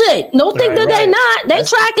us. Shit. Don't think that they not. They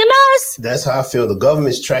tracking us. That's how I feel. The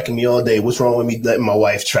government's tracking me all day. What's wrong with me letting my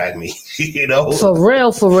wife track me? For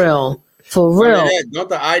real. Don't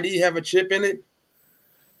the ID have a chip in it?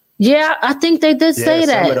 Yeah, I think they did say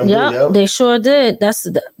that. Yep, they sure did.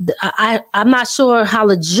 I'm not sure how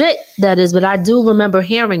legit that is, but I do remember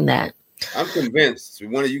hearing that. I'm convinced.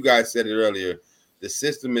 One of you guys said it earlier. The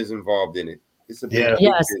system is involved in it. It's a big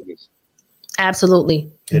business.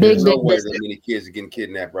 Absolutely. Big business. That many kids are getting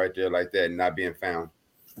kidnapped right there like that and not being found.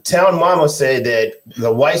 Town Mama said that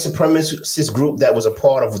the white supremacist group that was a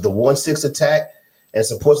part of the 1-6 attack and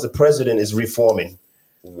supports the president is reforming.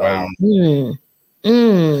 Wow. You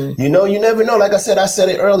never know. Like I said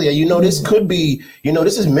it earlier. This could be.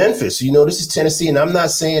 This is Memphis. This is Tennessee, and I'm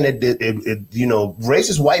not saying that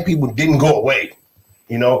racist white people didn't go away.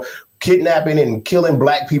 Kidnapping and killing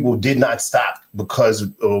black people did not stop because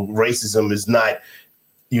racism is not,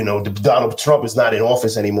 Donald Trump is not in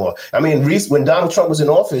office anymore. I mean, when Donald Trump was in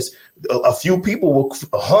office, a few people were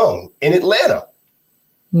hung in Atlanta.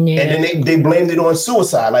 Yeah. And then they blamed it on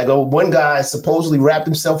suicide. Like one guy supposedly wrapped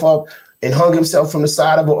himself up and hung himself from the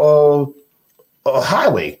side of a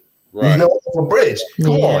highway, right? Off a bridge.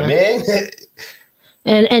 Come on, man.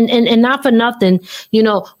 And not for nothing,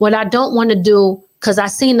 what I don't want to do, because I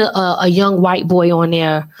seen a young white boy on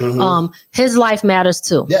there. Mm-hmm. His life matters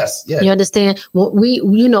too. Yes, yeah. You understand? We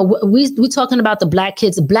talking about the black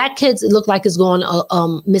kids. Black kids look like it's going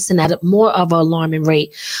missing at a more of an alarming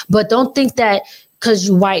rate. But don't think that because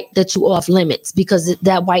you white that you off limits, because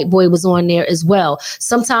that white boy was on there as well.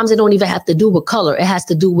 Sometimes it don't even have to do with color. It has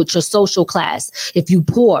to do with your social class. If you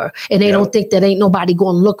poor and they don't think that ain't nobody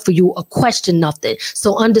going to look for you or question nothing.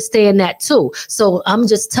 So understand that too. So I'm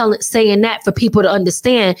just saying that for people to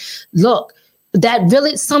understand, look, that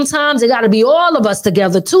really sometimes it got to be all of us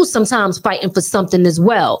together too, sometimes fighting for something as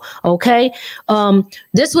well. Okay.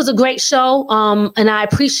 This was a great show. And I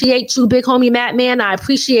appreciate you, Big Homie Madman. I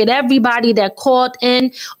appreciate everybody that called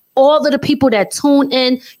in, all of the people that tuned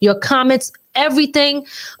in, your comments, everything.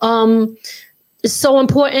 It's so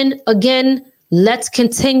important. Again, let's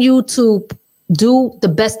continue to do the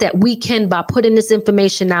best that we can by putting this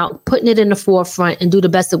information out, putting it in the forefront, and do the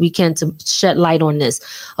best that we can to shed light on this.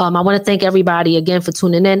 I want to thank everybody again for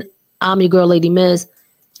tuning in. I'm your girl, Lady Miz.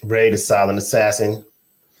 Ray, the silent assassin.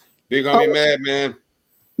 Big Homie Madman.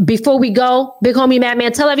 Before we go, Big Homie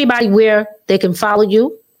Madman, tell everybody where they can follow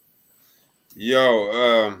you.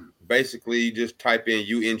 Basically, you just type in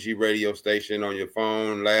UNG radio station on your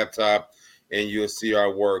phone, laptop, and you'll see our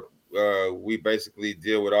work. We basically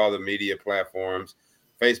deal with all the media platforms: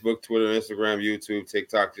 Facebook, Twitter, Instagram, YouTube,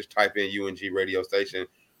 TikTok. Just type in UNG radio station,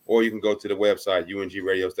 or you can go to the website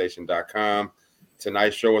ungradiostation.com.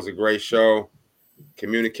 Tonight's show was a great show.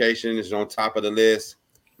 Communication is on top of the list.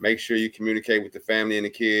 Make sure you communicate with the family and the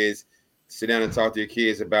kids. Sit down and talk to your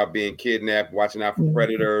kids about being kidnapped, watching out for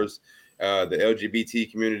predators, the LGBT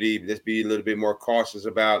community. Let's be a little bit more cautious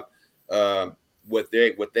about what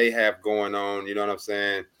they have going on. You know what I'm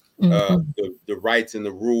saying? The rights and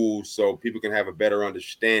the rules, so people can have a better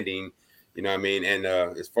understanding. You know what I mean? And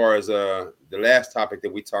as far as the last topic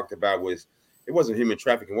that we talked about it wasn't human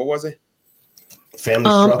trafficking. What was it?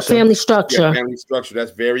 Family structure. Yeah, family structure.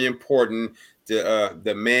 That's very important.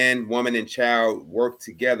 The man, woman, and child work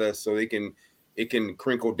together so they can it can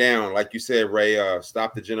crinkle down. Like you said, Ray,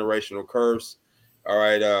 stop the generational curse. All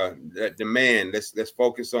right, the man, let's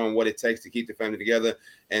focus on what it takes to keep the family together.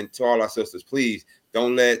 And to all our sisters, please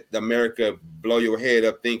don't let America blow your head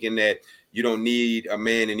up thinking that you don't need a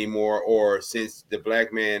man anymore, or since the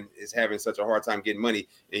black man is having such a hard time getting money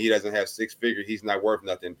and he doesn't have 6 figures, he's not worth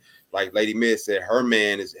nothing. Like Lady Miss said, her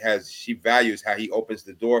man she values how he opens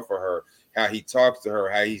the door for her, how he talks to her,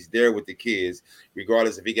 how he's there with the kids,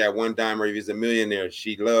 regardless if he got one dime or if he's a millionaire.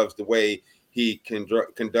 She loves the way he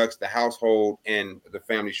conducts the household and the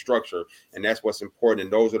family structure. And that's what's important.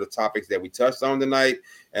 And those are the topics that we touched on tonight.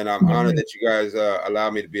 And I'm honored that you guys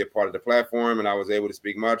allowed me to be a part of the platform, and I was able to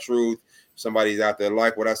speak my truth. Somebody's out there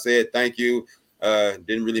like what I said. Thank you.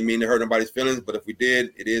 Didn't really mean to hurt nobody's feelings, but if we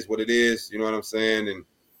did, it is what it is. You know what I'm saying? And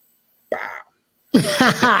wow.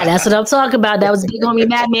 That's what I'm talking about. That was Big Homie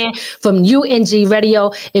Madman from UNG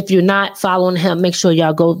Radio. If you're not following him, make sure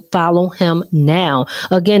y'all go follow him now.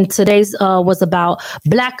 Again, today's was about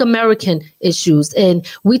Black American issues, and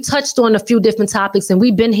we touched on a few different topics, and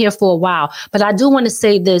we've been here for a while. But I do want to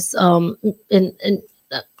say this, and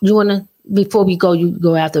you want to, before we go, you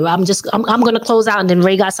go after. I'm going to close out, and then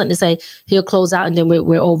Ray got something to say. He'll close out, and then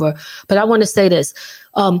we're over. But I want to say this.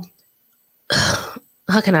 How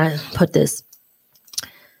can I put this?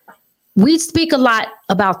 We speak a lot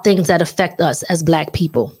about things that affect us as Black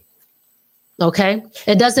people. Okay?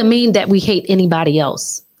 It doesn't mean that we hate anybody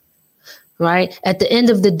else, right? At the end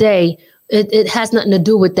of the day, it has nothing to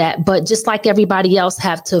do with that. But just like everybody else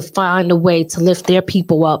have to find a way to lift their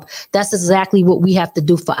people up, that's exactly what we have to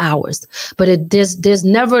do for ours. But there's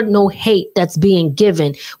never no hate that's being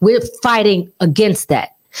given. We're fighting against that.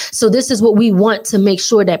 So this is what we want to make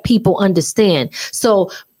sure that people understand.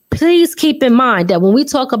 So please keep in mind that when we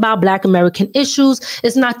talk about Black American issues,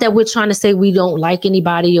 it's not that we're trying to say we don't like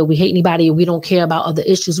anybody or we hate anybody or we don't care about other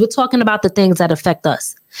issues. We're talking about the things that affect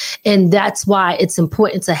us. And that's why it's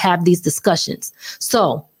important to have these discussions.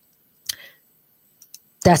 So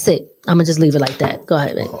that's it. I'm going to just leave it like that. Go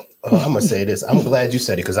ahead, man. I'm going to say this. I'm glad you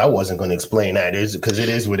said it because I wasn't going to explain that. Because it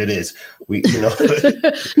is what it is. We, you know.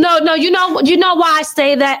 No, you know why I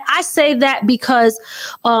say that? I say that because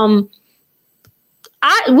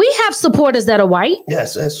we have supporters that are white.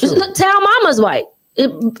 Yes, that's true. Tell Mama's white.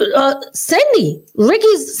 Cindy,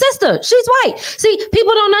 Ricky's sister, she's white. See,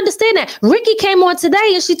 people don't understand that. Ricky came on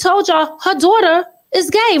today and she told y'all her daughter is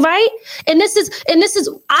gay, right? And this is,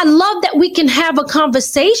 I love that we can have a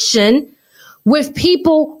conversation with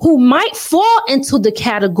people who might fall into the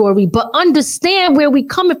category, but understand where we're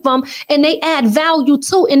coming from and they add value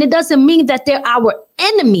too. And it doesn't mean that they're our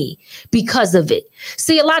enemy because of it.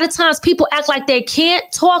 See, a lot of times people act like they can't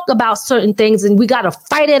talk about certain things and we got to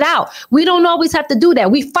fight it out. We don't always have to do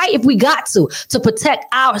that. We fight if we got to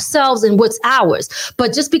protect ourselves and what's ours.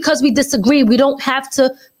 But just because we disagree, we don't have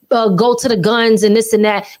to go to the guns and this and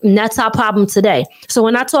that. And that's our problem today. So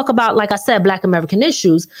when I talk about, like I said, Black American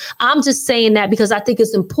issues, I'm just saying that because I think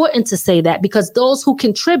it's important to say that because those who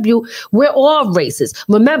contribute, we're all racist.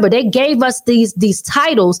 Remember, they gave us these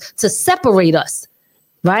titles to separate us.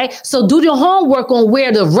 Right. So do your homework on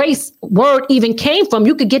where the race word even came from.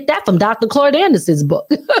 You could get that from Dr. Claude Anderson's book,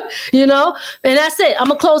 you know, and that's it. I'm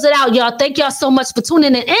going to close it out, y'all. Thank y'all so much for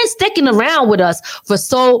tuning in and sticking around with us for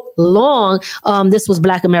so long. This was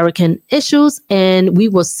Black American Issues, and we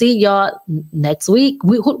will see y'all next week.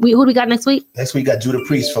 Who do we got next week? Next week, we got Judah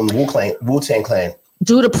Priest from Wu-Tang Clan.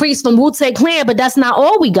 Judah Priest from Wu-Tang Clan, but that's not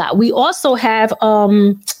all we got. We also have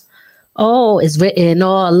oh, it's written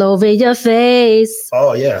all over your face.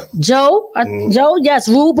 Oh, yeah. Joe, yes,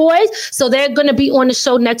 Rude Boys. So they're going to be on the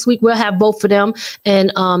show next week. We'll have both of them.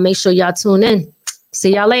 And make sure y'all tune in.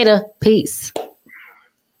 See y'all later. Peace.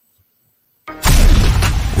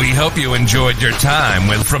 We hope you enjoyed your time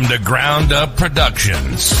with From the Ground Up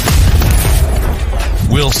Productions.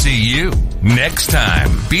 We'll see you next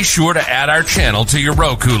time. Be sure to add our channel to your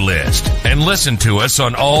Roku list and listen to us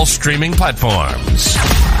on all streaming platforms.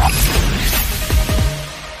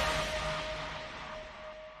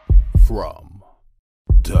 From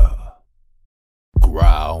the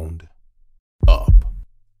ground up.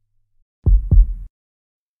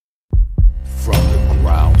 From the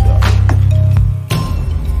ground up.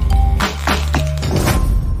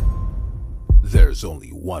 There's only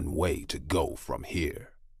one way to go from here.